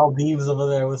the Maldives over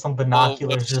there with some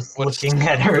binoculars just looking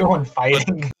at everyone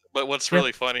fighting. But what's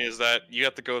really funny is that you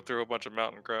have to go through a bunch of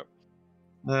mountain crap.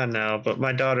 No, but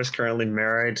my daughter's currently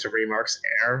married to Remark's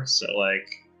heir, so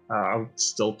like, I'll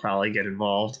still probably get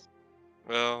involved.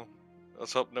 Well,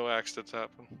 let's hope no accidents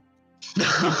happen.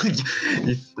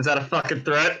 Is that a fucking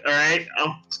threat? Alright,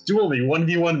 I'll duel me,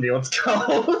 1v1 me, let's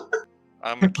go.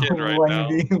 I'm a kid right now.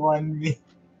 1v1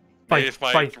 Fight.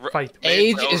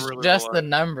 age Maybe is over just the the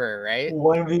number, right?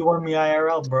 1v1 me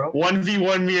IRL, bro.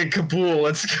 1v1 me in Kabul,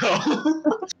 let's go.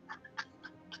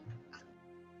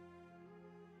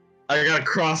 I got a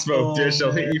crossbow dish.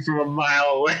 I'll hit you from a mile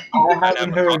away. I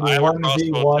haven't heard I have a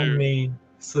 1v1 too. me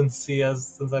since CS,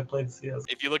 since I played CS.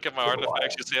 If you look at my For a while.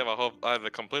 artifacts, you see I have a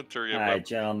complementary. All right,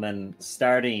 gentlemen,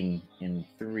 starting in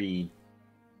 3,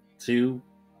 2,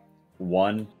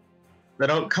 1. They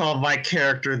don't call my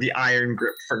character the Iron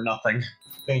Grip for nothing.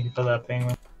 Thank you for that,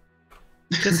 Penguin.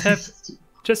 Just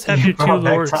have your two Brought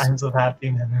back lords. times of happy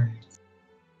memories.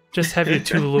 Just have your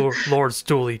two lords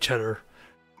duel each other.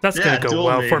 That's Yeah, gonna go duel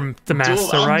well me. for the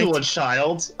master, I'll right? duel a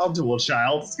child. I'll duel a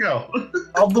child. Let's go.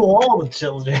 I'll do all the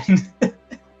children.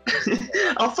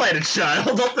 I'll fight a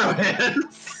child. I'll throw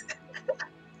hands.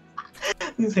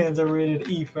 These hands are rated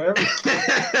E for everything.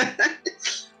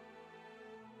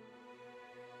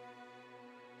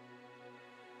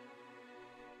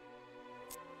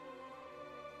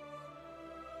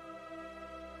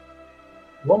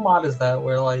 What mod is that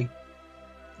where like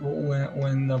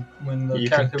when the You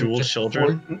can character duel reaches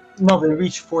children? no, they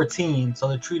reach 14, so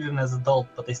they're treated as adult,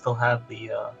 but they still have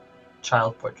the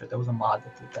child portrait. There was a mod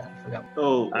that did that. I forgot.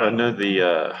 Oh, I know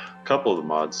the couple of the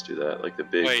mods do that, like the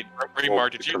big. Wait,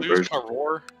 Remark, did you lose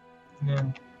Aurora?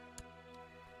 Yeah.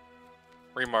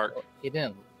 Remark. He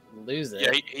didn't lose it.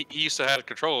 Yeah, he used to have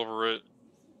control over it.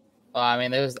 Well, I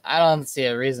mean, I don't see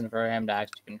a reason for him to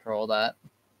actually control that.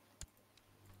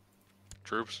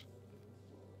 Troops.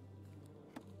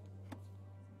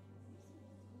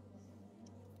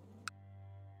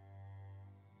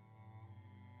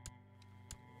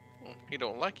 He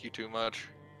don't like you too much.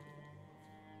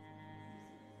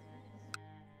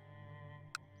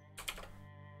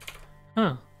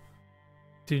 Huh.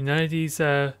 Do none of these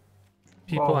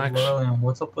people Whoa, actually... Lillian,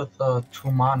 what's up with 2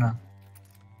 mana?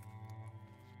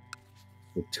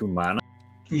 With 2 mana?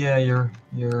 Yeah,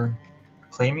 you're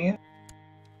claiming it?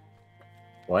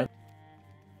 What?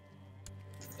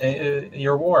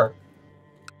 Your war.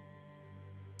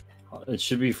 It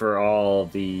should be for all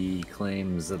the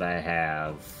claims that I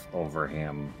have over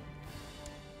him.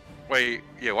 Wait,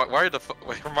 yeah, why are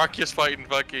wait, Marcus fighting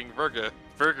fucking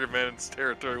Vergerman's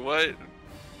territory? What?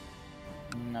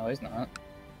 No, he's not.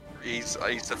 He's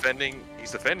defending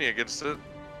against it.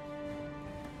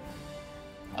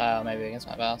 Maybe against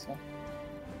my vassal.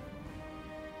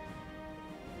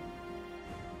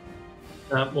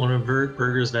 Not one of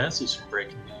Berger's vassals from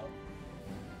breaking out.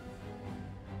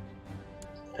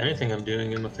 If anything, I'm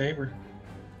doing him a favor.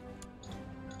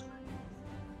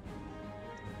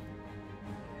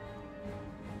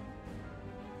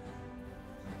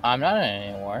 I'm not in it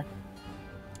anymore.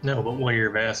 No, but one of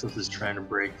your vassals is trying to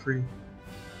break free.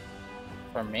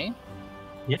 For me?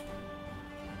 Yeah.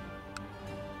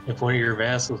 If one of your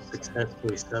vassals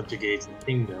successfully subjugates a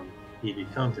kingdom, he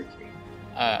becomes a king.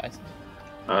 I see.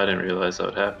 Oh, I didn't realize that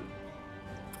would happen.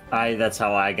 That's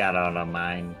how I got out on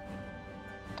mine.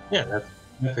 Yeah, that's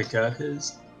Mythic got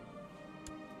his.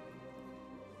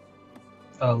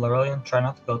 Laurelian, try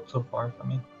not to go too far from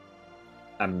me.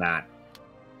 I'm not.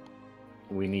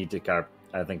 We need to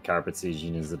I think carpet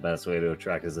sieging is the best way to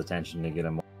attract his attention to get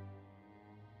him.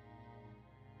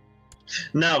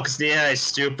 No, because the AI is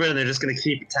stupid and they're just going to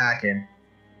keep attacking.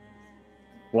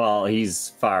 Well, he's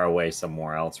far away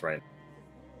somewhere else right now.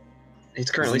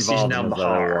 He's currently He's sieging involved down in the his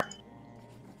other Bahar. war.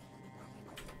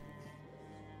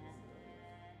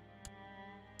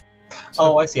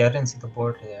 Oh, I see. I didn't see the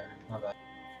board there. My bad.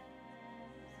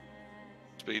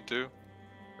 Speed 2,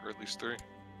 or at least 3.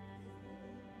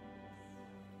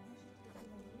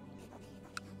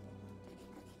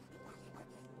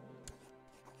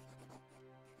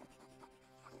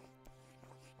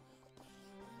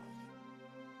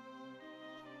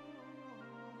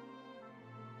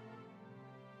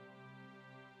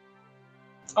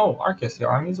 Oh, Arcus, your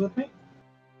army's with me?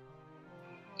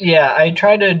 Yeah, I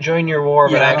tried to join your war,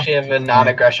 but Yeah, I actually have a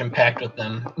non-aggression pact with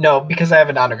them. No, because I have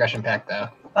a non-aggression pact, though.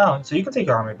 Oh, so you can take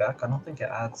your army back. I don't think it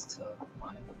adds to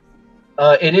mine.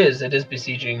 It is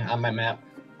besieging on my map.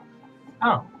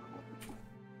 Oh.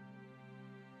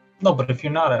 No, but if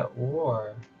you're not at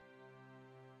war...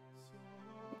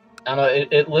 I don't know,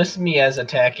 it lists me as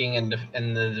attacking and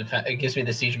it gives me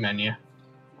the siege menu.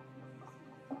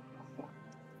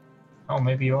 Oh,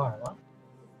 maybe you are. What?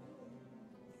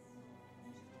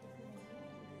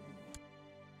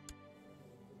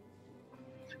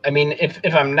 I mean,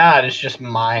 if I'm not, it's just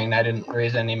mine. I didn't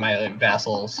raise any of my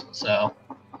vassals, so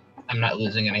I'm not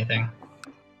losing anything.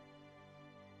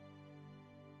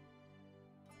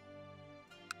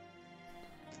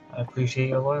 I appreciate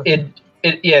your loyalty.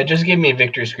 Yeah, just give me a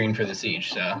victory screen for the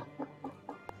siege, so.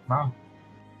 Wow.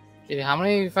 Dude, how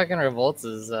many fucking revolts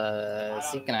is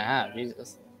Seek gonna have?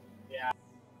 Jesus.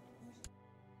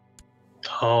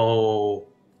 Oh.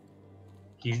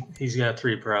 He's got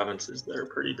 3 provinces that are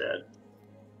pretty bad.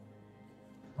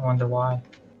 I wonder why.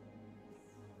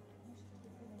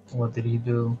 What did he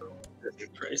do?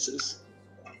 Prices.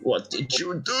 What did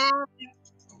you do?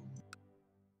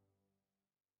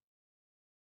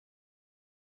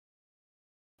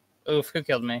 Oof, who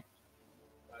killed me?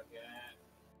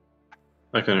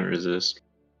 I couldn't resist.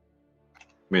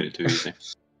 Made it too easy.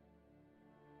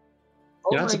 Oh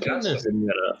Yeah, my it's a goodness!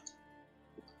 meta.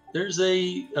 There's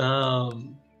a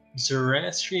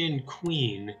Zoroastrian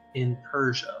queen in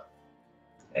Persia.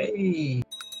 Hey,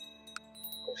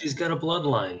 She's got a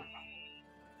bloodline.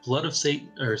 Blood of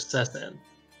Satan or Sethan.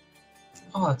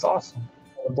 oh, that's awesome.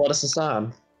 The blood of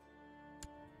Sasan.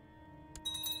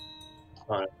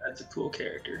 Oh, that's a cool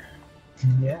character.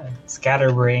 Yeah,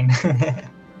 scatterbrain.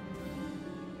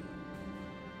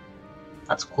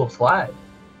 That's a cool flag.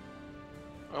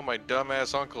 Oh, my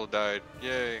dumbass uncle died.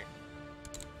 Yay.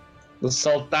 The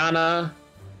Sultana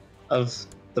of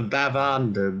the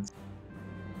Bavandids.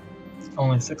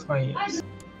 Only 6 more years.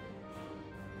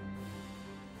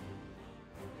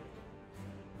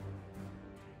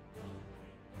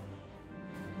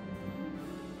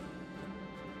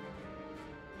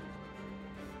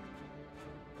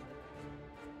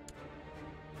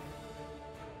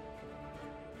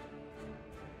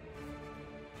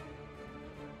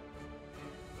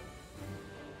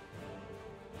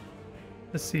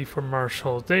 Let's see for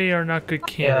Marshall. They are not good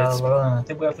Yeah, candidates. well, I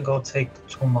think we have to go take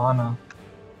Chumana.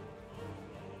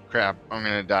 Crap, I'm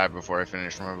gonna die before I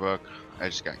finish my book. I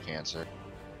just got cancer.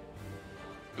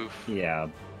 Oof. Yeah.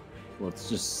 Let's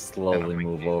just slowly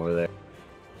move over there.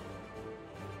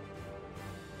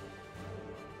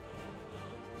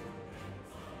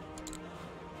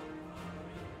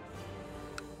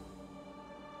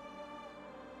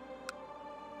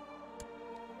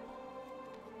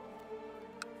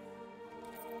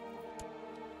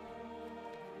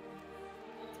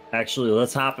 Actually,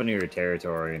 let's hop into your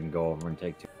territory and go over and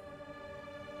take 2.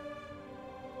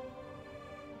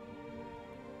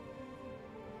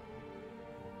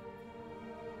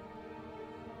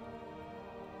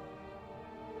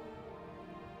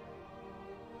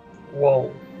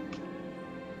 Whoa.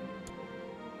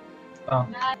 Oh.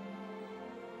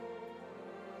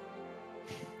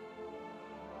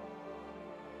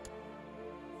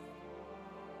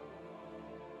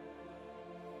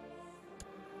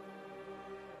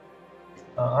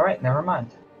 Alright, never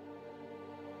mind.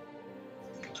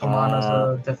 Chumana's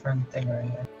a different thing right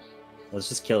here. Let's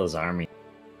just kill his army.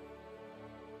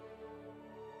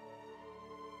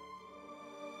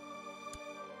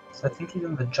 So I think he's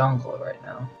in the jungle right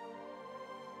now.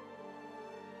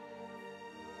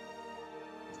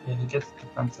 Yeah, he gets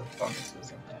defensive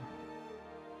bonuses in there.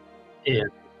 Yeah.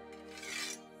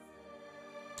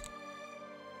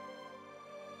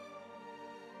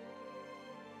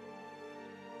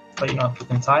 But you know, if you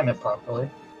can time it properly.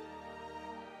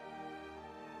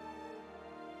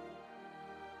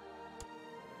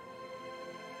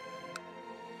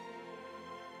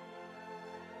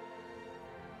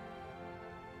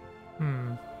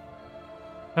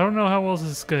 I don't know how well this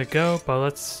is gonna go, but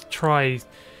let's try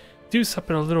do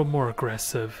something a little more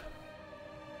aggressive.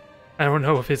 I don't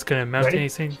know if it's gonna amount to Ready?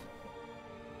 anything.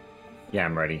 Yeah,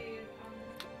 I'm ready.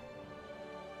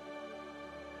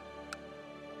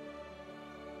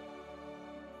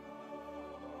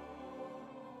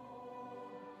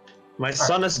 My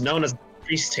son is known as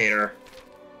Priest Hater.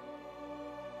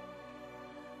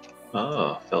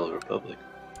 Ah, fellow Republic.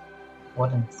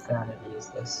 What insanity is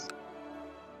this?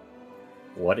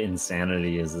 What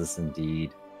insanity is this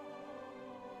indeed?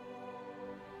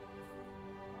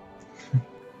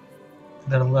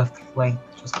 Their left flank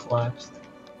just collapsed.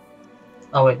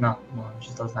 Oh wait, no, it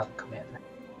just doesn't have a commander.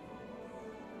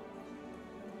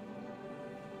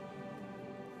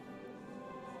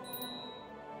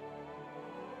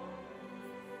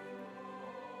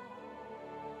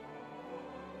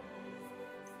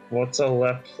 What's a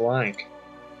left flank?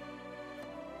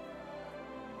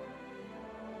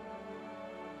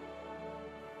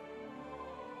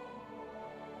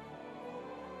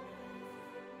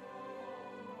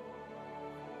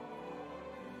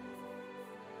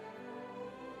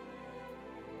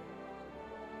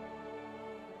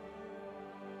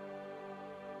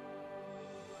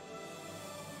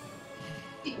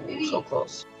 So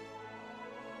close.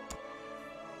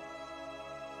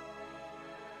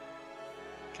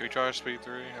 Can we try speed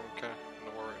 3? I'm kind of in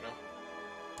the war right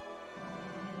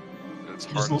now. It's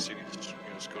hard to see these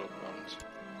scope buttons.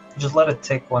 Just let it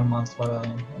take 1 month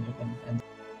and you can end.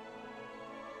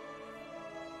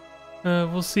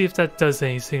 We'll see if that does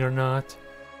anything or not.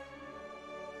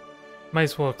 Might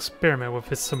as well experiment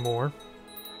with it some more.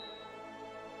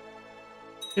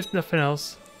 if nothing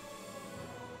else.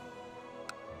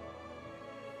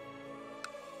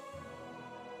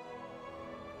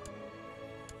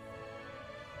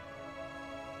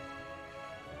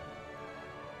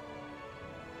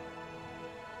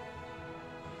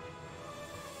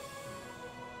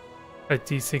 A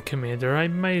decent commander, I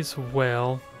might as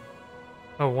well.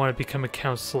 I want to become a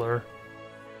counselor.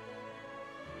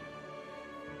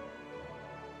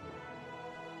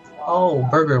 Oh,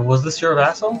 Burger, was this your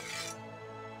vassal?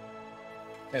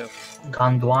 Who?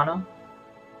 Gondwana?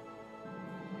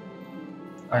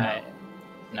 Or no?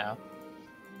 No.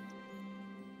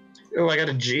 Oh, I got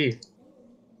a G.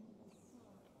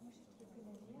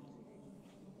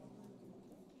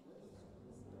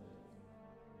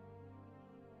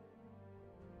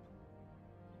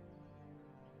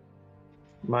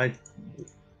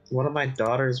 One of my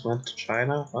daughters went to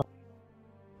China.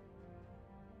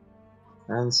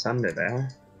 And send it there.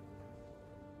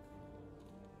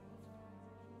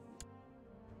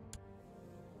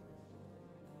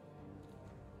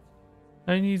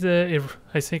 I need to.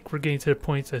 I think we're getting to the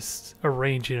point of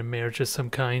arranging a marriage of some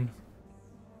kind.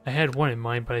 I had one in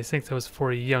mind, but I think that was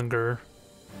for a younger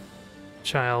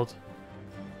child.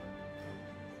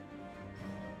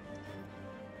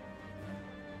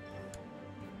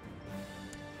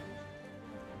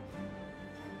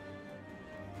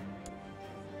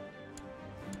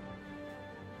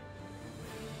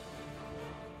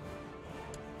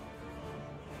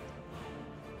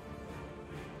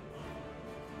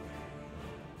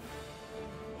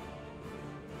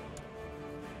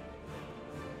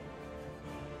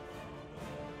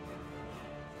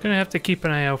 Gonna have to keep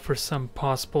an eye out for some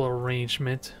possible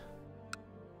arrangement.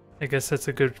 I guess that's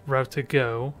a good route to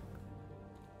go.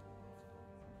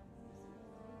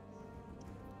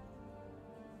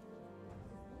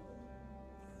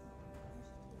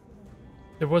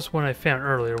 There was one I found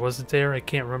earlier, wasn't there? I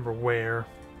can't remember where.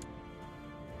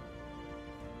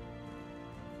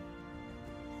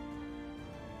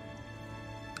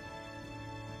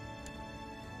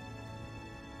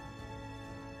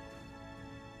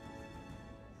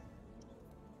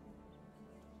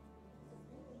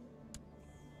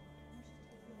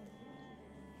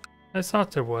 I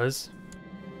thought there was.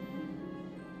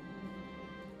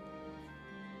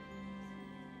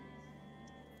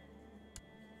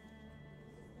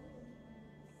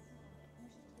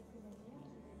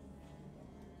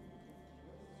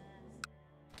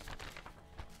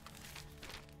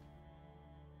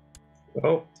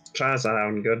 Oh, China's not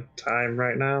having a good time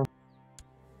right now.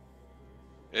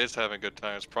 It's having a good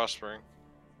time. It's prospering.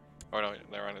 Oh no,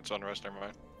 never mind. It's unrest. Never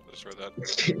mind. Just read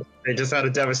that. They just had a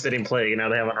devastating plague, and now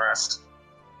they have unrest.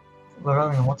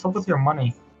 Lorellian, what's up with your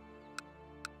money?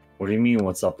 What do you mean,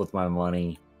 what's up with my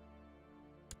money?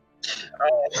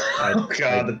 Oh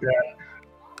god, the debt.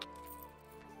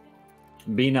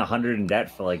 Being 100 in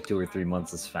debt for like 2 or 3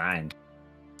 months is fine.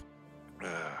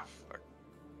 Fuck.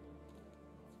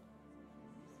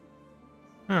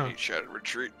 Oh. Hate Shattered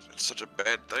Retreat. It's such a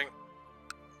bad thing.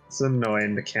 It's an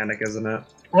annoying mechanic, isn't it?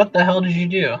 What the hell did you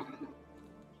do?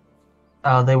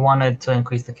 They wanted to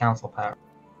increase the council power.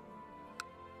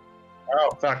 Oh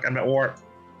fuck, I'm at war.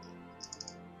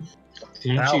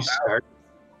 Didn't you start?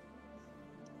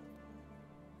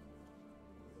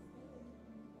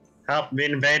 Help,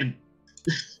 being invaded.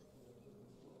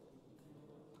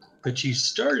 But you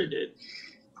started it.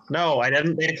 No, I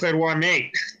didn't. They declared war on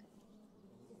me.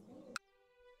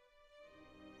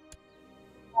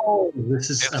 Oh,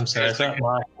 this is. I'm sorry. I Is thought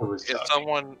Locke was. Is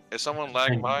someone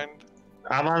lagging behind?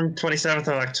 I'm on 27th of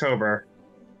October.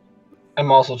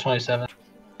 I'm also 27.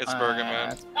 It's Bergen,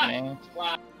 man. Me.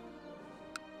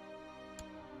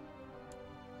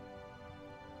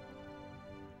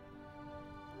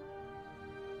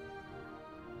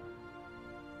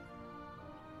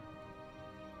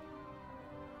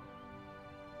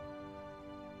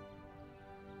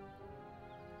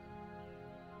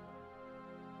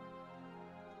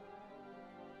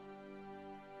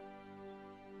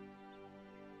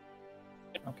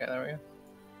 Okay, there we go.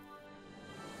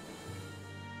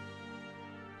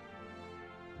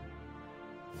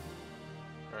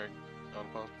 Alright, on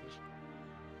pause, please.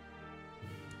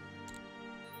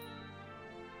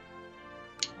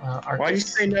 Why'd you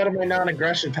say no to my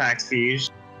non-aggression pact,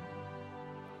 Siege?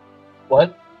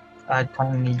 What? I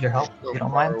kind of need your help, if you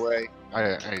don't mind. Away.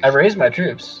 I raised my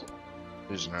troops.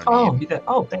 There's no Oh, need. you did.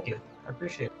 Oh, thank you. I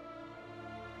appreciate it.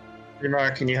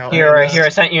 Remark, can you help Here, me? I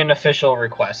sent you an official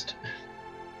request.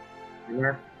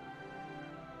 Remark?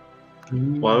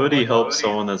 Why would he help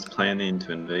someone that's planning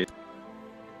to invade?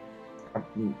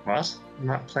 What? I'm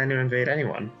not planning to invade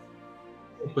anyone.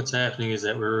 What's happening is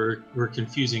that we're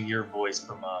confusing your voice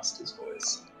for Mosta's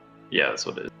voice. Yeah, that's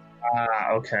what it is.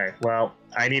 Okay. Well,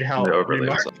 I need help. The overlay Need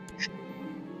was more-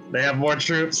 They have more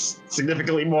troops,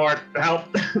 significantly more help.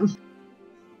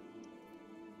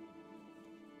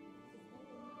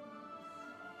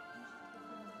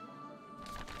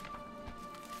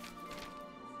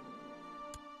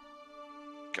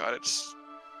 God, it's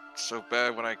so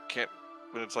bad when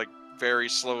it's like very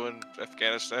slow in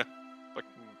Afghanistan, like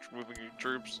moving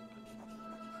troops.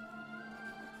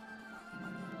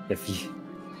 If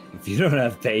you don't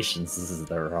have patience, this is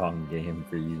the wrong game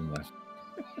for you, man.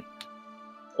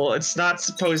 Well, it's not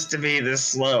supposed to be this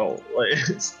slow.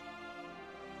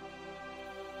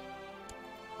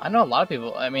 I know a lot of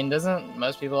people. I mean, doesn't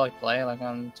most people like play like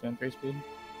on 2 and 3 speed?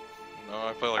 No,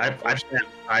 I play like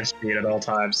I speed at all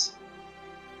times.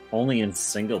 Only in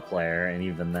single player, and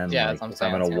even then, Yeah, like, that's what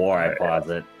I'm if I'm in saying, a single war, I player. pause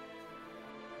it.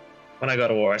 When I go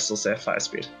to war, I still stay at 5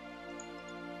 speed.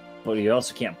 But you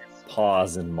also can't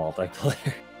pause in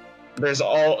multiplayer. There's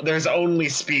only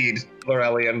speed,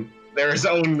 Lorelian. There is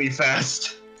only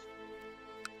fast.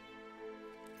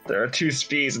 There are 2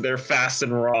 speeds, and they're fast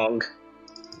and wrong.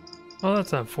 Well,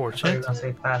 that's I thought you were unfortunate. gonna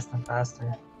say fast and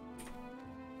faster.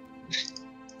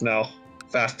 No,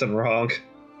 fast and wrong.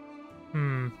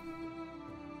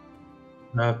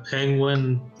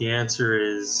 Penguin, the answer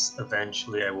is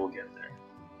eventually I will get there.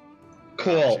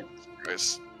 Cool.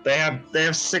 Christ. They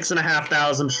have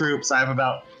 6,500 troops. I have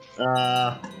about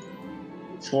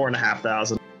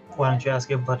 4,500. Why don't you ask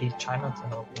your buddy China to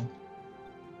help you?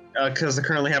 Because they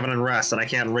currently have an unrest, and I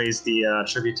can't raise the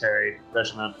tributary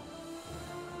regiment.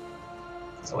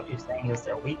 So what you're saying is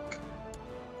they're weak?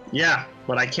 Yeah,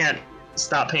 but I can't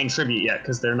stop paying tribute yet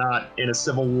because they're not in a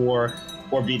civil war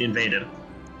or being invaded.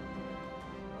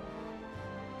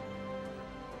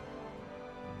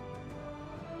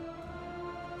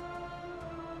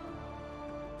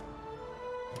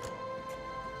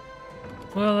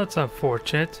 Well, that's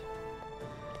unfortunate.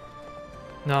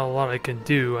 Not a lot I can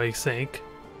do, I think.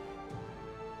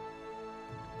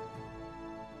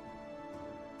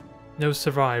 No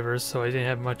survivors, so I didn't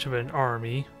have much of an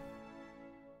army.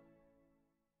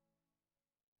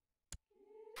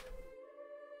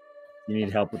 You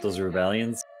need help with those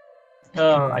rebellions?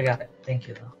 Oh, I got it. Thank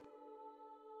you, though.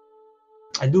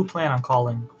 I do plan on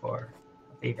calling for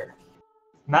a favor.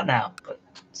 Not now, but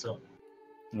soon.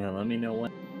 Yeah, let me know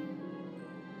when.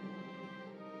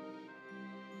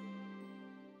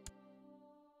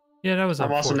 Yeah, that was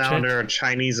I'm also unfortunate. now under a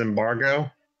Chinese embargo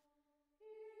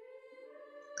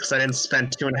because I didn't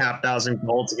spend 2,500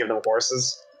 gold to give them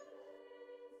horses.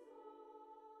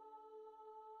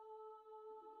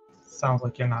 Sounds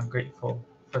like you're not grateful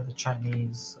for the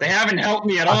Chinese. They haven't helped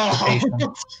me at all. occupation.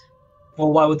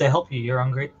 Well, why would they help you? You're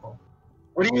ungrateful.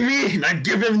 What do you mean? I've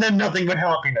given them nothing but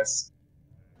happiness.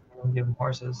 You don't give them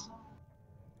horses.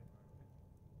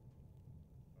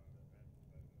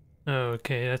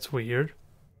 Okay, that's weird.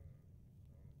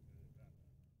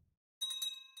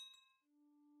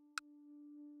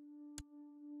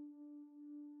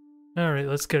 Alright,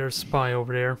 let's get our spy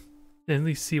over there. At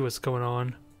least see what's going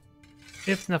on.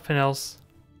 If nothing else.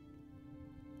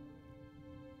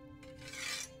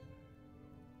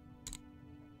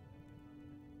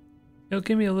 It'll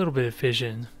give me a little bit of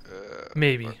vision.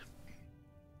 Maybe.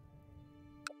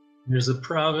 There's a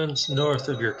province north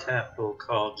of your capital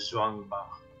called Zhuangba.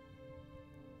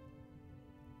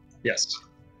 Yes.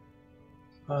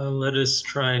 Let us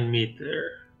try and meet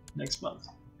there next month.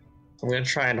 I'm gonna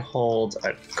try and hold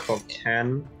at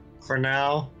Koken for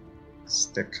now.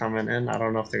 They're coming in. I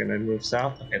don't know if they're gonna move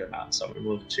south. Okay, they're not. So I'm gonna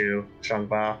move to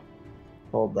Zhuangba.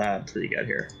 Hold that until you get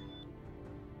here.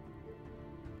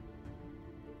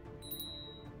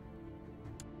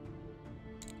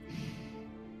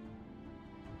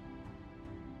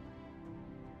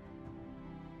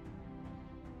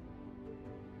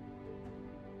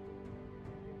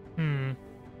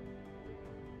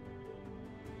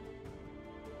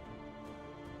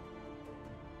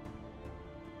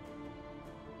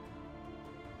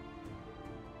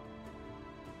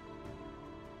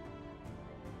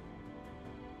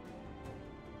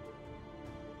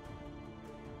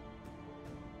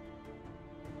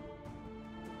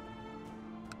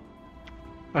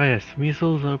 Oh yes,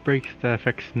 measles outbreaks that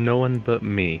affects no one but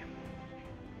me.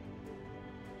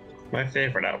 My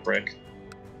favorite outbreak.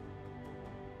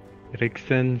 It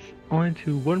extends only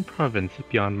to one province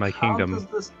beyond my How kingdom, does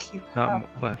this keep not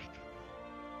happening? west.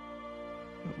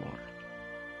 But more.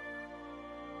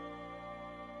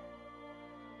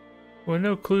 Well,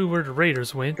 no clue where the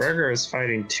raiders went. Burger is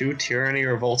fighting 2 tyranny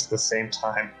revolts at the same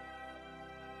time.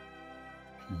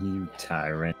 You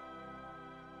tyrant.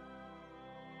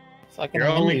 Fucking You're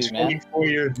only Hindus, man. 24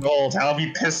 years old. How have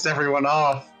you pissed everyone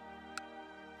off?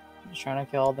 Just trying to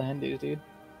kill all the Hindus, dude.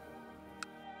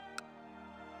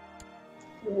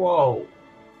 Whoa.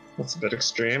 That's a bit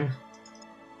extreme.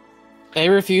 They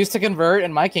refuse to convert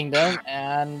in my kingdom,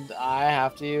 and I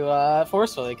have to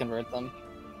forcefully convert them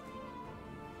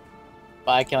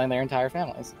by killing their entire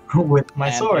families. With my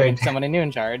and sword. putting somebody new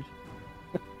in charge.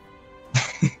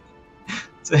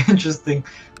 It's interesting.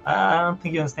 I don't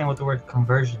think you understand what the word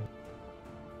conversion.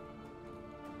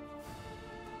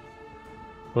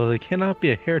 Well, they cannot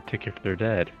be a heretic if they're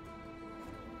dead.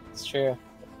 It's true.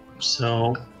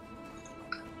 So,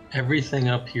 everything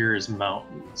up here is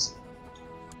mountains.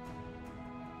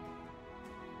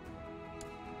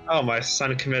 Oh, my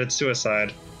son committed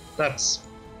suicide. That's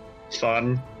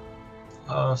fun.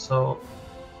 So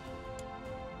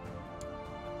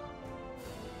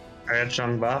Alright,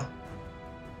 Changba.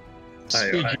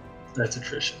 Speaking, that's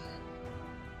attrition.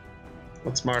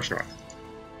 Let's march north.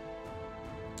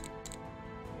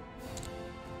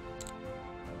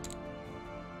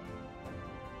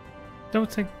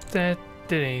 Don't think that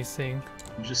did anything.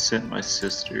 I just sent my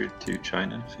sister to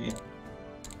China to feed.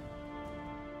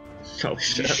 Oh You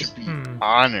shit. should be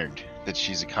honored that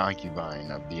she's a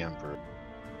concubine of the Emperor.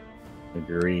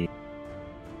 Agree.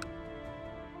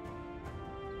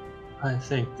 I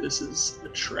think this is a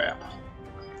trap.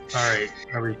 Alright,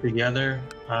 are we together?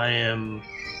 I am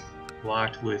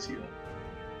locked with you.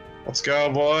 Let's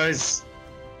go, boys.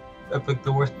 I think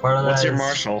the worst part of that What's your is-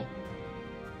 marshal?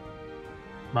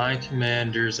 My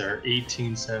commanders are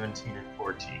 18, 17, and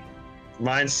 14.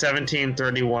 Mine's 17,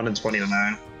 31, and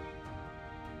 29.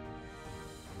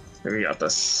 We got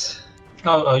this.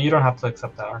 Oh, you don't have to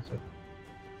accept that, Arthur.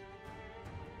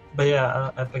 But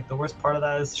yeah, I think the worst part of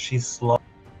that is she's slow.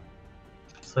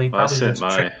 So you Well, I probably sent just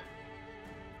my trick.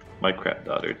 my crap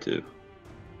daughter too.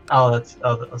 Oh,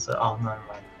 never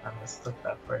mind. I mistook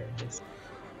that for you.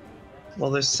 Well,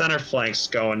 there's center flanks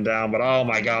going down, but oh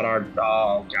my god,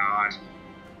 oh god.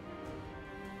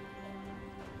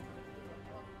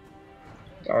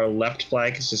 Our left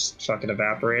flank is just fucking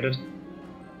evaporated.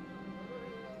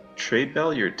 Trade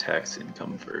value or tax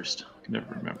income first? I can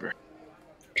never remember.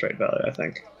 Trade value, I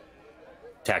think.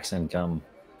 Tax income.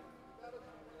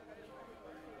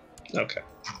 Okay.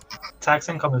 Tax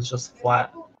income is just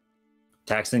flat.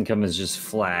 Tax income is just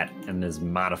flat and is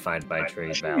modified by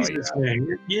trade value. Jesus,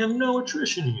 man, you have no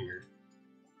attrition here.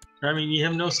 I mean, you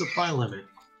have no supply limit.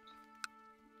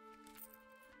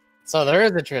 So there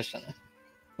is attrition.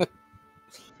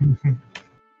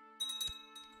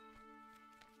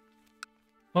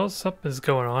 Well, something's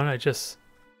going on. I just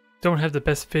don't have the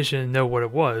best vision to know what it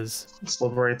was. Let's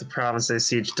liberate the province they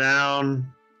siege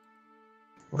down.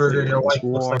 Burger, your wife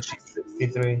looks War. like she's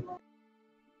 63.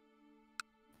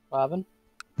 Robin?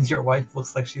 Your wife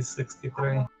looks like she's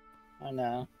 63. I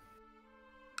know.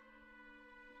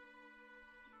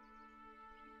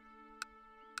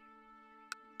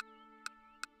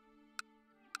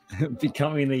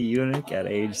 Becoming a eunuch at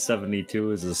age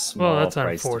 72 is a small Well, that's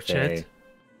price unfortunate.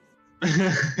 to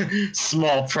pay.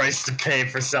 Small price to pay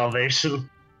for salvation.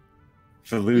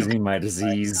 For losing my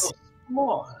disease.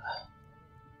 More.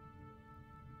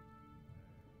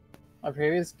 My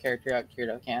previous character got cured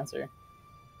of cancer.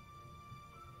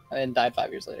 And then died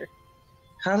 5 years later.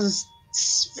 How does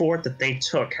this fort that they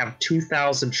took have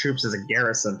 2,000 troops as a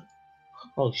garrison?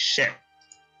 Holy shit.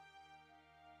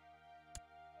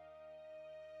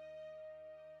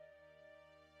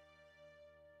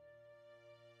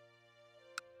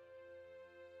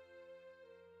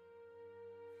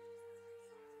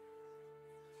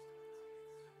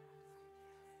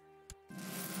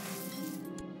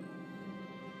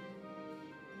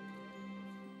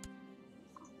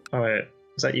 Oh wait,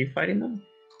 is that you fighting them?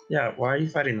 Yeah, why are you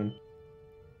fighting them?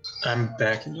 I'm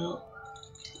backing up.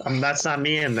 That's not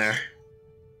me in there.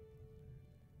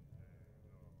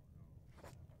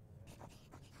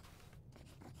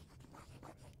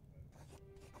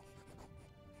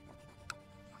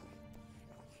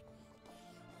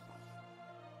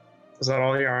 Is that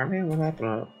all your army? What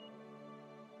happened?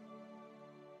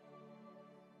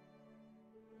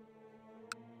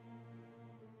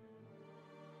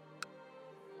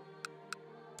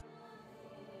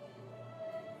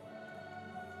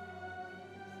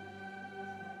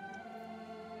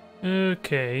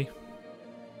 Okay.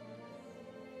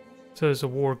 So there's a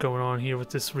war going on here with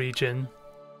this region.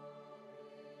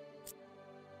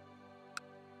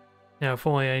 Now, if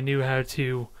only I knew how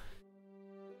to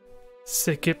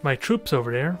get my troops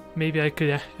over there, maybe I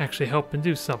could actually help and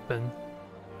do something.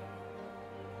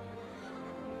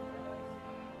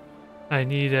 I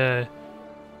need to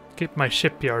get my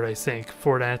shipyard, I think,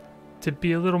 for that to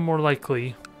be a little more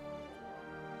likely.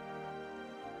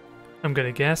 I'm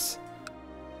gonna guess.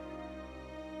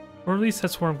 Or at least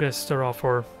that's where I'm gonna start off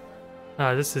for.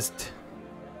 This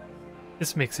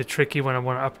makes it tricky when I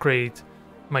want to upgrade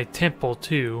my temple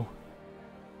too.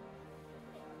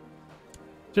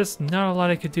 Just not a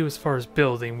lot I could do as far as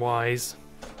building wise.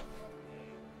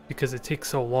 Because it takes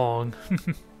so long.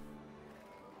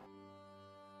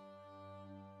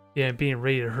 Yeah, being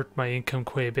ready to hurt my income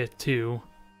quite a bit too.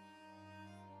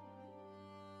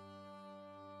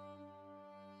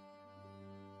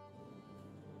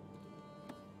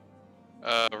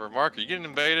 Remark, are you getting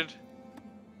invaded?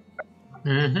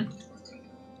 Mm-hmm.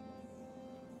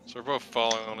 So we're both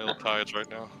falling on ill tides right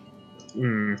now.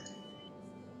 Hmm.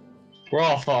 We're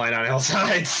all falling on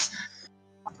hillsides.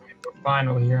 We're fine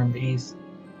over here in the east.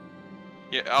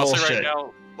 Yeah, I'll say right Bullshit.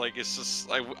 now, like, it's just,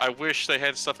 I wish they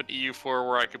had stuff in EU4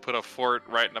 where I could put a fort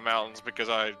right in the mountains, because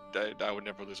I would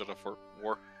never lose at a fort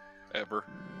war. Ever.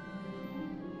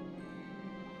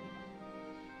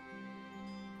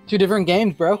 Two different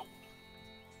games, bro.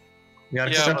 You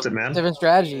gotta Yeah, accept but- it, man. Different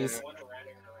strategies.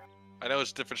 I know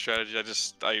it's a different strategy,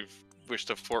 I wish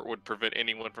the fort would prevent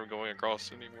anyone from going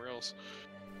across anywhere else.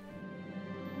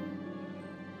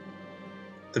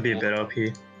 To be a bit OP.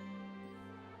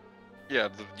 Yeah,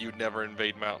 you'd never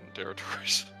invade mountain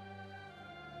territories.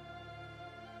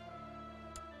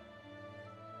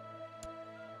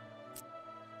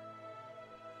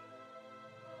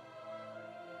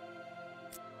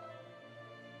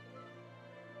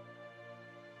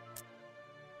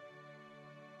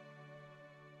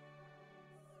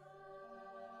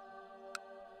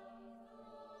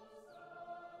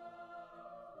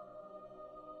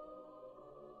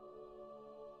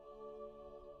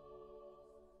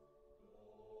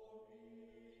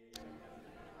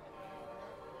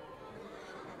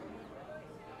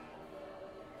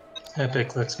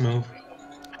 Epic, let's move.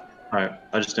 Alright,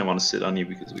 I just didn't want to sit on you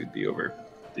because we'd be over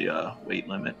the weight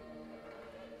limit.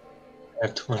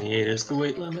 At 28 is the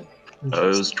weight limit. It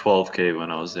was 12k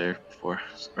when I was there before,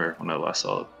 or when I last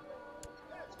saw it.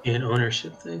 An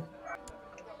ownership thing.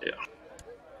 Yeah.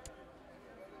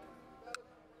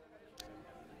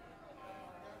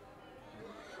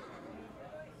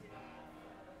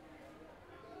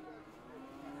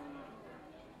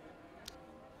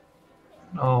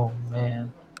 Oh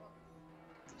man.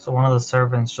 So one of the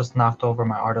servants just knocked over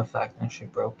my artifact and she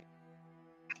broke it.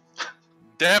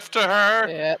 Deaf to her!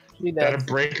 Yeah, she Gotta does.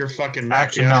 break her fucking neck.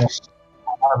 Actually, no.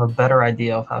 I have a better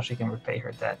idea of how she can repay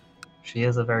her debt. She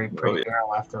is a very pretty yeah.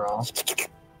 girl after all.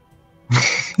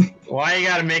 Why you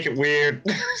gotta make it weird?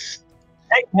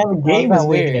 Hey, man, the game How's is that making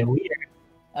weird? it weird.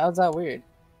 How's that weird?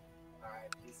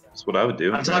 That's what I would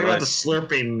do. I'm talking about the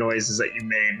slurping noises that you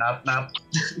made, not.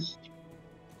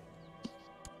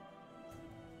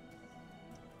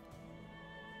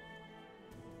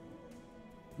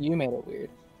 You made it weird.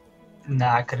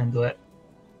 Nah, I couldn't do it.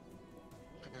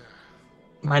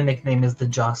 My nickname is the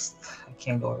Just. I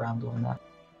can't go around doing that.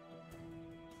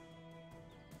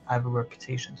 I have a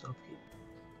reputation, so to keep.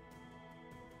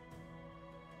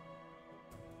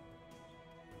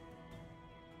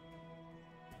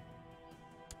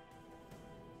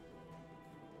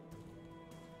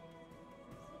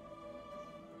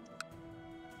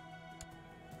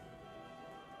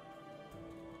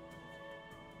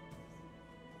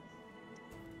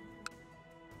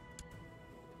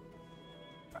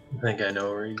 I think I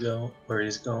know where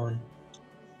he's going.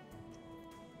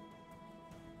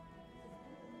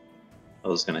 I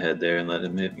was gonna head there and let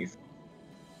him hit me.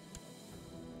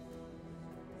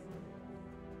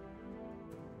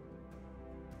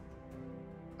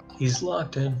 He's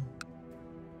locked in.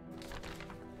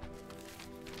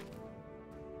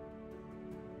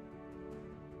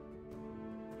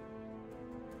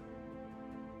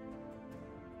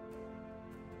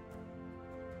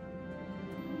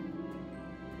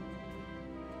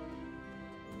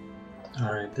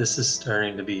 Alright, this is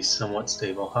starting to be somewhat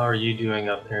stable. How are you doing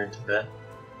up there in Tibet?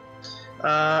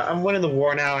 I'm winning the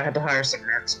war now. I had to hire some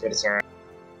mercs, but it's alright.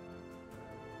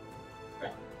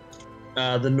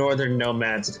 The northern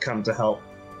nomads have come to help.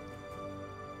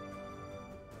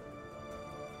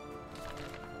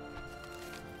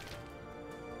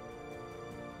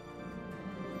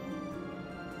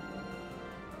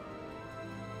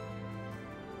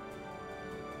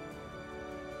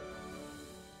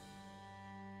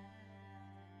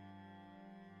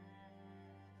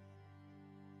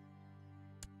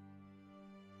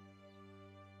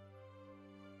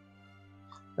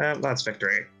 That's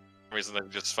victory. For some reason,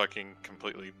 they just fucking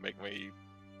completely make me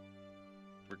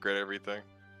regret everything.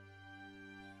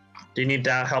 Do you need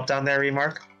help down there,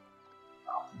 Remark?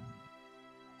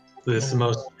 With the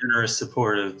most generous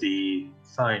support of the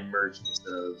fine merchants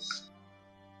of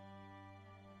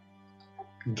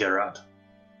Geralt.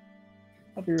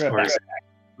 I'll be right Or back. is it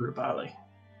Bahubali?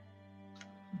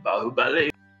 Bahubali.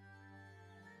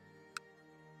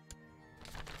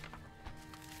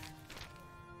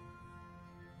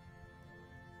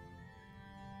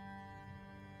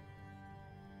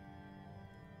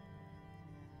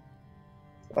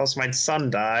 Else my son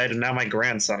died, and now my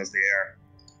grandson is the heir.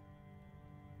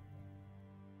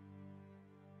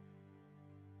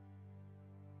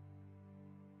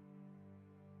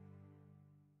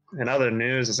 In other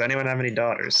news, does anyone have any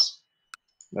daughters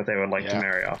that they would like to Yeah.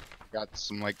 marry off? Got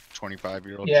some like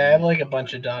 25-year-old. Yeah, I have like a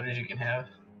bunch of daughters you can have.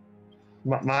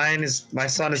 My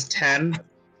son is 10.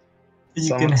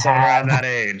 You can Somewhere have. around that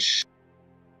age.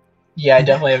 Yeah, I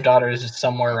definitely have daughters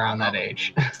somewhere around that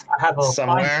age. I have a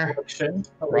Somewhere, fine collection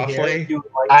over roughly? here if you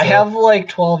would like I to- have like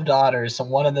 12 daughters, so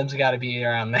one of them's got to be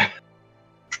around there.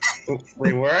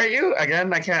 Wait, where are you?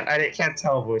 Again, I can't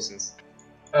tell voices.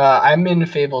 I'm in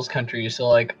Fables country, so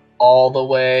like all the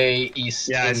way east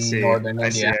Yeah, I in see. northern I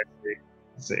see. India.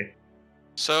 I see.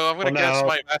 So I'm gonna Well, guess no,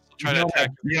 my vassal tried to attack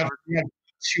You have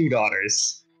 2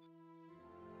 daughters.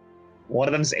 One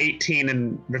of them's 18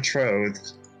 and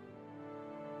betrothed.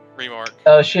 Remark.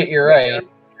 Oh shit, you're right.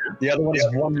 The other one is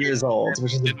 1 year old,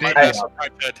 which is a Did my big vassal try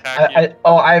to attack you?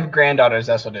 I have granddaughters.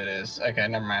 That's what it is. Okay,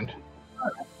 never mind.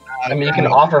 I mean, you can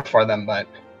offer for them, but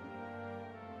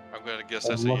I'm gonna guess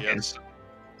that's a yes.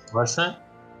 What's that?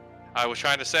 I was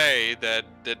trying to say that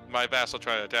did my vassal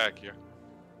try to attack you?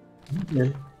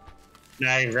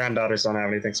 Nah, your granddaughters don't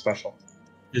have anything special.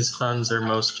 His funds are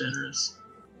most generous.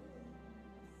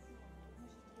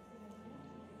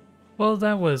 Well,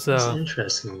 that was It's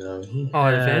interesting though. He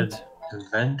odd had event.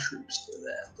 adventures for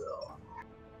that though.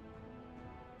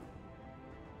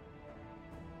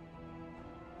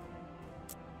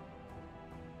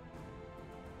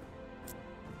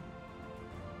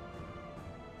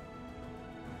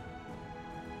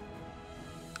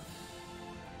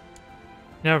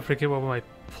 Now I forget what my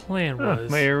plan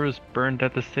was. My arrows burned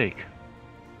at the stake.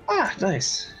 Ah,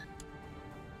 nice.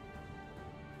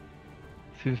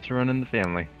 Seems to run in the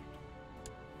family.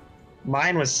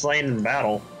 Mine was slain in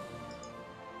battle.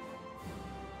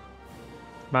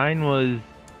 Mine was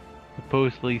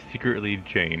supposedly secretly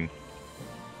Jane.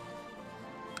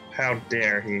 How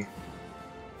dare he?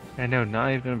 I know,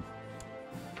 not even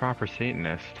a proper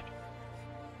Satanist.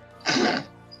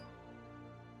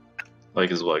 Like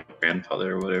his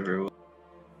grandfather or whatever it was.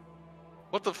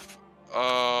 What the f-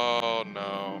 Oh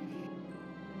no.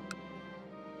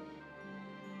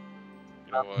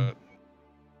 You know what?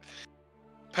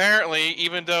 Apparently,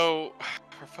 even though,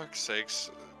 for fuck's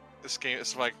sakes, this game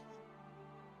is like,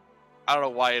 I don't know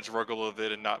why it's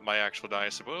Rogolovit and not my actual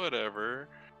dynasty, but whatever.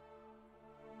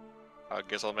 I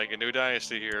guess I'll make a new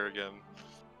dynasty here again.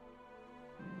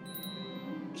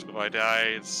 So if I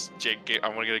die,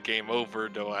 I'm gonna get a game over,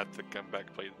 though I have to come back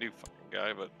and play the new fucking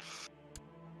guy, but...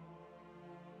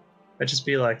 It just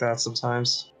be like that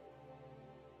sometimes.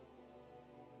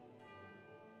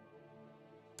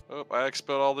 Oh, I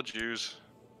expelled all the Jews.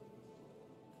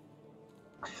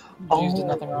 Jews did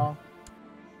nothing wrong.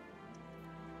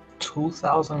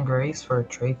 2,000 grace for a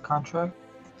trade contract?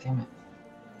 Damn it.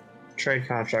 Trade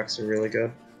contracts are really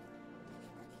good.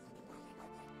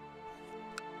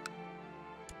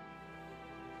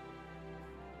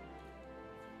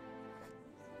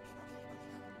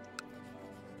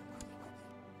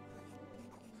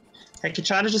 Hey, can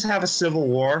China just have a civil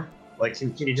war? Like,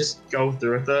 can you just go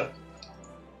through with it?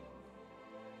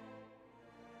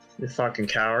 You fucking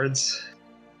cowards.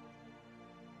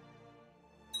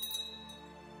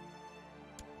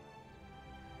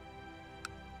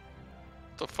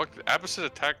 What the fuck? The Abbasid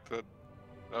attacked the...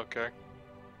 Okay.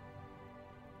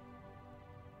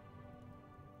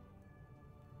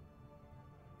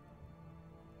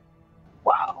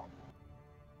 Wow.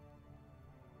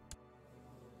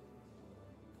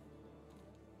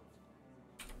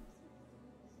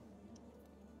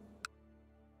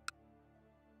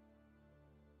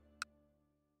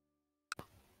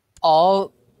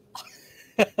 All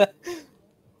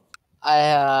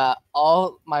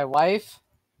all my wife,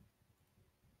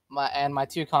 my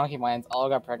 2 concubines all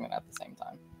got pregnant at the same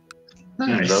time.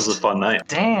 Nice. That was a fun night.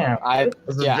 Damn. It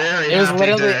was a very it was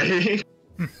happy literally day.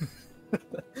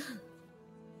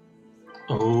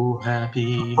 Oh,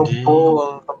 happy So day. full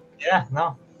of... Yeah,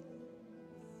 no.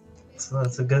 So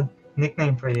that's a good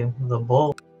nickname for you, the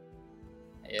bull.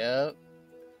 Yep.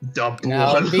 Double.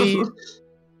 Now it be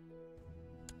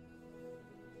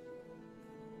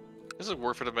Is it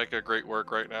worth it to make a great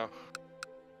work right now?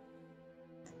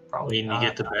 Probably mean, you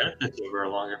get the benefits over a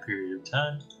longer period of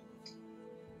time.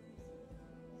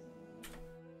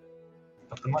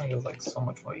 But the money is like so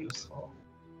much more useful.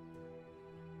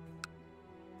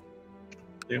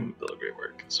 I think I'm gonna build a great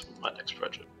work is my next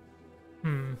project.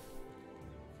 Hmm.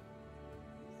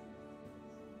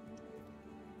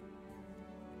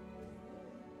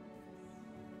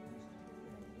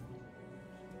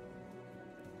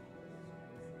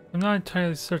 I'm not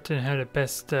entirely certain how to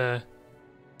best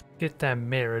get that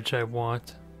marriage I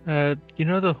want. You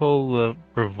know the whole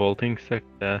revolting sect,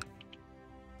 I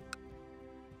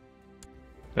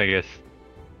guess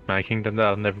my kingdom that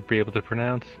I'll never be able to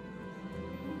pronounce?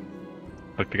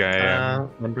 Like the guy I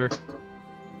remember?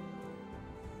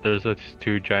 There's those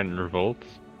two giant revolts.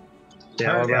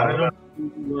 Yeah, what about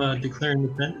you, declare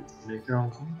independence and make your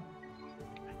own kingdom?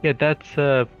 Yeah, that's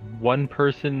one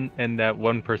person and that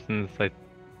one person's, I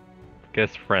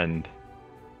guess, friend.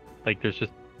 Like, there's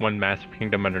just one massive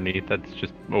kingdom underneath that's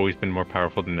just always been more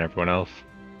powerful than everyone else.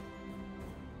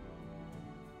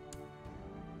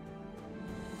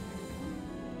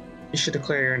 You should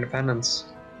declare your independence.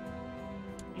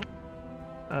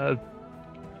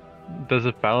 Does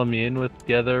it follow me in with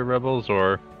the other rebels,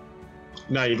 or?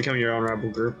 No, you become your own rebel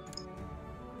group.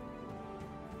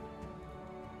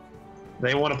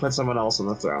 They want to put someone else on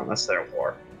the throne. That's their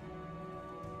war.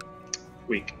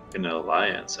 We in an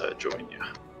alliance, I'd join you.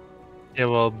 Yeah,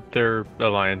 well, their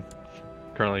alliance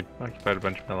currently occupied a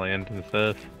bunch of my land and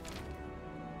stuff.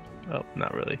 Well,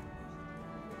 not really.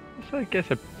 So I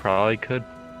guess I probably could.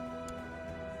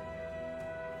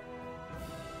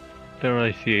 Don't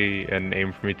really see an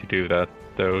aim for me to do that,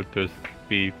 though. There's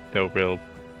be no real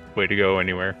way to go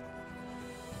anywhere.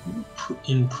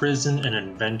 Imprison an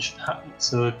adventurer.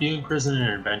 So if you imprison an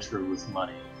adventurer with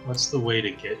money, what's the way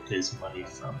to get his money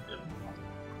from him?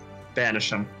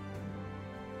 Banish him.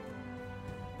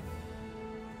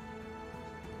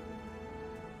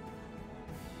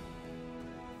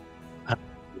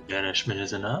 Banishment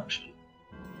is an option.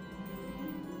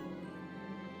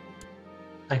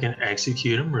 I can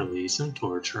execute him, release him,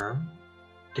 torture him,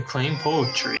 declaim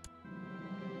poetry.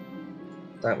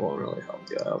 That won't really help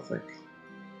you, I don't think.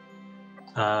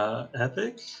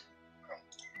 Epic?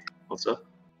 What's up?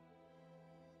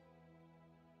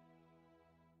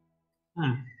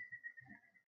 I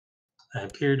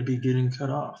appear to be getting cut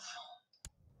off.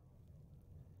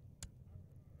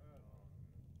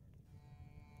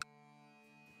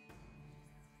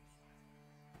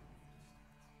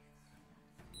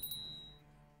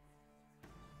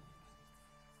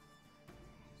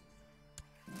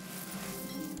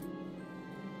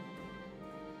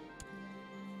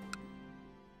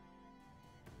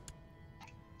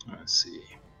 Let's see.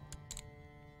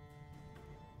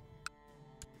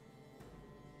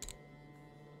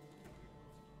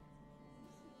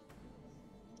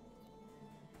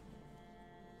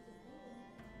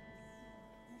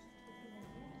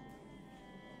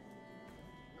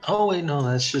 Oh wait, no,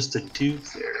 that's just a duke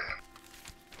there.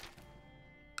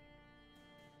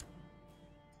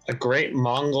 A great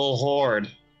Mongol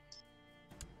horde.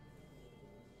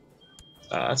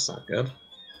 That's not good.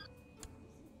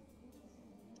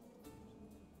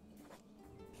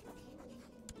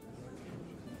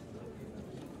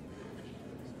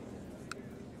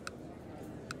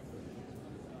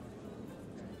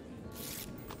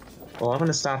 Well, I'm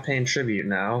gonna stop paying tribute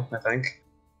now, I think.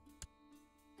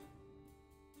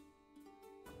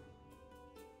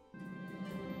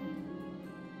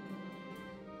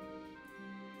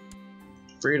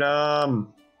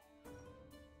 Freedom!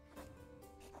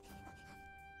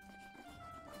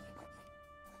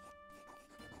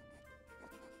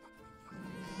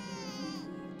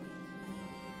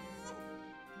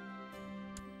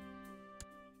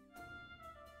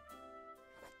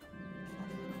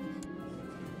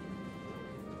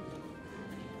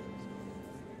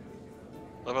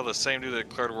 I love how the same dude that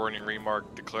declared war and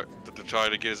remarked to try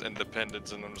to get his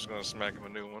independence, and I'm just gonna smack him a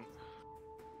new one.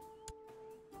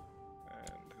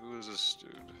 And who is this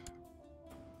dude?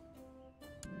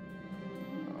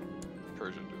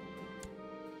 Persian dude.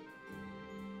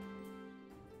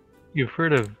 You've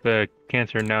heard of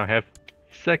cancer, now have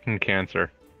second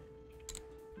cancer.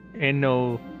 And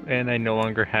I no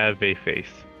longer have a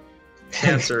face.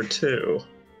 Cancer 2.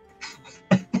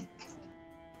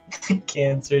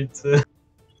 Cancer too.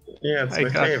 Yeah, it's my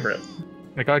favorite.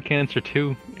 I got cancer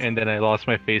too, and then I lost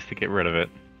my face to get rid of it.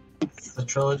 It's a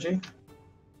trilogy.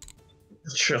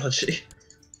 Trilogy.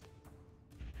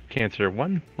 Cancer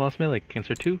 1, lost my leg.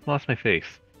 Cancer 2, lost my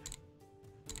face.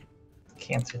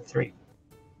 Cancer 3.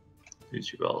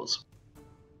 Use your balls.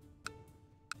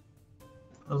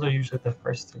 Those are usually the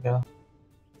first to go.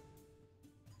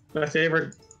 My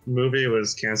favorite movie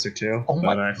was Cancer 2, Oh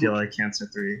my but I feel like Cancer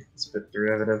 3 is a bit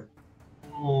derivative.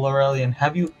 Laurelian,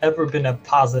 have you ever been a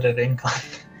positive income?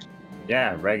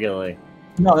 Yeah, regularly.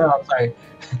 No, I'm sorry.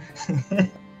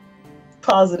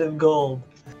 Positive gold.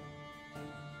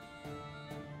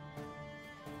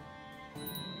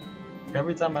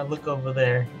 Every time I look over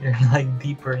there, you're like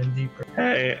deeper and deeper.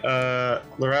 Hey,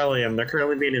 Laurelian, they're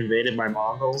currently being invaded by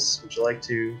Mongols. Would you like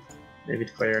to maybe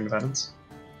declare independence?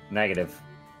 Negative.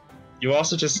 You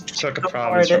also just took a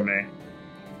province from me.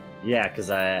 Yeah, because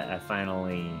I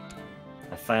finally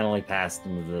passed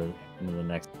into the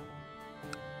next.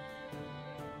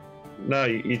 No,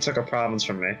 you took a province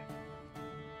from me.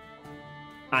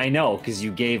 I know, because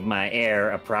you gave my heir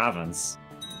a province.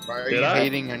 Why are Did you I?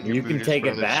 hating on your You can Buddhist take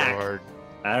it brother back. so hard?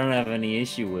 I don't have any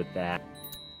issue with that.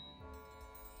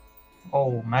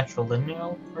 Oh,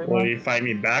 matrilineal? Will you fight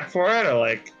me back for it, or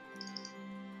like?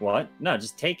 What? No,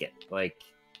 just take it. Like,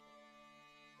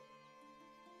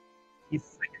 He's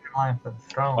second in line for the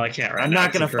throne. Well, I can't right I'm now.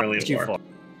 not gonna 'cause I'm currently fight in you war.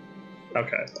 for.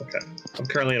 Okay. I'm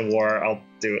currently in war. I'll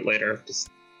do it later. Just,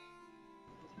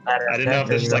 I Matter of didn't know if fact,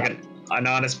 this was you're like an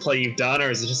honest play you've done,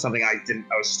 or is it just something I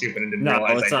was stupid and didn't No,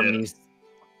 realize it's I something did.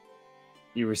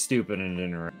 you were stupid and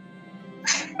didn't.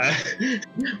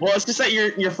 Well, it's just that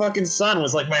your fucking son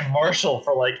was like my marshal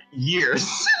for like years.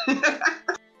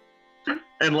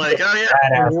 And like, oh yeah,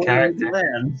 Badass character.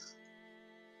 man.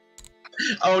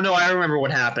 Oh no, I remember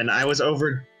what happened. I was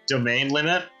over domain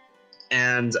limit,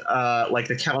 and like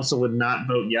the council would not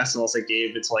vote yes unless I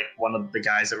gave it to like one of the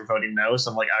guys that were voting no. So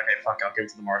I'm like, okay, fuck, I'll give it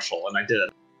to the marshal, and I did it.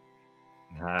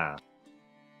 Ah.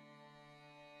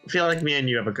 I feel like me and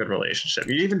you have a good relationship.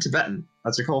 You're even Tibetan.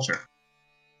 That's your culture.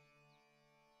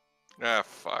 Ah,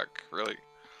 fuck, really.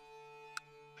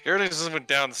 Everything just went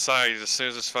down the sides as soon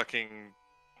as this fucking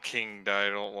king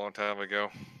died a long time ago.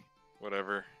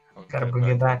 Whatever. I'll Gotta cut bring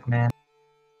it back, man.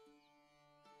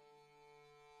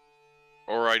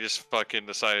 Or I just fucking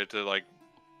decided to, like,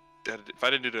 if I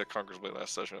didn't do that Conqueror's Blade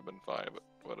last session, I'd been fine, but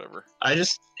whatever. I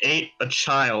just ate a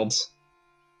child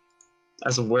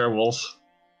as a werewolf.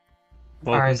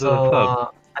 Alright,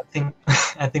 so I think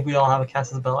we all have a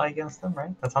Casus Belli against him, right?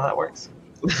 That's how that works.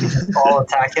 We just all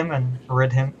attack him and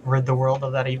rid the world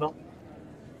of that evil.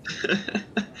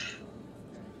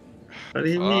 What do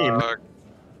you mean?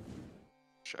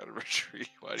 Shadow Retreat,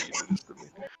 why do you do this to me?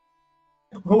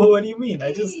 What do you mean?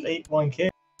 I just ate one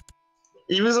kid.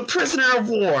 He was a prisoner of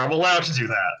war. I'm allowed to do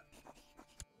that.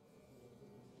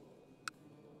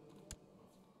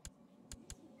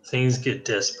 Things get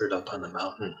desperate up on the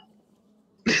mountain.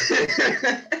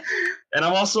 And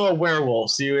I'm also a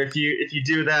werewolf, so if you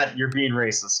do that, you're being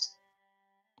racist.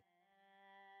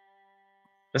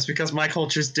 Just because my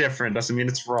culture's different doesn't mean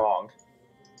it's wrong.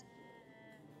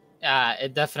 Yeah,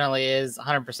 it definitely is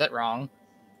 100% wrong.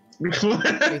 What What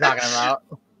are you talking about?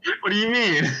 What do you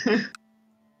mean?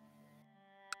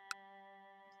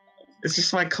 It's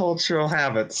just my cultural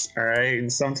habits, alright?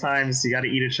 And sometimes you gotta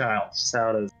eat a child. It's just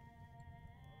how it is.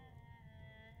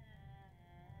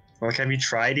 Like, have you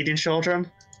tried eating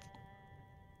children?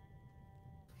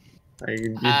 Like,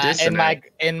 you're dissing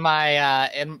it. in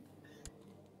my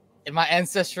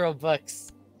ancestral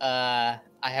books, I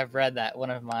have read that one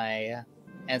of my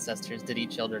ancestors did eat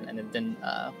children, and it didn't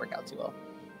work out too well.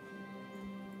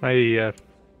 My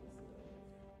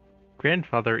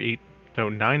grandfather ate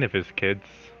 9 of his kids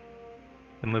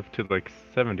and lived to like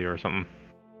 70 or something.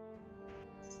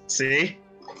 See?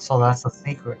 So that's the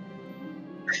secret.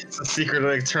 It's the secret of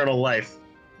eternal life.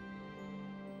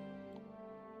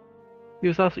 He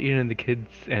was also eating the kids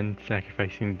and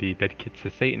sacrificing the dead kids to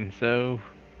Satan, so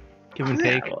give and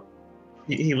take. Well,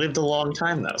 he lived a long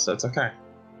time though, so it's okay.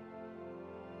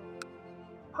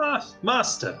 Ah,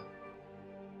 master.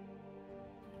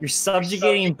 You're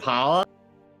subjugating Paula?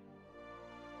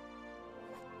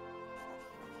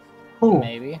 Ooh,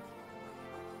 Maybe.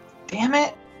 damn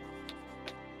it!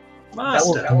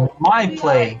 Master. That was my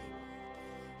play.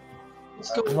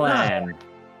 What's going Plan. on?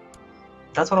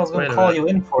 That's what I was going Wait to a call minute. you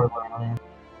in for, man.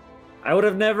 I would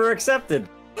have never accepted.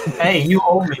 Hey, you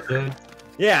owe me, dude.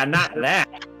 Yeah, not that.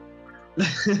 A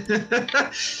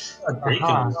bacon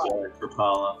was joined for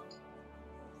Paula.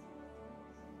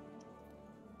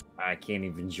 I can't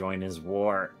even join his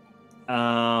war.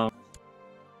 I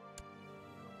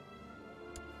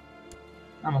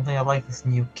don't think I like this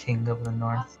new king of the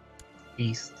north.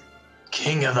 East.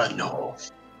 King of the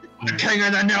North. King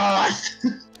of the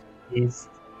North! East.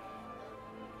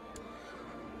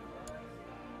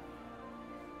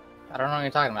 I don't know what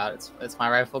you're talking about. It's my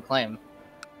rightful claim.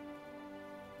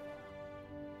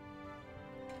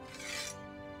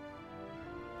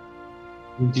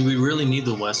 Do we really need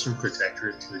the Western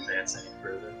Protectorate to advance any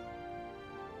further?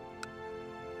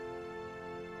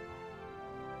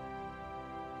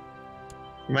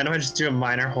 Mind if I just do a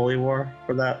minor holy war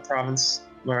for that province,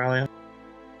 Moralia?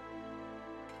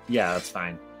 Yeah, that's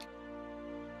fine.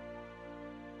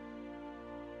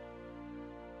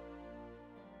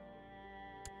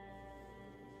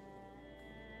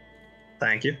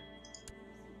 Thank you.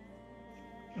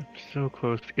 I'm so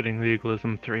close to getting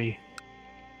legalism 3.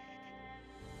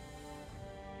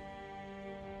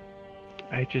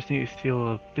 I just need to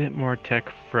steal a bit more tech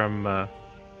from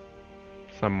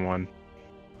someone.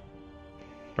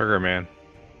 Burger Man.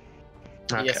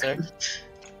 Okay. Yes, sir.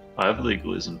 I have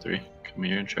legalism 3. Come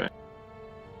here and try.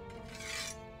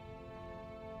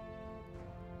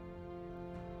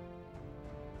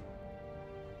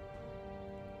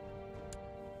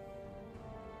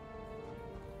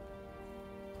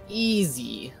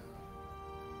 Easy.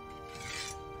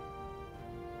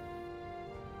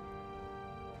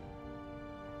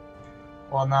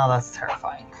 Well, now that's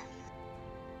terrifying.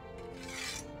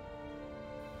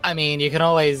 I mean, you can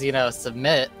always,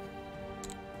 submit.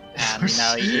 And,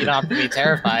 you don't have to be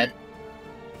terrified.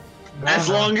 As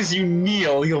long as you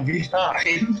kneel, you'll be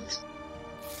fine.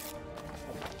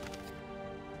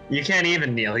 You can't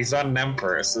even kneel. He's not an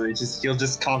emperor, so you'll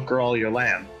just conquer all your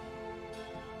land.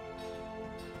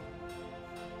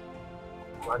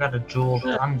 I got a jewel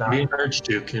gun Be down. an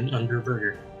Archduke in under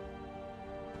Burger.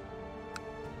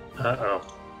 Uh-oh.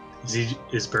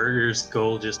 Is Burger's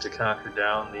goal just to conquer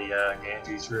down the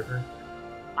Ganges River?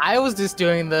 I was just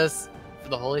doing this for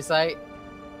the holy site.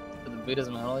 For the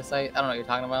Buddhism holy site. I don't know what you're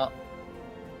talking about.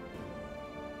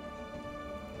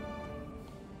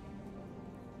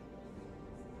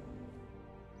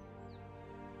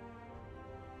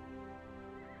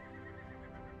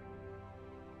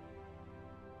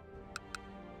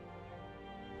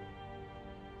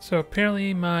 So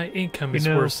apparently my income You is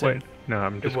know worse. what? No,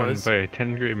 I'm just it going was. by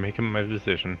 10 degree making my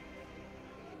decision.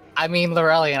 I mean,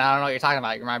 Laurelian, I don't know what you're talking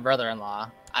about. You're my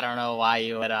brother-in-law. I don't know why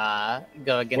you would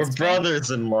go We're against me.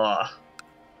 brothers-in-law.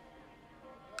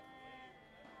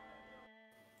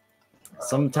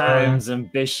 Sometimes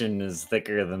ambition is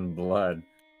thicker than blood.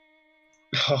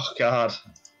 Oh, God.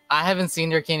 I haven't seen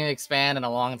your kingdom expand in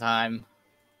a long time.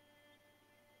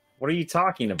 What are you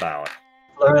talking about?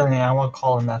 Literally, I won't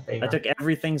call him that favor. I took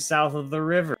everything south of the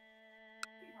river.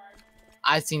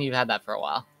 I've seen you've had that for a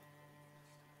while.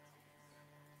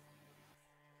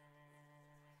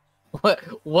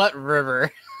 What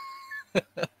river?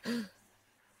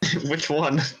 Which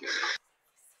one?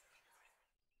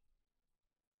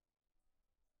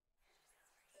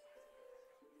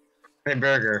 Hey,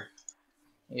 Burger.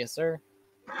 Yes, sir.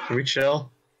 Can we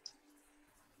chill?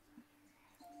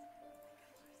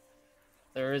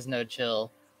 There is no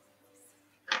chill.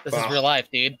 This Wow. is real life,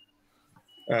 dude.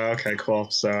 Okay, cool.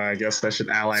 So I guess I should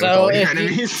ally with So all your if you,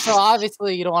 enemies. so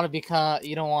obviously you don't want to become,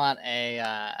 you don't want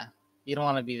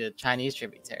to be the Chinese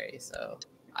tributary. So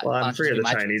Well, why I'm don't you free of be the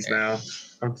my Chinese tributary? now.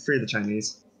 I'm free of the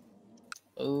Chinese.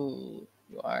 Ooh,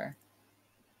 you are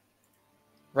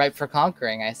ripe for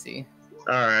conquering. I see.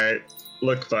 All right,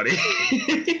 look, buddy.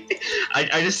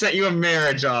 I just sent you a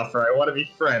marriage offer. I want to be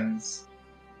friends.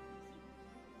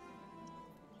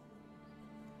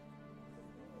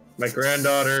 My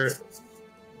granddaughter.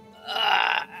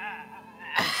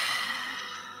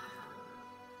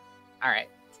 All right.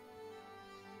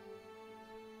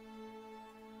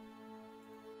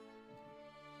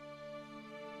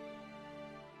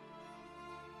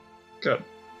 Good.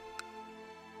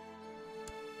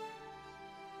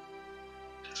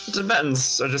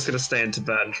 Tibetans are just gonna stay in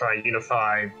Tibet and try and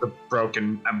unify the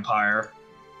broken empire.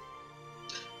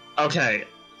 Okay.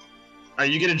 Are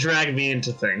you gonna drag me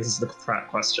into things? Is the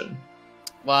question.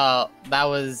 Well, that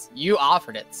was you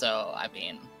offered it, so I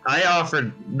mean. I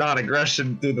offered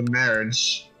non-aggression through the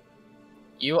marriage.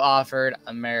 You offered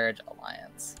a marriage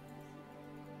alliance.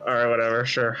 Alright, whatever,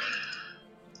 sure.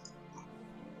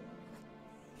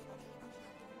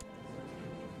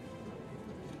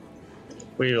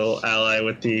 We will ally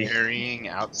with the Carrying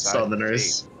outside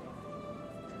Southerners.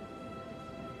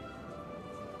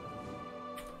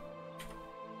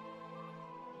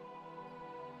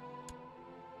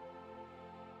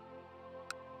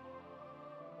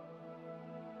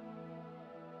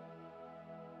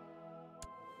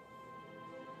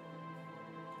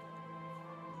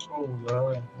 Oh,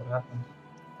 really? What happened?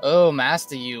 Oh,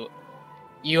 master, you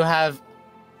have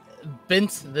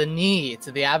bent the knee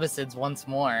to the Abbasids once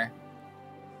more.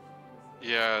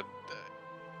 Yeah,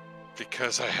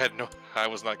 because I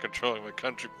was not controlling the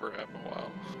country for half a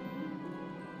while.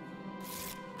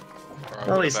 Or I At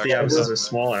would've least the actually Abbasids done are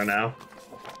smaller now.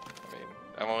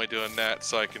 that. I mean, only doing that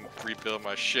so I can rebuild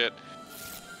my shit.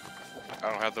 I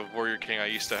don't have the Warrior King I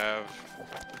used to have.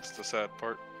 That's the sad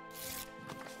part.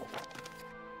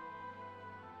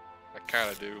 I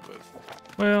kind of do, but...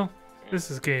 Well,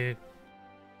 this is good.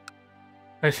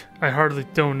 I hardly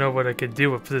don't know what I could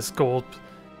do with this gold.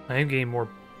 I am getting more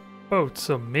boats,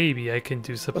 so maybe I can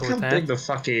do something Look with how that. big the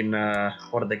fucking,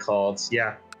 what are they called?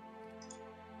 Yeah.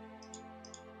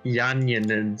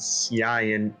 Yanyanins,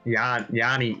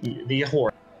 Yani, the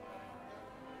horse.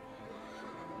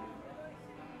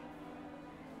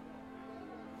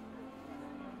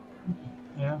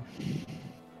 Yeah.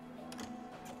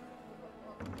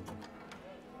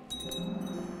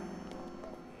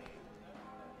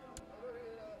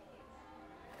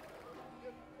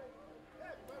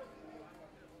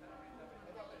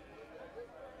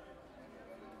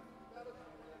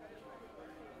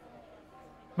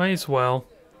 Might as well.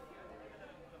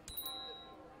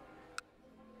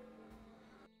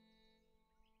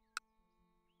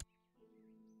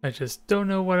 I just don't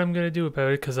know what I'm gonna do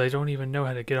about it because I don't even know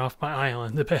how to get off my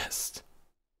island the best.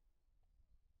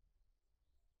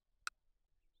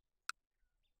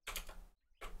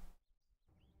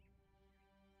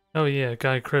 Oh yeah,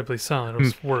 Guy incredibly silent. I I'm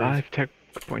was worried. 5 tech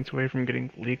points away from getting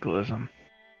legalism.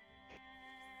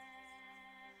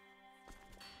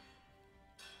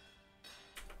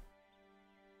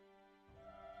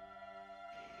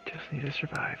 Just need to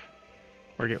survive.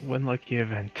 Or get one lucky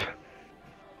event.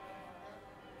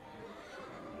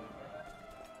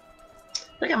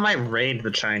 I think I might raid the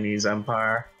Chinese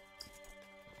Empire.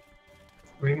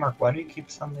 Remark, why do you keep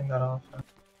sending that off?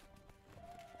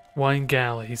 Wine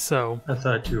galley, so. I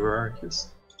thought you were Arcus.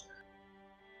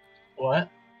 What?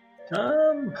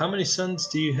 How many sons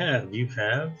do you have? You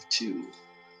have 2.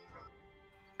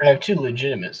 I have 2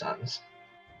 legitimate sons.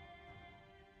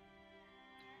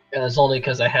 And it's only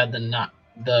because I had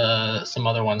some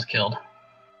other ones killed.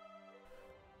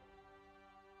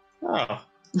 Oh.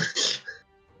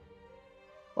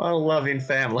 What a loving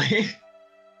family.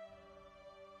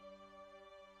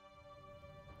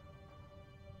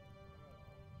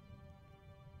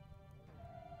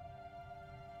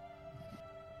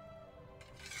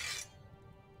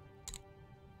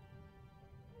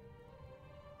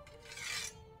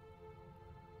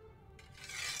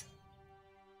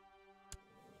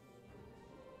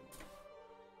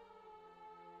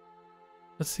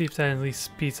 Let's see if that at least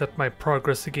speeds up my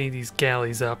progress to getting these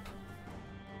galleys up.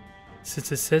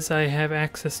 Since it says I have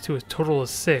access to a total of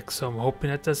 6, so I'm hoping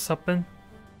that does something.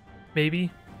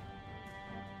 Maybe.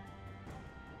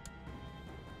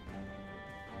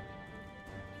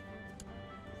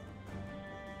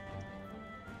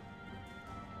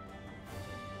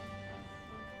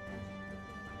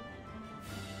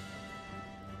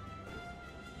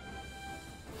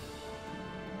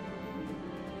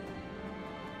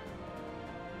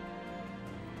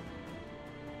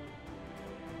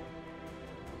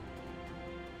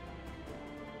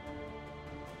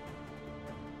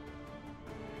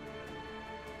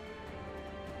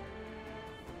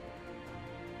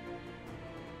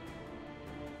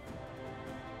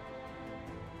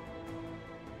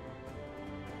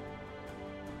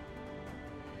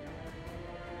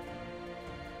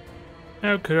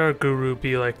 How could our guru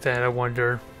be like that, I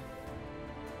wonder?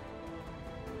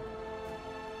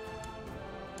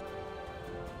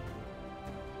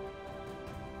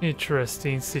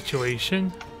 Interesting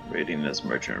situation. Raiding as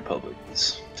Merchant Republic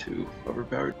is too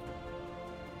overpowered.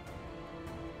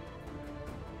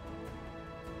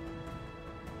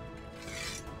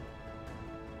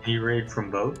 You raid from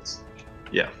boats?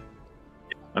 Yeah.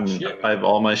 I mean, Shit. I have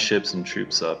all my ships and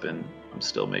troops up, and I'm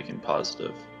still making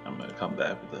positive. I'm gonna come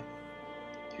back with a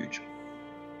huge.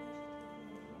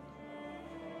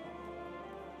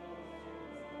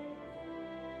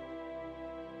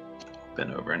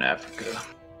 Been over in Africa.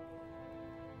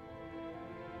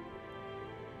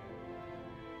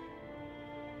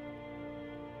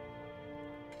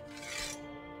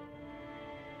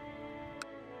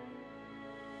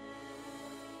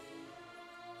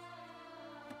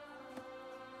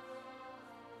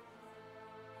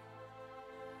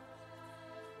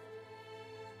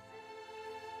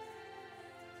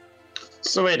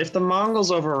 So wait, if the Mongols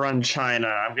overrun China,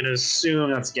 I'm gonna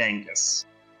assume that's Genghis.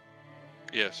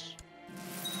 Yes.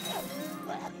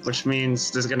 Which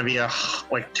means there's gonna be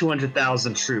like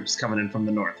 200,000 troops coming in from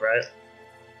the north, right?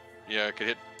 Yeah, I could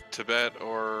hit Tibet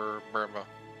or Burma.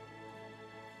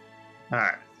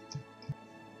 Alright.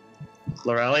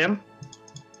 Laurelium?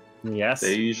 Yes.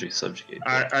 They usually subjugate.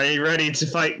 Are you ready to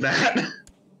fight that?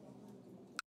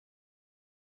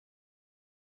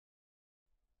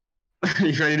 Are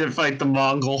you ready to fight the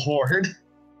Mongol horde?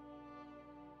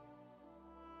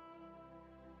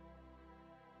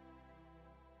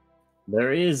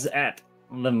 There is at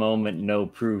the moment no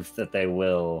proof that they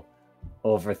will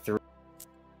overthrow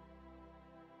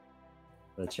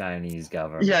the Chinese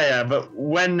government. Yeah, but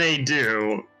when they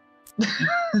do,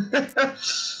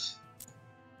 because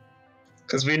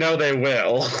we know they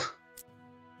will.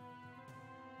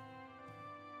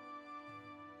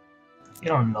 You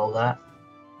don't know that.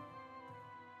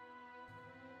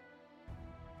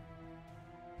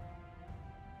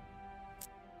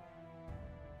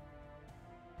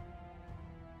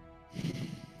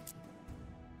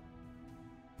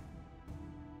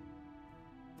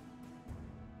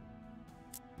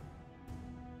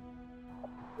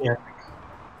 Yeah.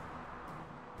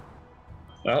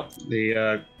 Well,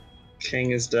 the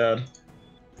king is dead.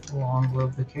 Long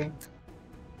live the king.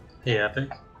 Hey,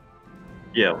 Epic.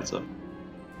 Yeah, what's up?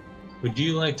 Would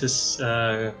you like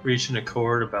to reach an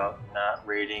accord about not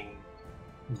raiding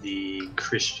the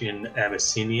Christian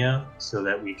Abyssinia so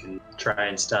that we can try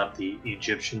and stop the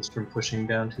Egyptians from pushing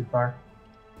down too far?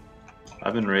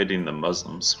 I've been raiding the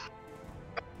Muslims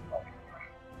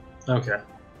Okay.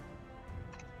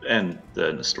 and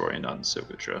the Nestorian on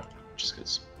Socotra, just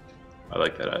because I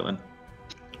like that island.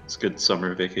 It's a good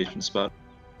summer vacation spot.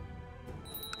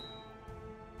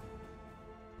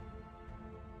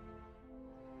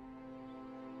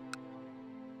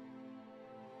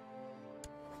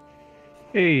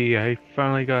 Hey, I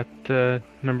finally got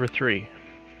number 3.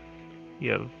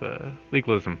 You have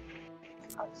legalism.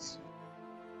 Nice.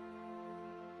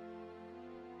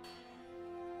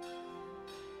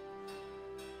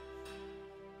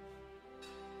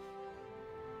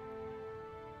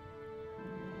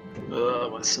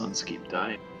 My sons keep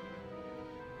dying.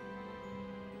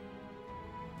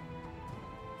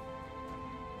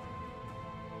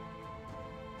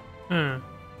 Hmm.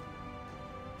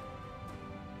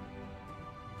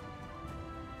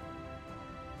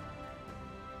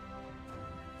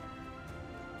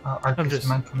 Are I'm these just-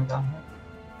 men coming down here?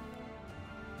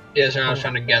 Yes, and I was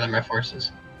trying to gather my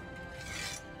forces.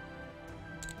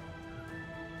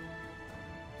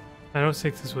 I don't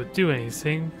think this would do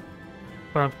anything,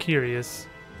 but I'm curious.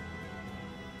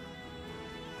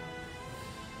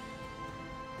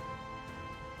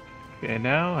 Okay,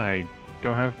 now I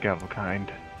don't have Gavelkind.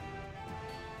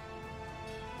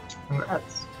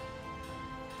 Congrats.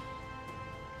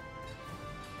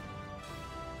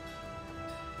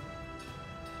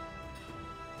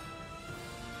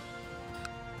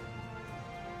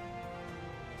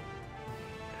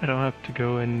 I don't have to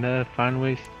go and find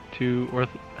ways to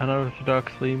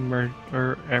unorthodoxly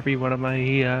murder every one of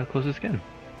my closest kin.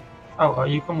 Oh,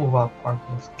 you can move up,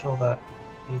 Arcus. Kill that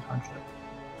 800.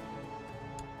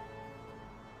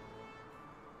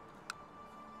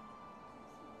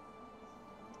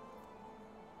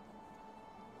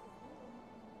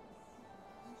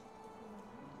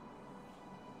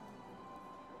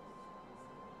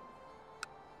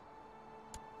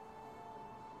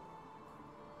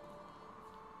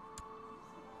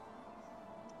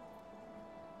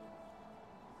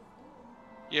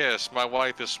 Yes, my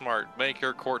wife is smart. Make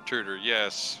her court tutor.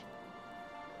 Yes.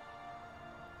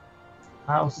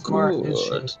 How smart is she?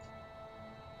 Good.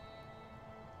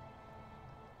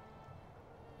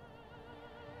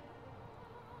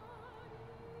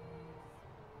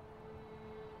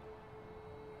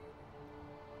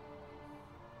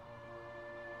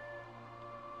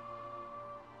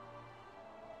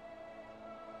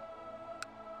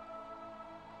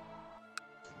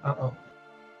 Uh-oh.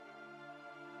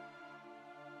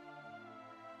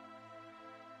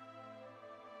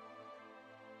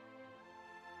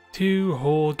 Two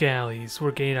whole galleys.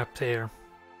 We're getting up there.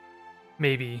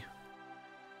 Maybe.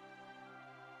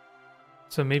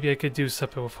 So maybe I could do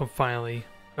something with them finally.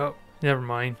 Oh, never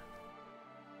mind.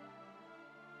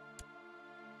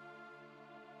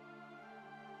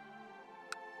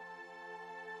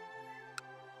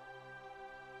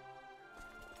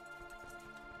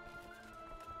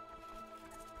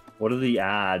 What are the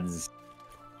odds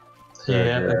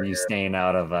Yeah, of you staying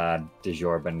out of de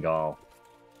jure Bengal?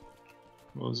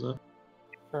 What was that?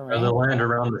 For the me. land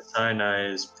around the Sinai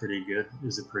is pretty good.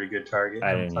 Is a pretty good target.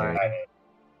 I didn't hear you.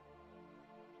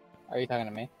 Are you talking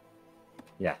to me?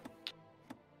 Yeah.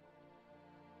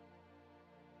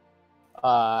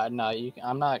 No,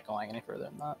 I'm not going any further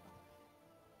than that.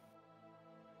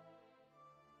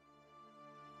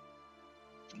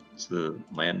 It's the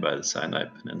land by the Sinai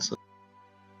Peninsula.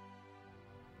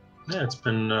 Yeah, it's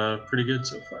been pretty good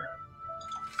so far.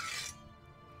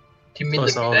 Do you mean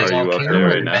Plus the all- Bengal Are you up Kingdom there or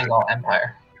right the now? Bengal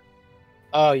Empire?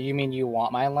 Oh, you mean you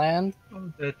want my land?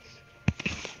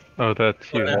 Oh,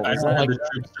 that's you. I don't have Like, the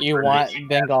troops to You fight want it.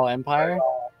 Bengal Empire?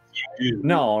 You do.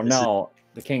 No, This is- no.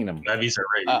 The kingdom. Levies are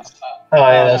raised. Oh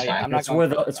yeah, no, that's yeah, fine. I'm not It's going where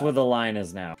further the than it's that. where the line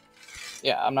is now.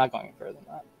 Yeah, I'm not going further than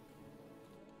that.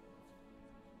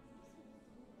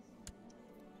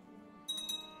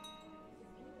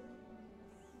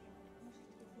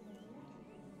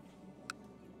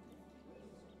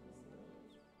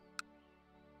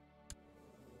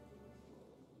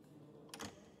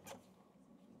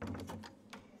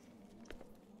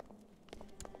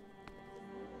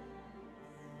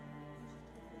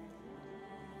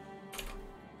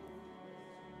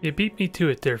 You beat me to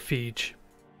it there, Feege.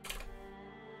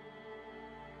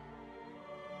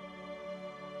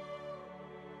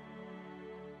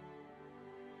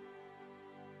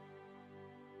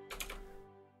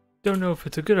 Don't know if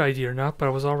it's a good idea or not, but I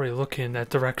was already looking in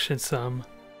that direction some.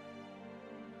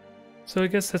 So I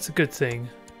guess that's a good thing.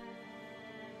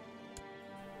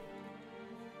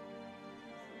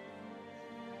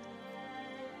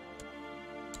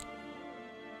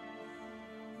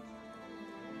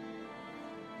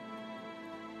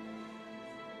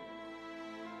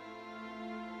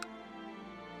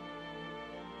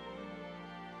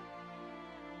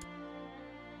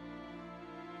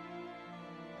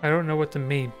 I don't know what the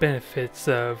main benefits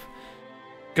of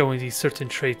going these certain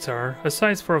traits are,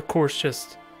 aside for of course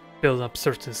just building up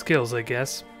certain skills, I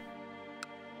guess.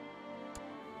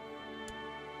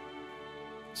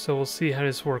 So we'll see how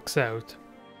this works out.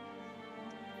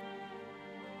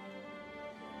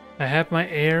 I have my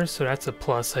heir, so that's a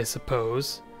plus, I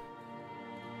suppose.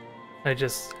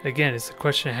 Again, it's a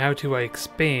question of how do I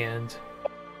expand?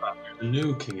 The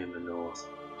new king in the north.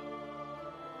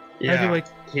 How do Yeah, I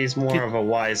he's more get- of a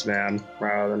wise man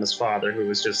rather than his father, who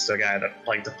was just a guy that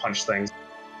liked to punch things.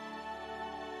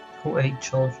 Who ate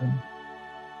children?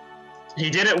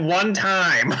 He did it one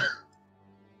time. That's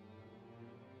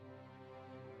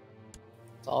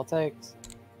all it takes.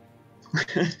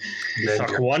 He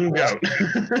fucked one goat.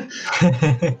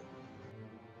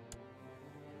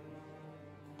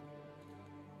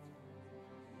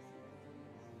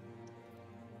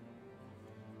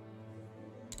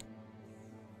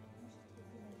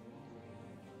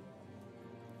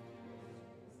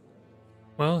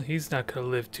 Well, he's not gonna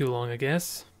live too long, I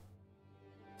guess.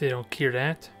 They don't care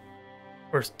that.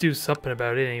 Or do something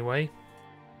about it anyway.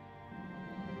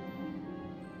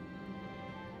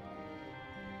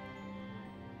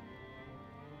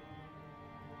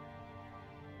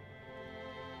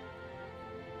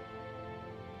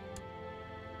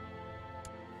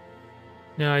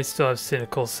 No, I still have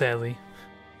cynical, sadly.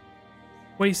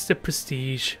 Waste of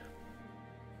prestige.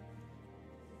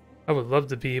 I would love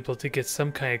to be able to get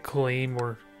some kind of claim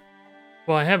or...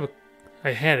 Well,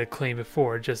 I had a claim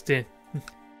before, just didn't...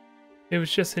 It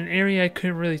was just an area I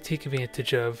couldn't really take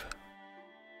advantage of.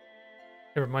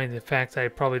 Never mind the fact I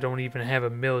probably don't even have a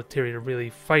military to really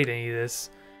fight any of this.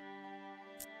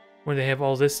 When they have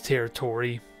all this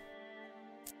territory.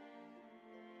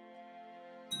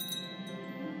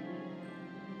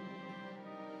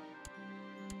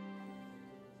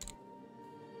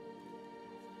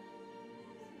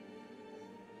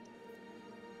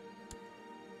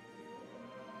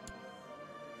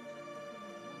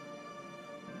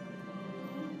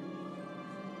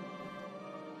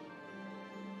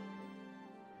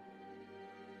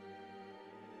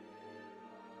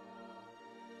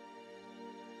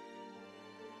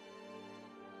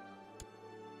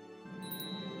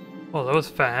 Well, that was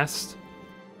fast.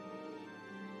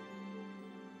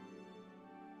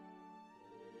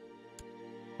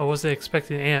 I wasn't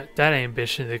expecting that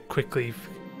ambition to quickly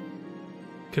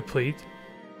complete.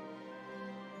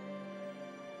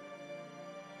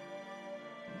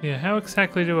 Yeah, how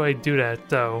exactly do I do that,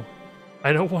 though?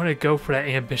 I don't want to go for that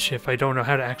ambition if I don't know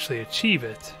how to actually achieve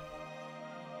it.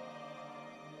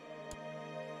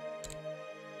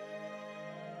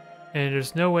 And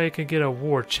there's no way I can get a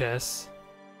war chest.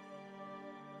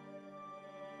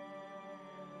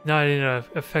 Not in an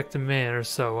effective manner,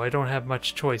 so I don't have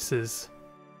much choices.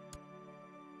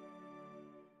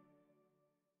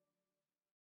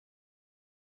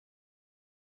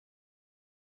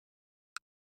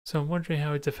 So I'm wondering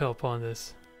how I develop on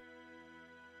this.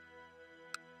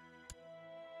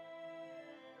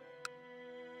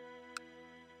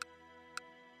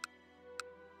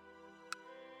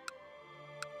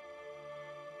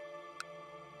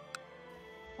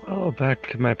 Well, back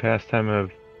to my pastime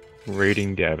of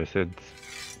raiding Davicids.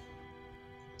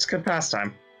 It's a good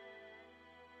pastime.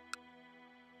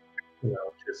 You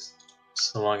know, just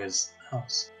so long as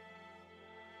house.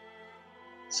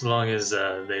 So long as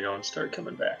they don't start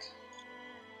coming back.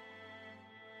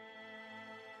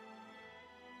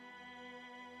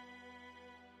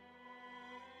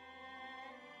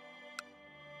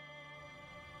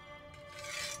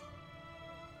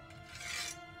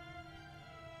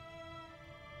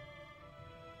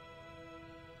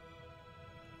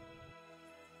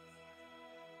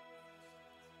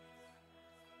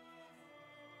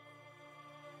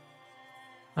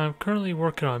 I'm currently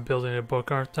working on building a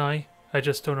book, aren't I? I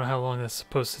just don't know how long that's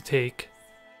supposed to take.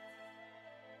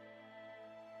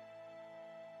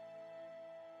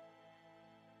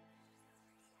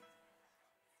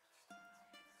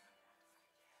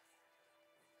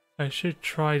 I should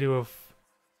try to have...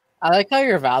 I like how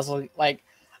your vassal, like,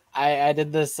 I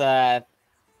did this thing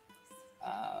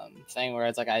where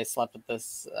it's like I slept with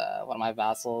this one of my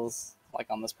vassals like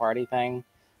on this party thing,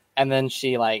 and then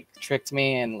she like tricked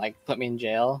me and like put me in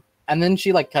jail, and then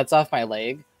she like cuts off my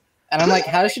leg, and I'm like,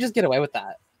 how does she just get away with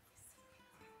that?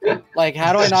 Like,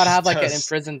 how do I not have like an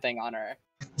imprison thing on her?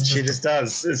 She just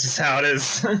does. It's just how it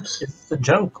is. It's a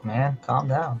joke, man. Calm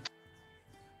down.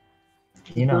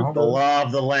 You know, The law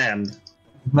of the land.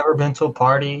 never been to a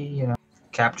party, you know,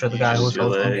 capture the guy who was Your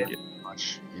hosting leg. it.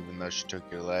 Much, even though she took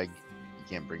your leg, you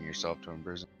can't bring yourself to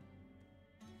imprison.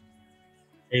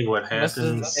 Hey, what It was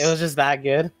happens? just- it was just that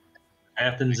good.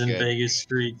 Happens in Okay. Vegas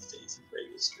Street stays in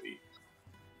Vegas Street.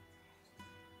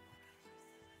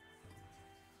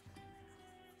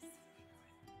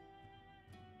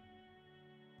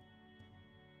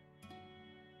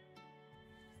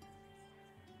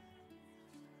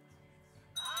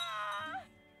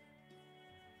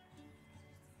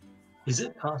 Is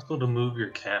it possible to move your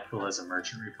capital as a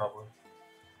merchant republic?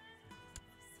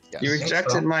 Yes. You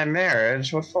rejected my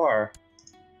marriage. What for?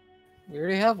 We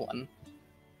already have one.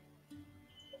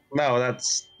 No,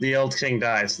 that's the old king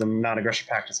dies. The non-aggression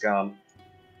pact is gone,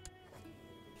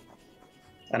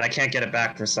 and I can't get it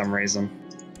back for some reason.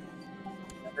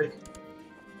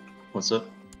 What's up?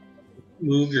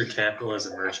 Move your capital as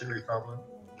a merchant republic?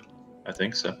 I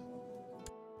think so.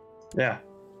 Yeah.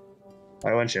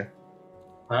 Why wouldn't you?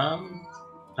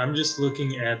 I'm just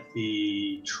looking at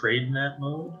the trade map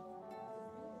mode.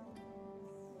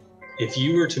 If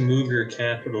you were to move your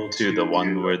capital To the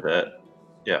one where that,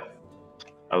 yeah,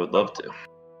 I would love to.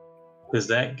 because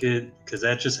that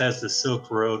just has the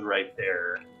Silk Road right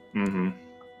there.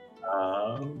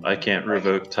 Mm-hmm. I can't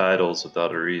revoke titles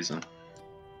without a reason.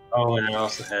 Oh, and it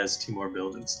also has 2 more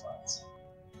building slots.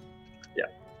 Yeah.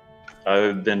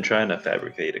 I've been trying to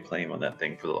fabricate a claim on that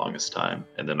thing for the longest time,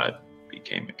 and then I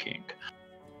became a king.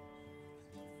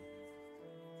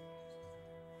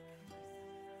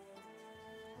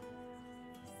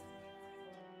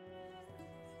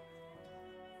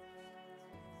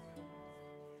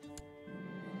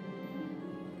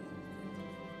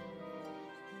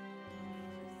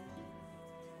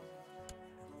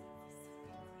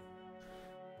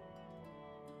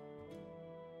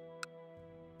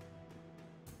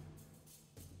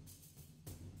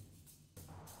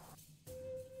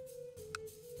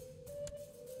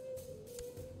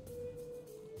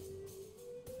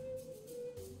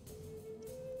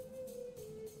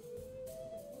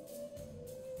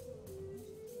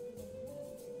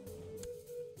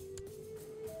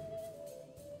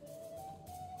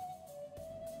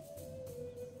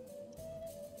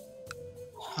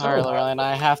 All right, Lorelai,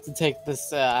 I have to take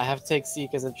this. I have to take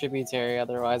Seek as a tributary,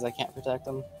 otherwise I can't protect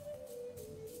him.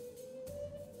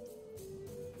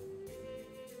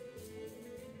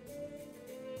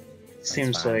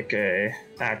 Seems fine. like a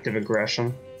active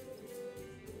aggression.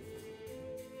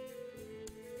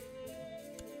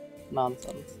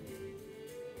 Nonsense.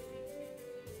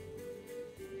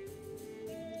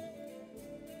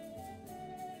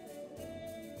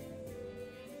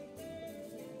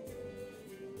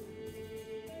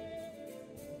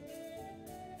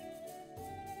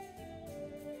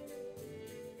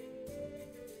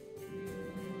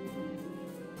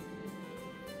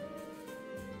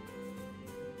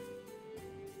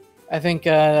 I think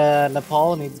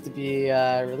Nepal needs to be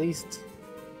released.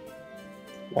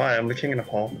 Why? I'm the king of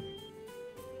Nepal.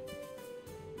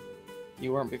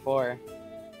 You weren't before.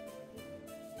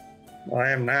 Well,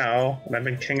 I am now, and I've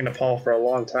been king of Nepal for a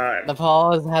long time.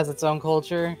 Nepal has its own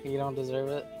culture. You don't deserve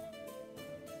it.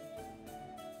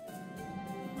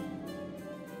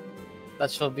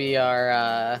 That shall be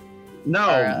our.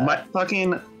 No,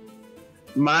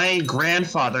 my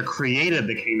grandfather created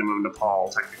the kingdom of Nepal,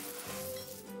 technically.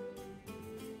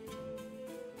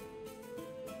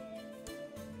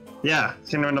 Yeah,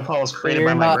 kingdom of Nepal was created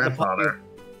by my grandfather.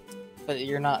 But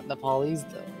you're not Nepalese,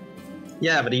 though.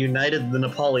 Yeah, but he united the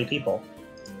Nepali people.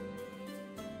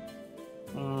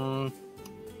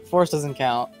 Force doesn't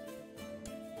count.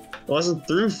 It wasn't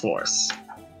through force.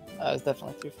 It was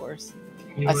definitely through force.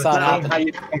 You I were saw it saying happen. how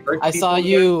you convert I saw people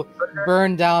you to-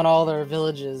 burn down all their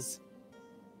villages.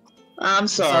 I'm I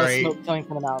saw sorry. smoke coming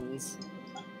from the mountains.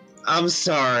 I'm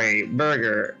sorry,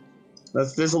 Burger.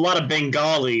 There's a lot of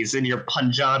Bengalis in your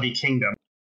Punjabi kingdom.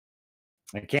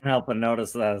 I can't help but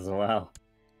notice that as well.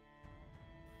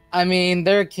 I mean,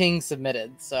 their king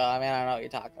submitted, so I mean, I don't know what you're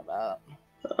talking about.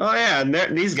 Oh yeah,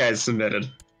 and these guys submitted.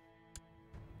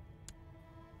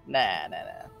 Nah.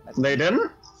 They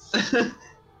didn't?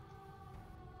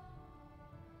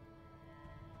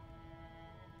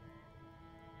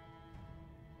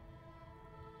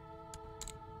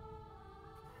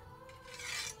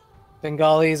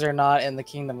 Bengalis are not in the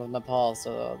kingdom of Nepal,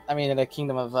 so I mean, in the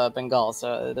kingdom of Bengal,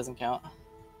 so it doesn't count.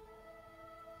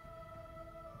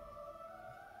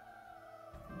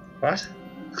 What?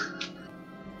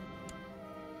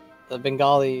 The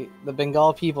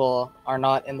Bengal people are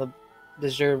not in the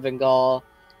de Bengal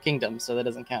kingdom, so that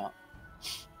doesn't count.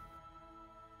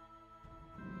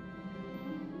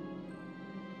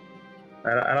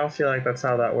 I don't feel like that's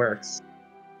how that works.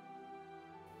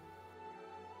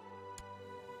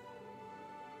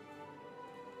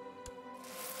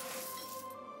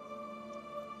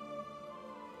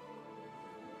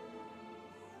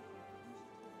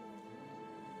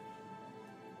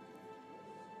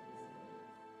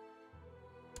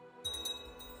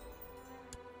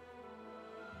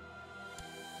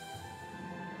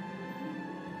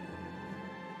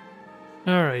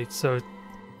 Alright, so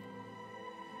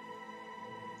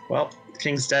Well, the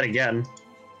king's dead again.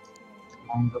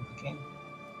 Long live the king.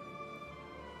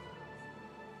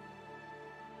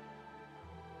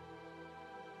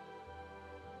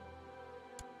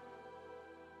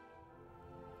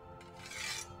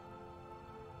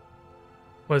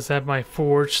 was that my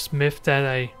forge smith that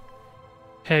I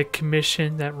had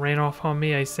commissioned that ran off on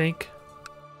me, I think?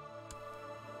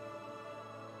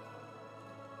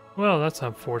 Well, that's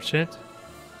unfortunate.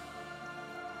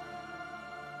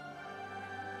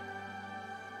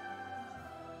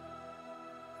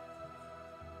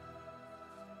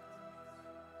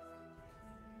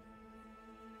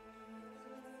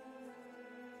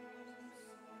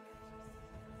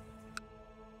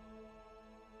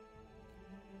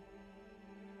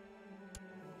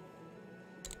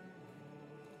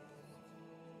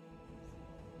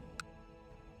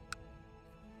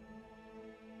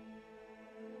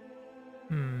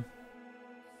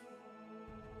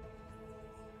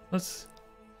 Let's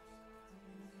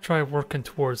try working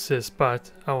towards this,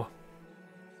 but oh.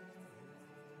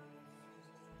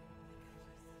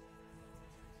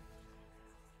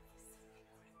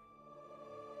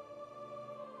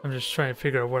 I'm just trying to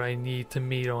figure out what I need to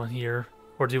meet on here,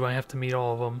 or do I have to meet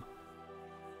all of them?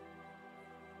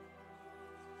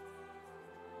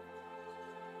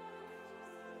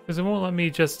 Because it won't let me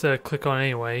just click on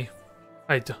anyway.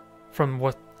 From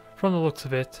the looks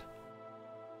of it.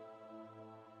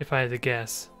 If I had to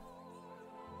guess.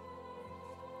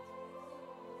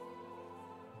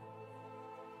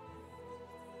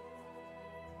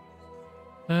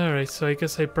 Alright, so I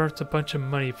guess I burnt a bunch of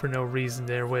money for no reason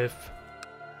there with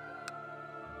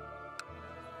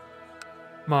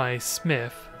my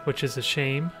smith, which is a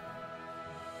shame.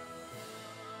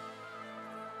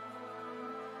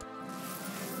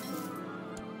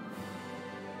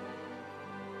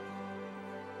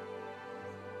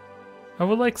 I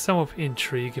would like some of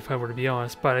intrigue if I were to be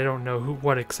honest, but I don't know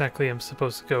what exactly I'm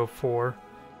supposed to go for.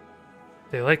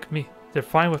 They like me. They're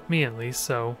fine with me at least,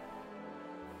 so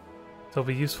they'll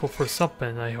be useful for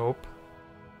something, I hope.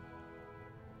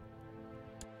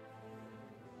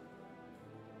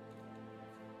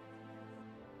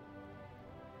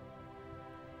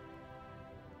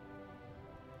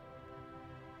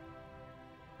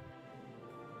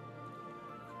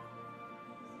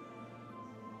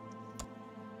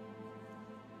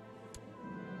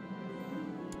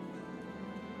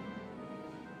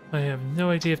 I have no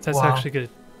idea if that's Wow. actually going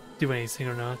to do anything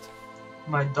or not.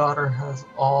 My daughter has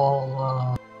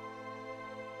all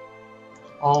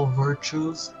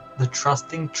virtues, the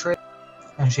trusting trait,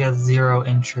 and she has 0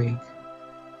 intrigue.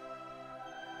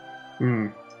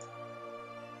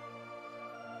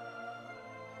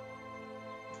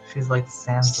 She's like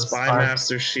Sansa Spy Stark.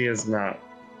 master, she is not.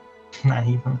 Not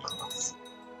even close.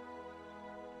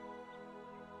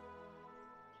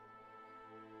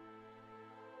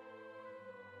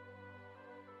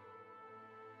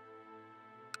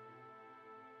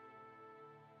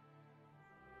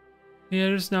 Yeah,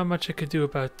 there's not much I could do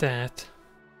about that.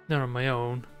 Not on my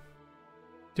own.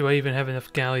 Do I even have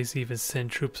enough galleys to even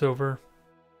send troops over?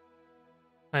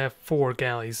 I have 4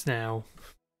 galleys now.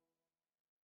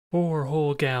 4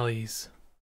 whole galleys.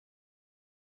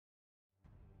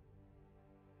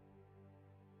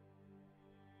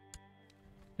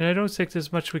 And I don't think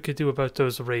there's much we could do about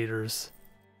those raiders.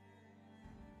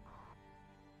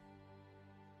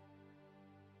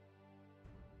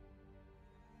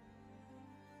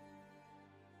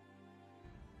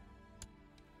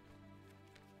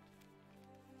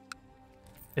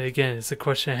 And again, it's a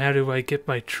question: how do I get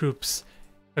my troops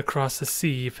across the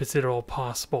sea if it's at all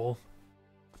possible?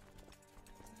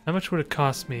 How much would it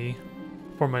cost me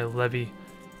for my levy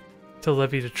to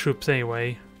levy the troops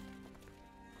anyway?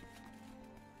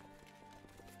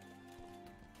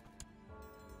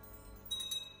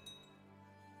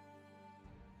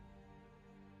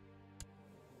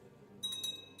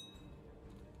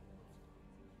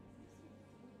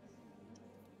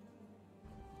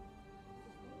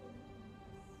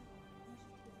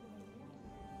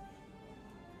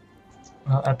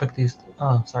 Epic, do you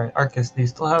sorry, Arcus, do you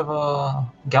still have a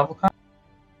gavel card?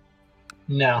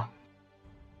 No.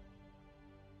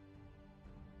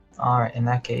 Alright, in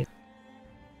that case.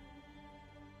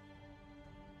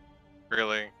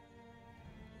 Really?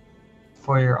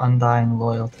 For your undying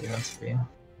loyalty, that's for you.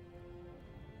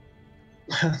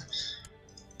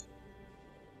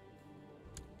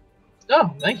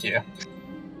 Oh, thank you.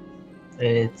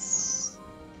 It's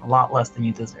a lot less than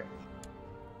you deserve.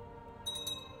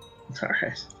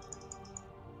 Alright.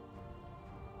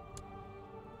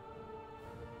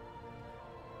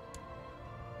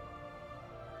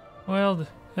 Well,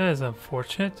 that is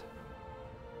unfortunate.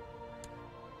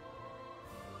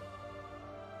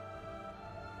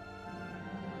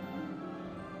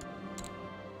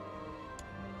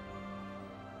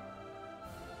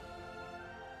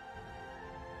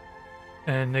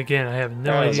 And again, I have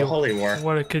no Oh, it was a idea holy war.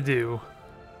 what I could do.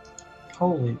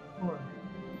 Holy.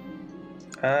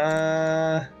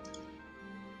 Alright,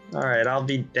 I'll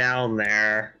be down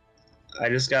there. I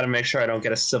just gotta make sure I don't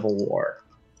get a civil war.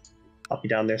 I'll be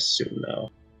down there soon,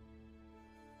 though.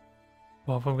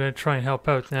 Well, if I'm going to try and help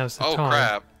out, now's the Oh time.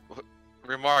 crap!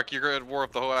 Remark, you're at war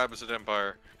with the whole Abbasid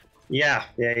Empire. Yeah,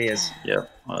 he is. Yeah,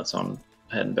 well, that's on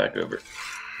heading back over.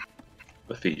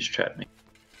 The fees trapped me.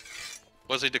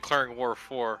 Was he declaring war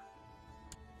for?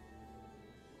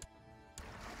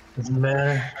 Doesn't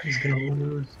matter. He's gonna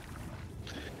lose.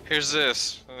 Here's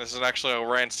this. This is actually a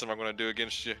ransom I'm gonna do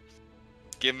against you.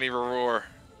 Give me a roar.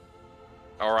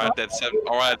 Alright, that's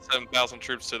 7,000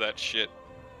 troops to that shit.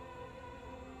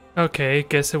 Okay,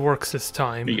 guess it works this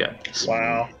time. You got this.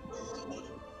 Wow.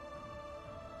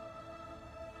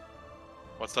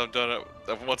 Once I'm done with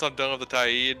the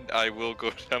Taid, I will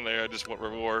go down there. I just want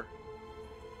reward.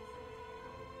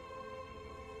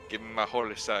 Give me my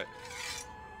holy sight.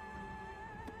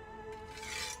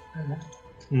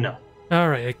 No.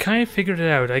 Alright, I kind of figured it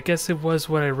out. I guess it was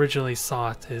what I originally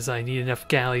thought, is I need enough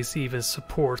galleys to even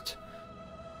support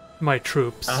my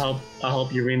troops. I'll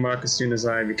help you remark as soon as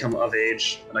I become of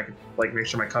age, and I can like make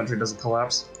sure my country doesn't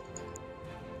collapse.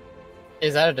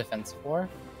 Is that a defensive war?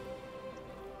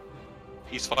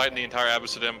 He's fighting the entire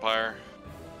Abbasid Empire.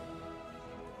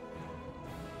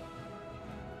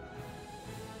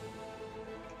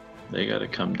 They gotta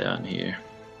come down here.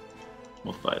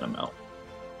 We'll fight them out.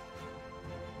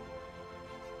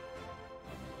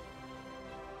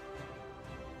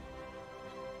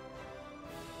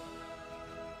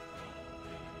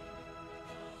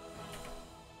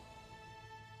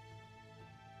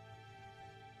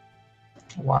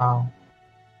 Wow.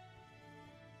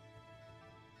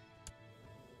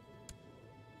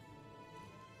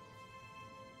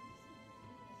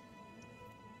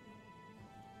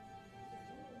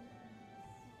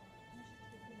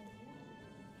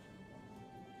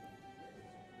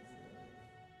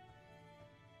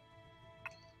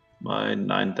 My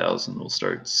 9,000 will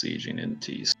start sieging in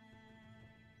Tees.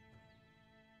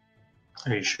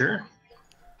 Are you sure?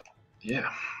 Yeah,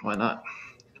 why not?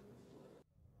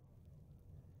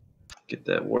 Get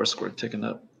that war score ticking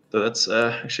up. Though that's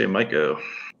actually it might go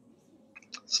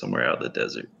somewhere out of the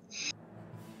desert.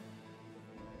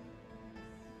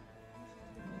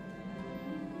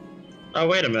 Oh,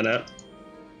 wait a minute.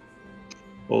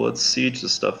 Well, let's siege the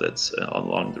stuff that's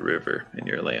along the river in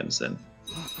your lands then.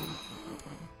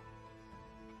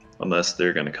 Unless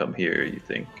they're gonna come here, you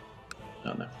think? I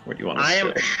don't know. Where do you want to I am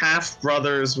start? half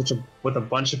brothers with a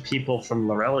bunch of people from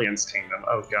Laurelian's kingdom.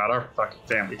 Oh god, our fucking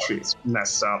family tree is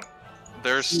messed up.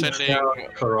 They're sending.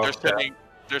 Corrupt.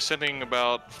 They're sending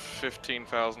about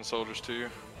 15,000 soldiers to you.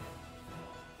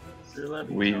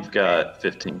 We've got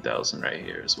 15,000 right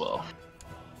here as well.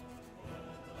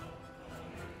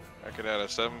 I could add a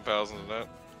 7,000 to that.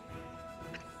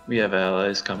 We have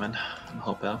allies coming and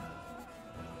help out.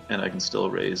 And I can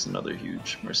still raise another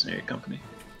huge mercenary company.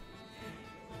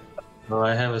 Well,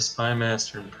 I have a spy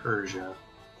master in Persia.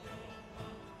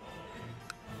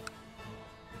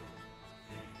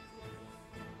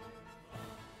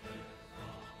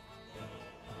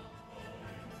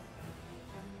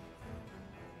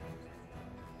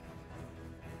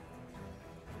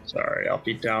 Sorry, I'll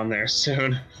be down there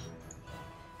soon.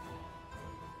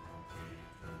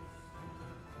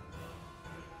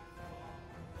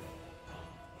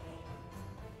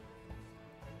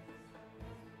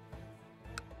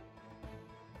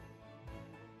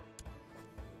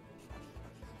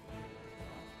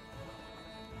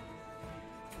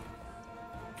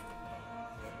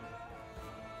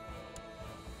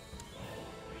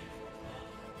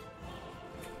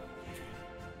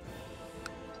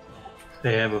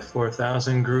 They have a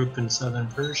 4,000 group in southern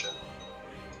Persia.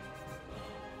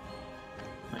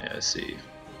 Yeah, I see.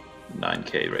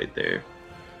 9K right there.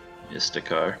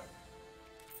 Istakar.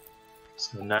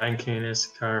 So 9K in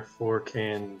Issacar, 4K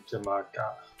in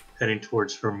Jamaka, heading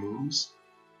towards Hormuz.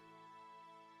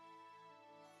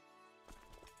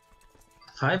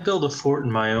 If I build a fort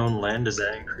in my own land, does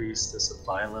that increase the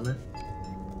supply limit?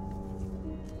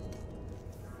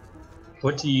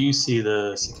 What do you see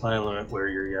the supply limit where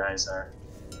your guys are?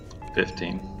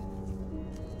 15.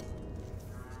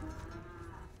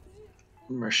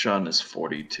 Mershan is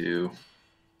 42.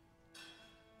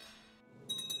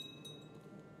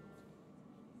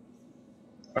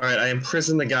 Alright, I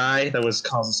imprisoned the guy that was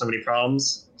causing so many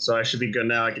problems, so I should be good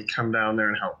now. I can come down there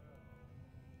and help.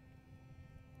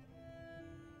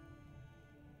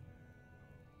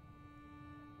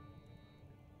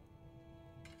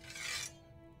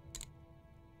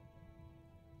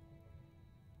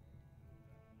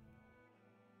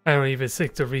 I don't even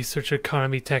think the research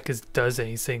economy tech does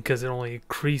anything because it only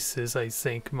increases, I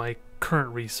think, my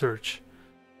current research.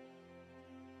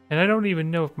 And I don't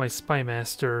even know if my spy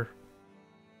master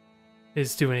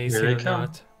is doing anything or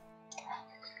not.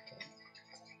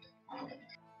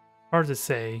 Hard to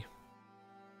say.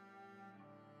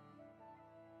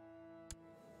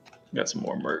 Got some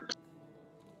more mercs.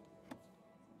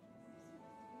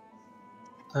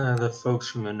 The folks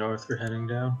from the north are heading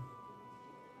down.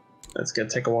 That's gonna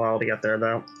take a while to get there,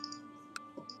 though.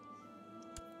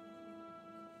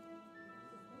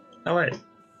 Oh, wait.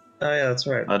 Oh, yeah, that's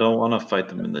right. I don't want to fight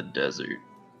them in the desert,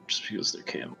 just because they're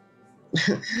camel.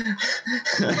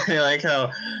 I like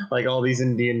how, like, all these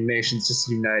Indian nations just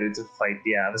united to fight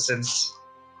the Abyssins.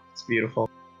 It's beautiful.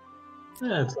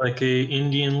 Yeah, it's like a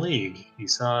Indian League. You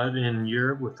saw it in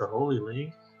Europe with the Holy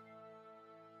League.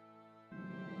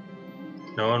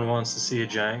 No one wants to see a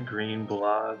giant green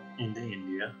blob into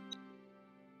India.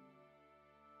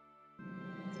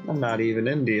 I'm not even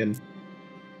Indian.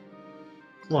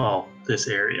 Well, this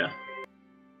area.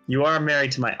 You are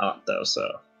married to my aunt, though,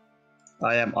 so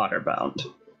I am honor-bound.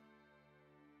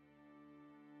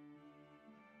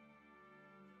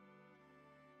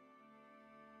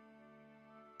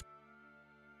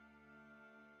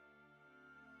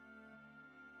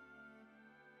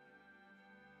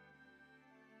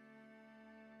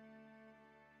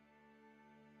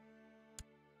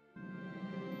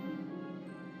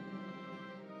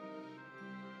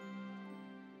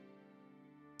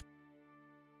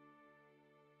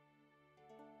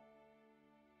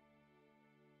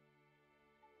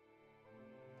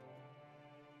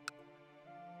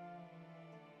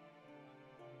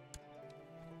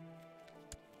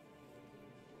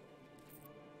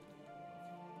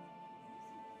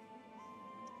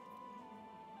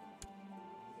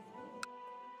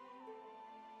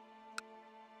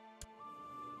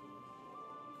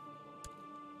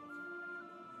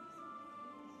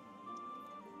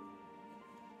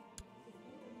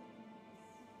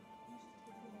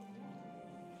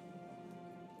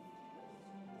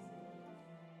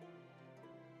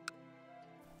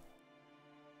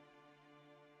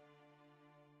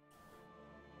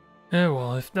 Oh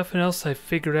well, if nothing else, I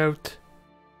figured out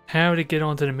how to get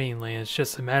onto the mainland. It's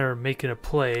just a matter of making a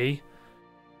play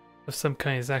of some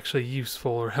kind is actually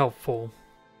useful or helpful.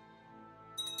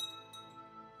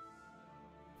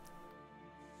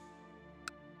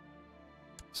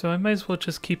 So I might as well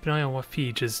just keep an eye on what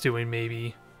Fiji is doing,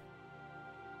 maybe.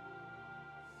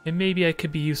 And maybe I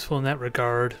could be useful in that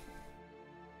regard.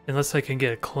 Unless I can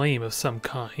get a claim of some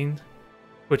kind.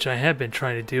 Which I have been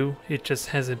trying to do, it just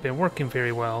hasn't been working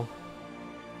very well.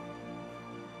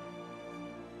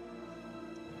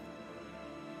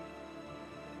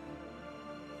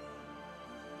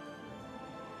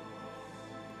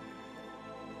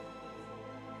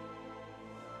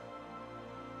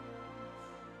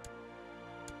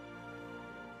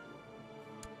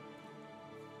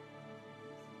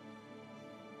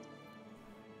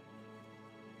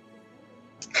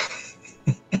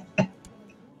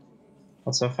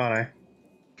 What's so funny?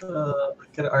 Look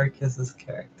at Arceus's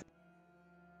character.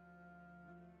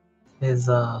 His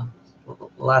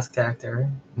last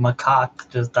character, Macaque,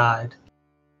 just died.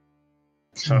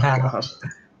 Oh, now, God.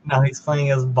 now he's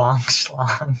playing as Bong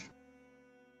Schlong.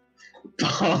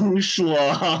 Bong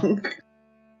Schlong.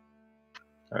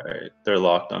 Alright, they're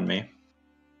locked on me.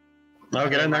 Oh,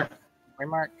 get in there.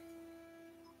 Remark.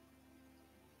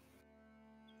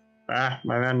 Ah,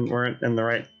 my men weren't in the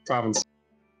right province.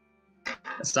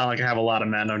 It's not like I have a lot of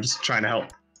men, I'm just trying to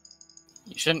help.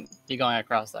 You shouldn't be going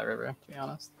across that river, to be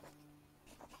honest.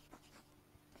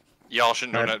 Y'all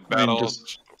shouldn't know I that I mean, battle.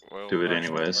 just do it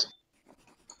anyways.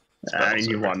 I mean,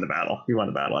 you won the battle. You won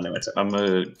the battle anyway. So. I'm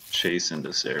gonna chase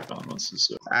into Cerebon once this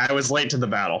is over. I was late to the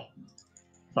battle.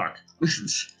 Fuck. It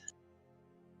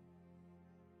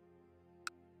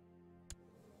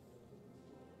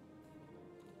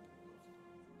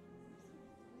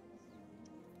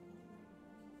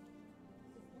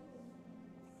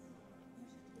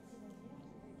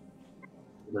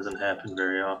doesn't happen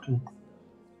very often.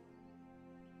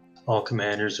 All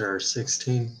commanders are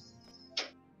 16.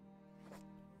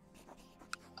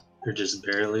 They're just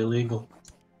barely legal.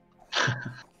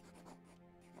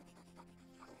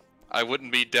 I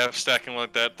wouldn't be death stacking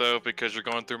like that though, because you're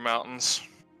going through mountains.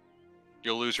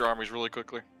 You'll lose your armies really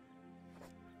quickly.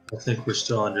 I think we're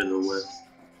still under the width.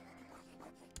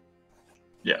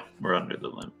 Yeah, we're under the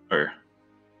limit. Or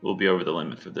we'll be over the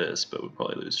limit for this, but we'll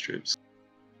probably lose troops.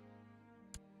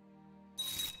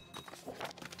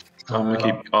 I'm gonna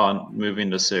keep on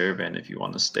moving to Cerebon if you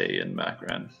want to stay in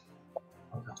Macran.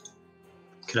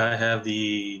 Could I have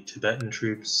the Tibetan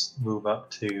troops move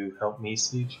up to help me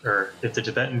siege? Or if the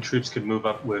Tibetan troops could move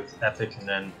up with Epic, and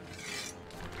then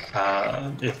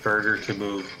if Berger could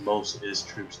move most of his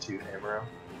troops to Amaro.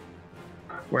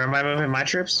 Where am I moving my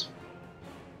troops?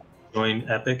 Join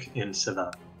Epic in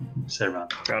Servan.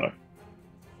 Got it.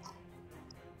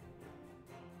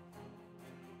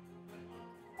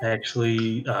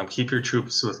 Actually, keep your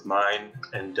troops with mine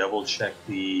and double check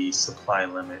the supply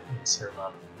limit in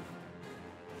Servan.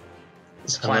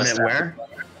 Supply limit where?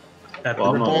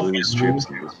 Well, I'm gonna lose troops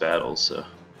in this battle, so if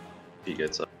he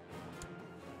gets up.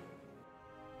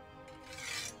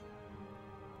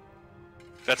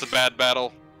 That's a bad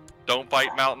battle. Don't fight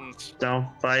mountains. Don't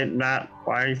fight, Matt.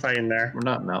 Why are you fighting there? We're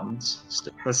not mountains.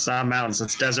 It's not mountains.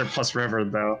 It's desert plus river,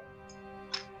 though.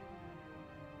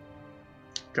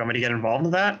 Do you want me to get involved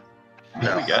in that?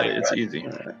 No, we got it. It's easy.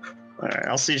 Alright,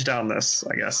 I'll siege down this,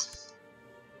 I guess.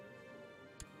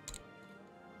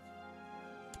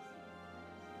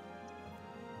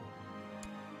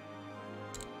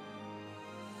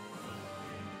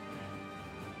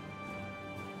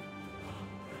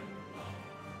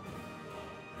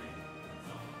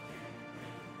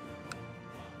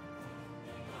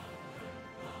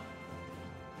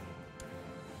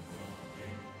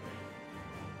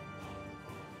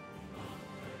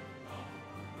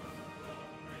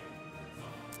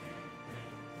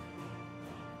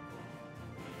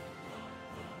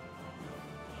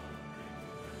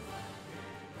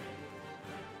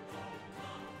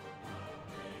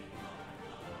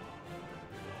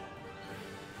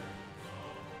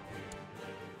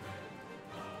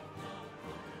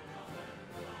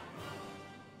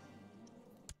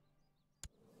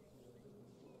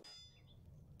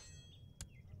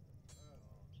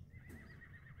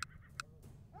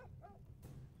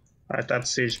 Alright,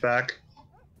 that's siege back.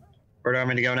 Where do I want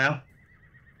me to go now?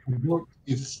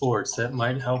 Forts. That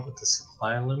might help with the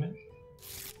supply limit.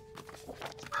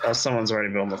 Oh, someone's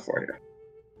already building the fort here.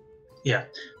 Yeah.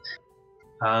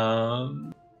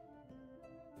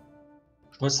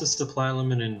 What's the supply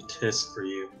limit in Tisk for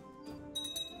you?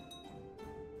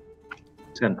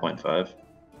 10.5.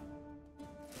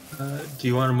 Do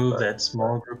you want to move that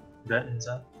small group of Tibetans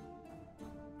up?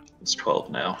 It's 12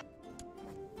 now.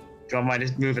 Do you want me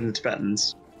to move in the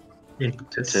Tibetans?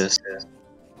 Tisk.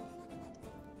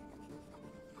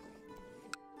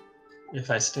 If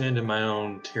I stand in my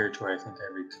own territory, I think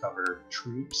I recover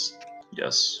troops.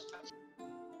 Yes.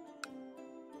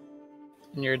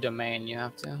 In your domain, you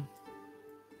have to.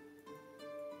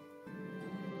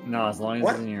 No, as long as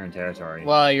it's in your own territory.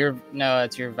 Well,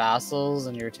 it's your vassals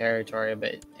and your territory,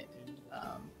 but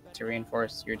to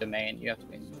reinforce your domain, you have to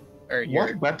be. Or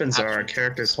what weapons are our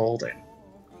characters holding? What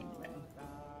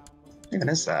even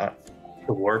is that?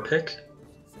 The war pick.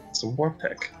 It's a war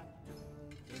pick.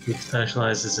 It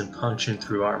specializes in punching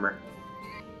through armor.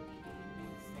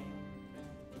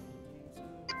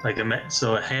 Like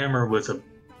so a hammer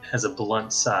has a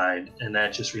blunt side, and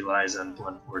that just relies on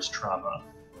blunt force trauma.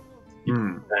 You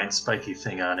put a giant spiky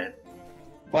thing on it.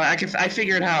 Well, I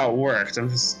figured how it worked. I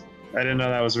didn't know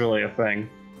that was really a thing.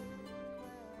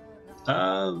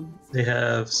 They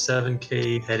have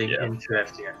 7K heading into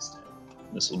Afghanistan.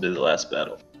 This will be the last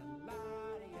battle.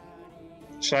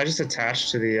 Should I just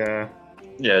attach to the?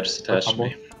 Yeah, just attach to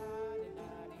me.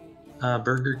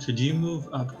 Berger, could you move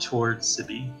up towards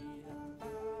Sibi?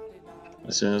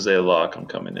 As soon as they lock, I'm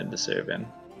coming into Cerebon.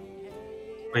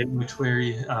 Wait, which way are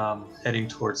you heading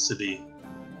towards Sibi?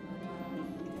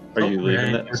 Are you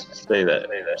leaving that? Stay that.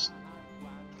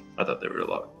 I thought they were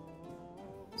locked.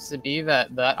 Sibi,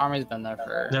 that army's been there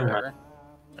for Never forever.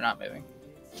 They're not moving.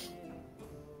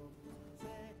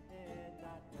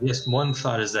 Yes, one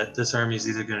thought is that this army is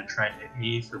either going to try and hit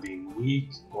me for being weak,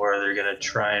 or they're going to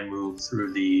try and move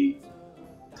through the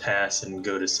pass and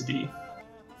go to Sadi.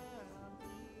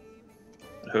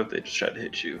 I hope they just try to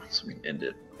hit you so we can end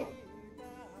it.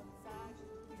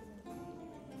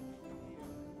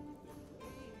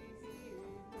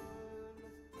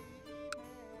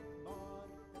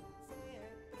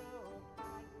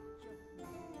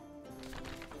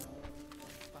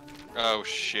 Oh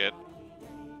shit.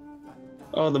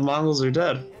 Oh, the Mongols are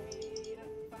dead.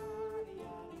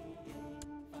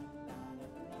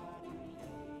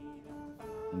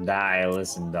 And I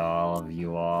listened to all of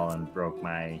you all and broke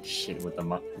my shit with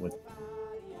the with.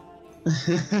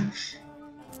 I'm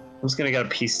just gonna get a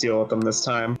peace deal with them this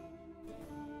time.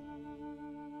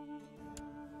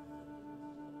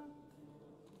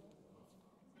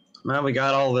 Man, we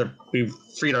got all the. We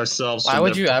freed ourselves. Why from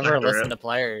would the you ever protectorate. listen to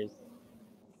players?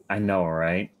 I know,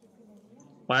 right?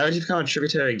 Why would you become a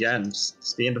tributary again?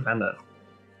 Just be independent.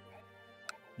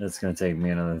 It's gonna take me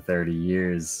another 30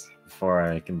 years before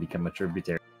I can become a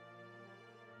tributary.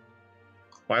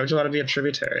 Why would you want to be a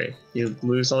tributary? You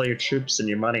lose all your troops and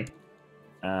your money.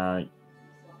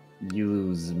 You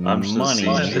lose I'm just gonna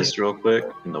money. siege this real quick,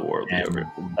 and the war will be And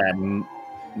over. that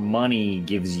money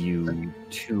gives you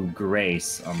 2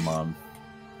 grace a month.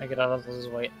 I could have lose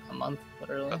weight a month,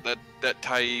 literally. That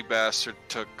Tai bastard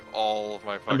took all of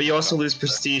my fucking. But you also time. lose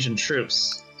prestige and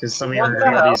troops because some of What your the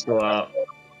hell? abilities go out.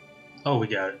 Oh, we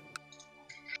got it.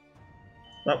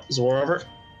 Oh, is the war over?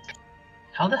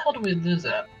 How the hell do we lose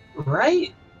that?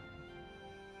 Right?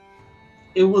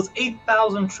 It was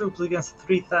 8,000 troops against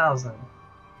 3,000.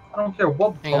 I don't care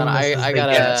what Hang on, bonuses I they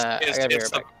gotta, get. I gotta be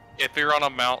right back. If you're on a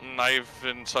mountain, I've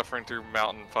been suffering through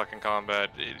mountain fucking combat.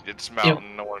 It's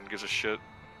mountain. No one gives a shit.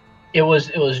 It was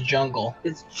jungle.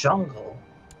 It's jungle.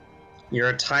 You're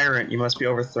a tyrant. You must be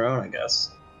overthrown, I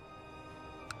guess.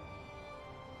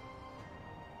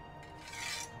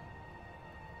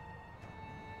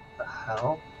 The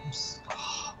hell?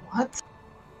 What?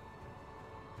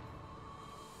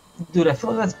 Dude, I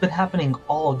feel like that's been happening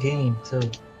all game, too.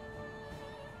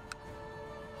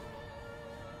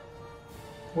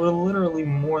 We're literally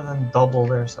more than double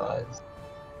their size.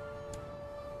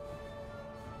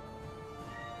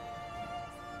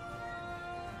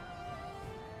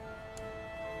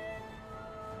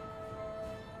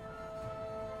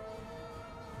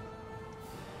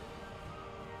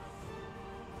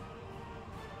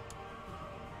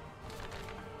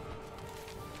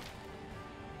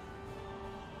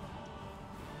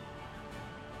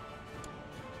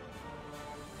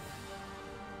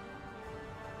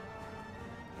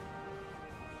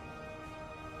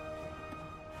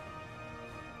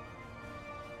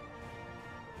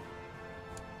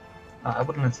 I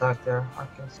wouldn't attack there, I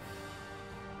guess.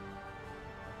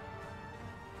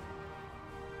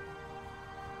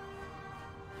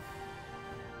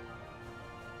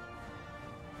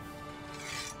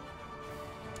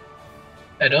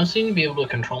 I don't seem to be able to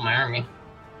control my army.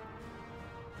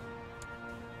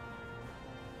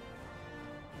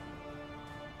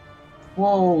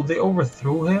 Whoa, they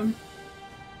overthrew him?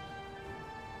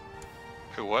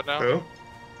 Who? What now? Who?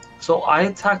 So I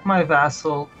attacked my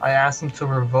vassal, I asked him to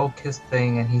revoke his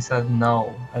thing, and he said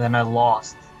no, and then I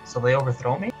lost. So they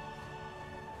overthrow me?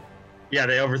 Yeah,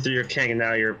 they overthrew your king, and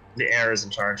now the heir is in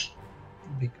charge.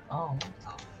 Oh,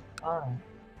 alright.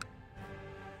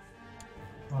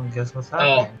 Well, guess what's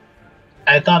happening?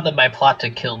 I thought that my plot to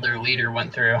kill their leader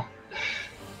went through.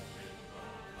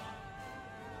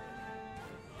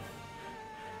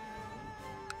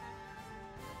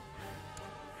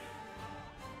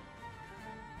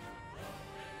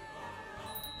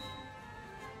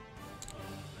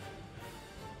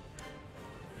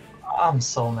 I'm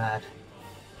so mad.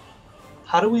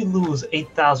 How do we lose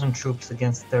 8,000 troops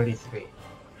against 33?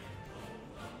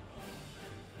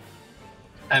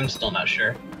 I'm still not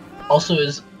sure. Also,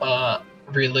 is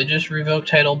religious revoke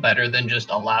title better than just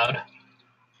allowed?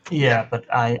 Yeah, but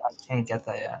I can't get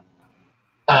that yet.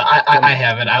 I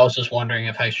have it. I was just wondering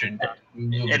if I should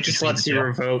move It just lets you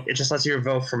revoke. It just lets you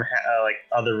revoke from like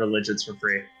other religions for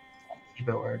free. Keep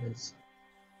it where it is.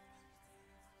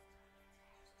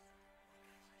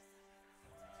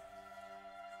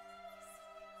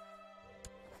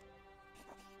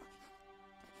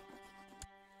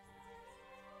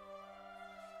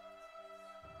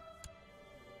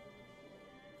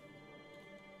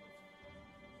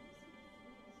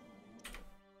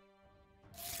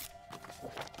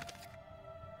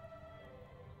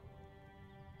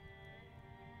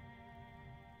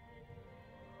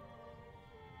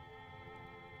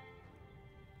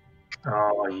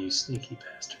 Oh, you sneaky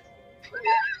bastard.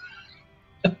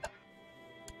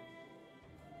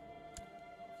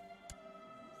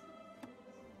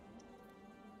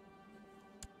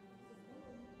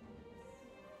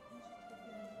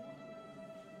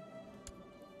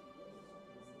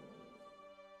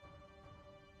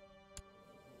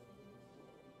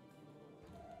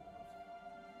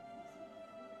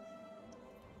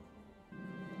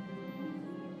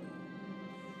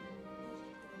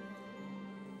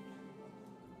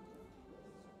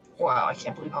 Wow, I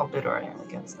can't believe how bitter I am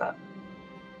against that.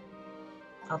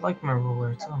 I like my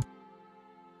ruler too.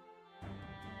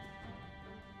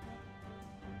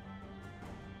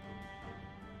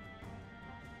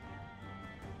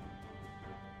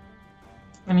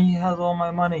 And he has all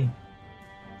my money.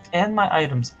 And my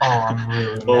items. Oh, I'm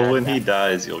really Well, mad when now. he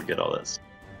dies, you'll get all this.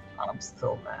 I'm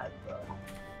still mad, though.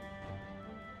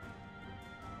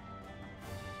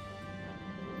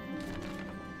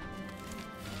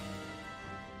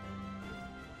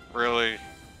 Really?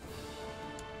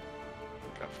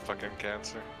 Got fucking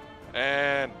cancer.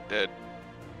 And dead.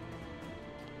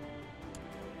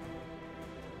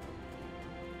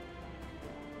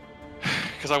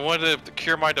 Because I wanted to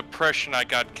cure my depression, I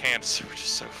got cancer, which is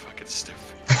so fucking stupid.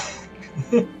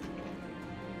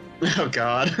 Oh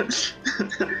god.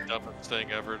 Dumbest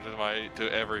thing ever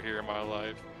to ever hear in my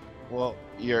life. Well,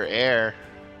 you're heir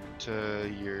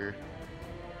to your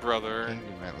Brother,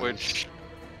 kingdom, at least. which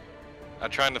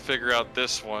I'm trying to figure out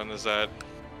this one is that,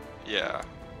 yeah,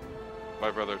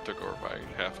 my brother took over my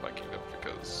half my kingdom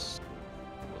because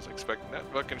I was expecting that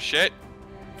fucking shit.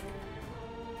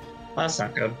 That's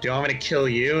not good. Do you want me to kill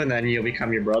you and then you'll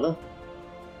become your brother?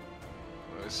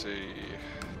 Let's see,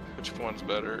 which one's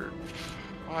better?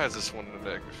 Why is this one the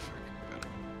negative?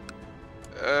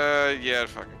 Yeah, I'd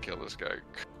fucking kill this guy.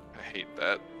 I hate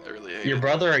that. I really hate Your it.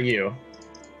 brother or you?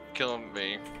 Killing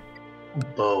me.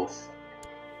 Both.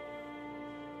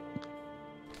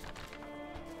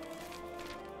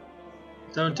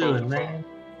 Don't do it, Both. man.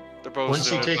 They're both Once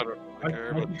you still take, I don't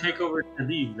care, once but- you take over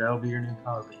Khabib, that'll be your new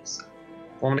power base.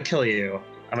 Well, I'm gonna kill you.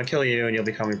 I'm gonna kill you and you'll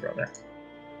become your brother.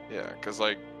 Yeah, because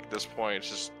like at this point it's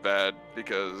just bad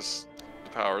because the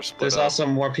power split There's up. also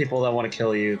more people that want to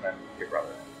kill you than your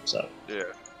brother. So, Yeah.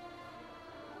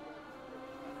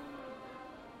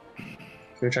 can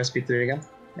we try speed 3 again?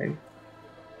 Maybe.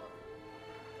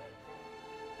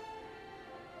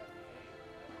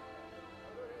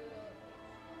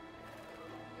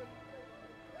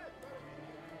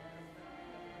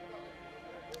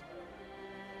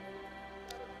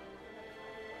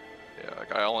 Yeah,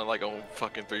 like I only like own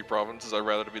fucking 3 provinces. I'd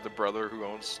rather to be the brother who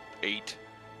owns 8.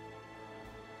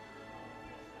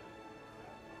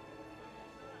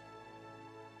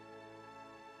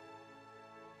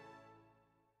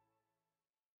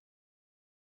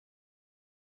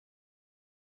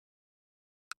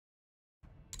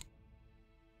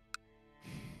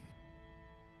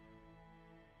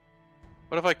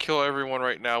 What if I kill everyone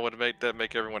right now? Would that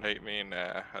make everyone hate me?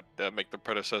 Nah, that'd make the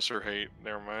predecessor hate.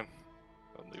 Never mind.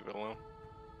 I'll leave it alone.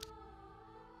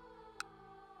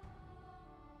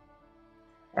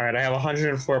 Alright, I have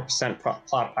 104%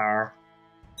 plot power.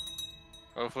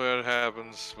 Hopefully that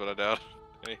happens, but I doubt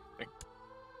anything.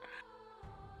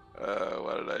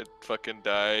 Why did I fucking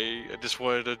die? I just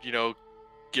wanted to, you know,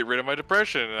 get rid of my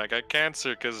depression, and I got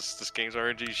cancer because this game's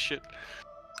RNG shit.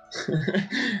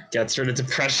 Gets rid of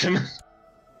depression.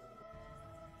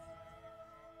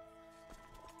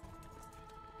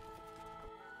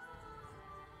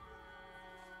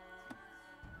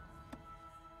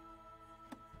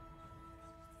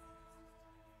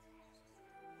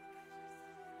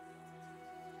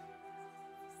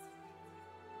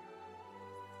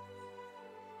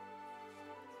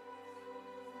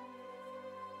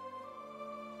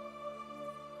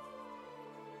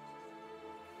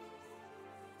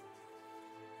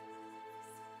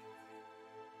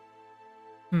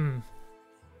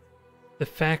 The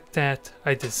fact that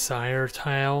I desire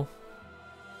tile.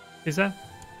 Is that?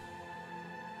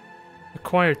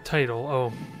 Acquired title.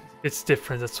 Oh, it's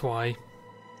different, that's why.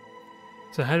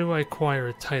 So how do I acquire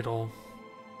a title?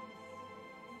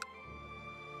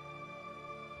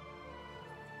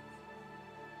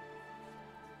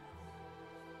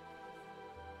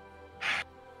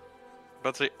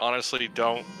 But they honestly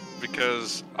don't,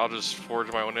 because I'll just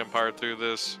forge my own empire through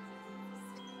this.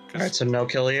 Alright, so no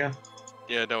kill you?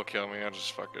 Yeah, don't kill me. I'll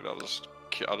just fuck it.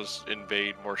 I'll just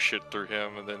invade more shit through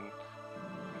him, and then.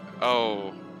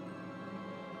 Oh.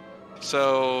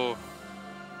 So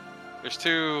there's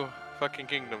 2 fucking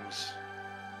kingdoms.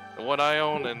 The one I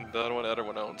own and the other one the other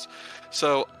one owns.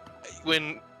 So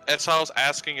when Exile was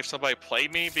asking if somebody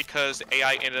played me because the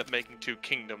AI ended up making 2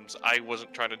 kingdoms, I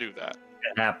wasn't trying to do that.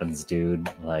 It happens, dude.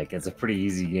 Like, it's a pretty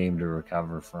easy game to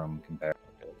recover from compared.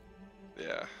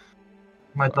 Yeah.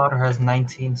 My daughter has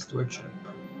 19 stewardship.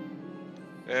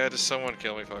 Yeah, just someone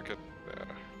kill me, fuck it. Yeah.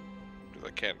 Because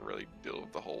I can't really deal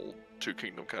with the whole 2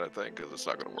 kingdom kind of thing because it's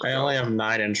not going to work I out. only have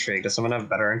 9 intrigue. Does someone have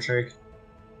better intrigue?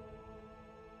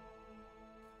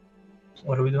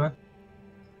 What are we doing?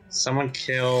 Someone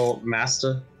kill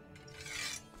Master.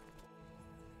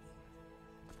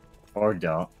 Or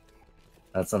don't.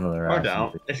 That's another Or option.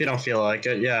 don't, if you don't feel like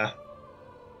it, yeah.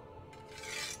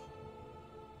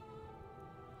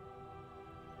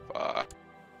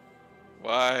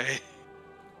 Why? I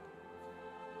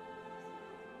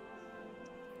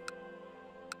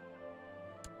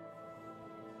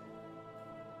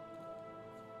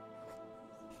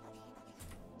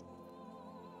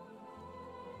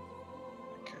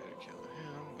could kill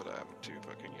him, but I'm too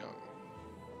fucking young.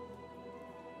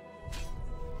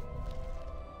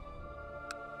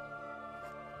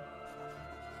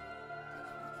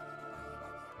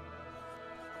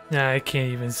 Nah, I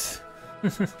can't even.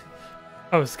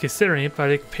 I was considering it, but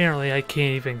apparently I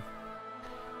can't even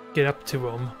get up to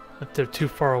them if they're too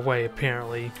far away.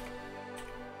 Apparently.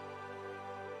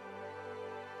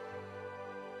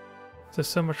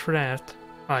 So much for that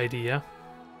idea.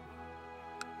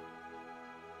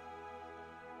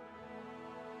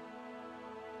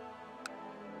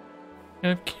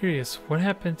 And I'm curious, what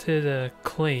happened to the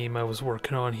claim I was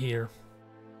working on here?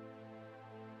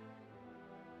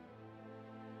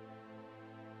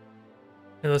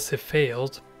 Unless it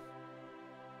failed.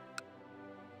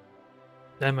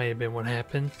 That might have been what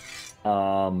happened.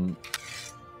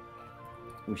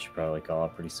 We should probably call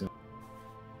it pretty soon.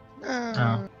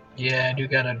 Oh. Yeah, I do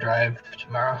gotta drive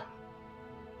tomorrow.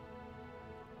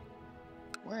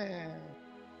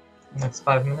 Next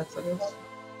 5 minutes, I guess.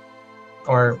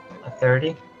 Or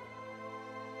 30.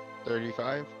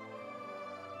 35.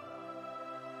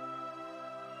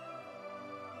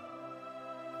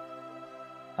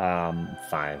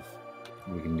 Five.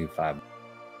 We can do 5.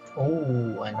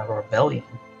 Oh, and a rebellion.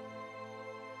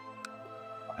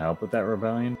 Help with that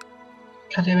rebellion?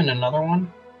 God, even another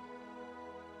one?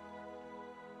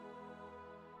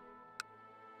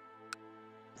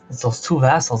 It's those 2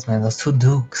 vassals, man. Those 2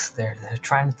 dukes. They're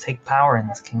trying to take power in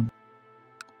this kingdom.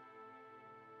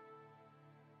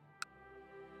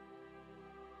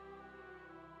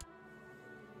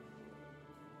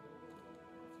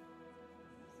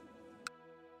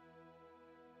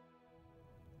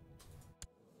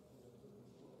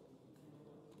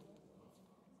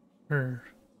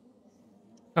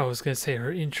 I was gonna say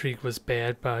her intrigue was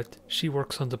bad, but she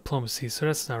works on diplomacy, so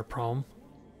that's not a problem.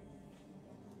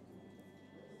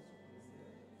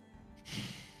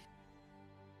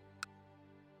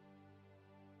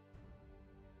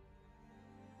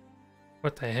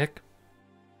 What the heck?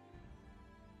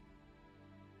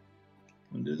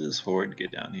 When did this horde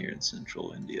get down here in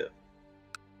central India?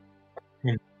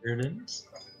 Here it is.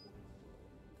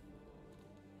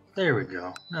 There we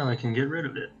go. Now I can get rid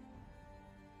of it.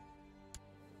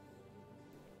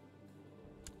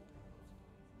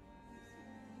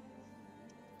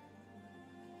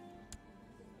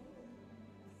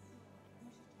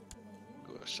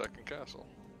 Go to second castle.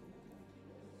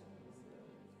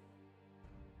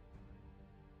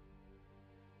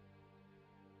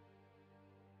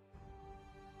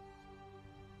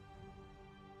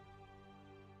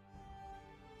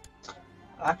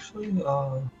 Actually,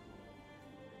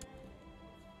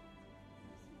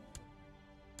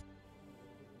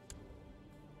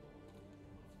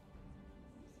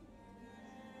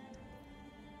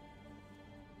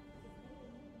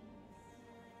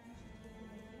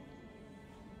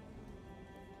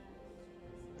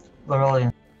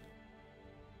 Rebellion.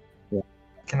 Yeah.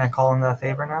 Can I call in that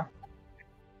favor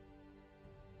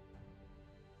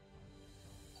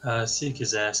now? Seek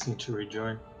is asking to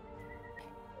rejoin.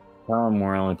 Tell him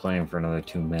we're only playing for another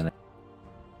 2 minutes.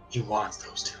 He wants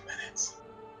those 2 minutes.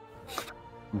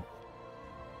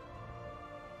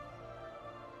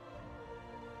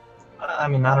 I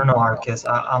mean, I don't know, Arcus.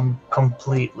 I'm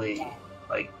completely,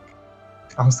 like,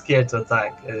 I'm scared to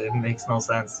attack. It makes no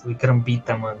sense. We couldn't beat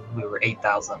them when we were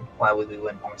 8,000. Why would we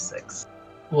win when we're 6?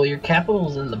 Well, your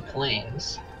capital's in the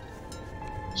plains,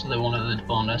 so they wanted the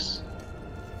bonus.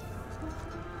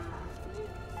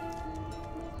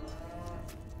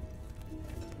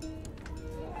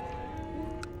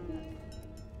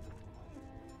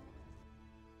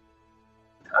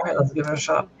 Alright, let's give it a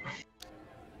shot.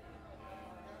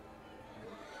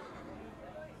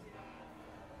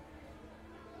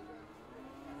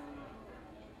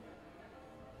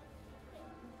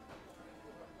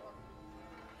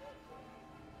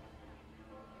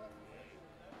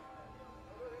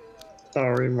 I'll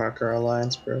remark our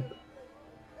alliance broke.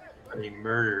 He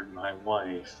murdered my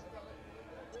wife.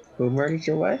 Who murdered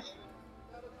your wife?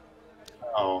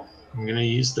 Oh, I'm gonna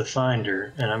use the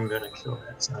finder, and I'm gonna kill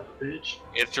that son of a bitch.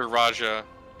 It's your Raja.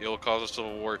 You'll cause a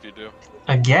civil war if you do.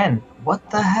 Again? What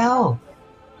the hell?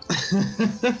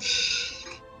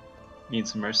 Need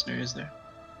some mercenaries there.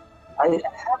 I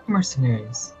have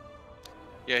mercenaries.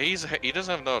 Yeah, he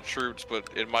doesn't have enough troops, but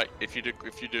it might if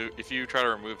you try to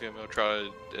remove him,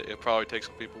 it'll probably take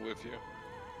some people with you.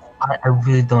 I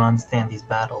really don't understand these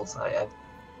battles. I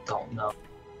don't know.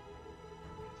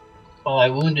 Well, I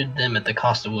wounded them at the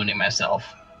cost of wounding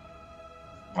myself.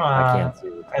 I can't see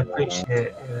what's I going on.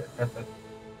 appreciate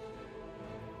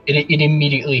it. It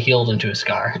immediately healed into a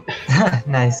scar.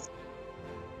 Nice.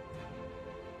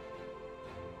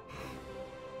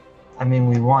 I mean,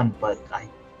 we won, but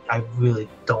I really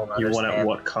don't You understand. won at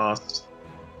what cost?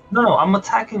 No, I'm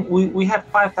attacking. We had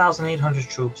 5,800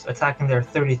 troops attacking their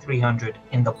 3,300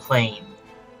 in the plain.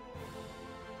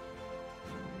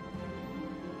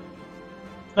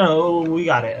 No, we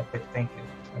got it, Epic. Thank you.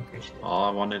 I appreciate it. Oh, I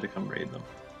wanted to come raid them.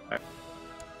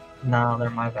 No, they're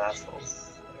my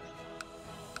vassals.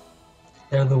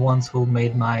 They're the ones who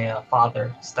made my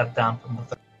father step down from the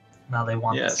throne. Now they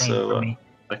want Yeah, the same so for me.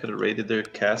 I could have raided their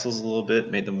castles a little bit,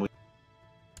 made them weak.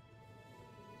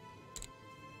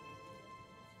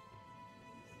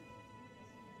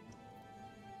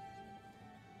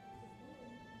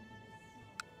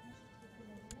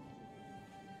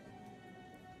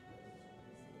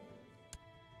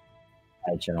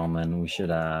 All right, gentlemen, we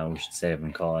should save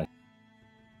and call it.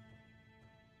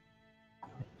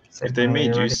 If they made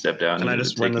you ready? step down, Can you I would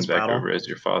just have win taken this back battle? over as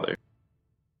your father.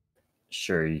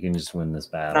 Sure, you can just win this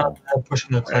No, battle. they're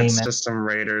pushing a It's claimant. just some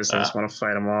raiders. I just want to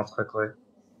fight them off quickly.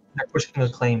 They're pushing a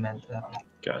claimant.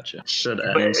 Gotcha. Should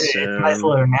But end it's a soon. nice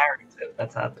little narrative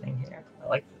that's happening here. I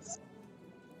like this.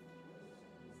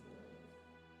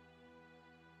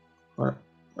 What?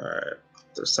 Alright.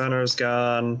 Their center's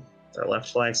gone. Their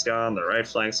left flank's gone. Their right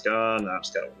flank's gone. Now I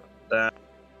just gotta run that.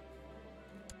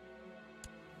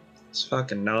 These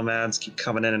fucking nomads keep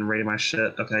coming in and raiding my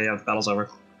shit. Okay, yeah, the battle's over.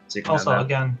 So you can Also, have that.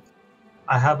 again,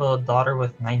 I have a daughter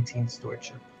with 19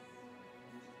 stewardship.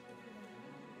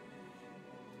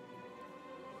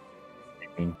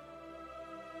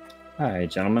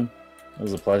 Alright, gentlemen. It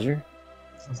was a pleasure.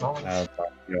 As always. I'll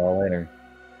talk to you all later.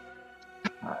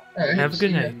 Have a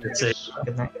good night. That's it.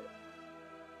 Good night.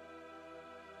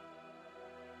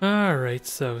 Alright,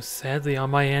 so sadly on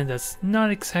my end, that's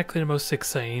not exactly the most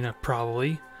exciting,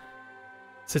 probably.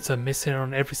 Since I'm missing out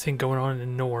on everything going on in the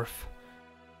north.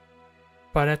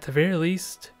 But at the very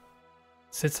least,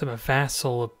 since I'm a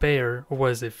vassal of Bear, or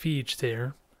was it Fiege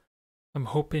there, I'm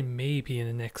hoping maybe in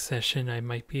the next session I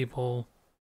might be able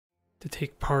to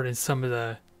take part in some of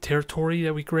the territory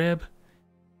that we grab.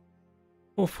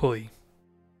 Hopefully.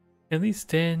 At least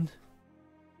then,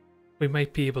 we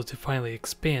might be able to finally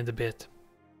expand a bit.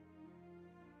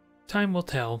 Time will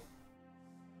tell.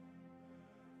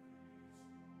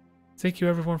 Thank you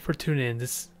everyone for tuning in.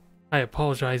 I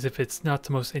apologize if it's not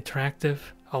the most interactive.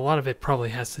 A lot of it probably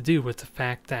has to do with the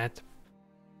fact that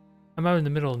I'm out in the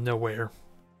middle of nowhere.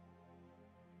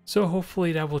 So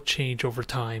hopefully that will change over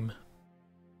time.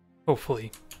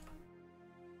 Hopefully.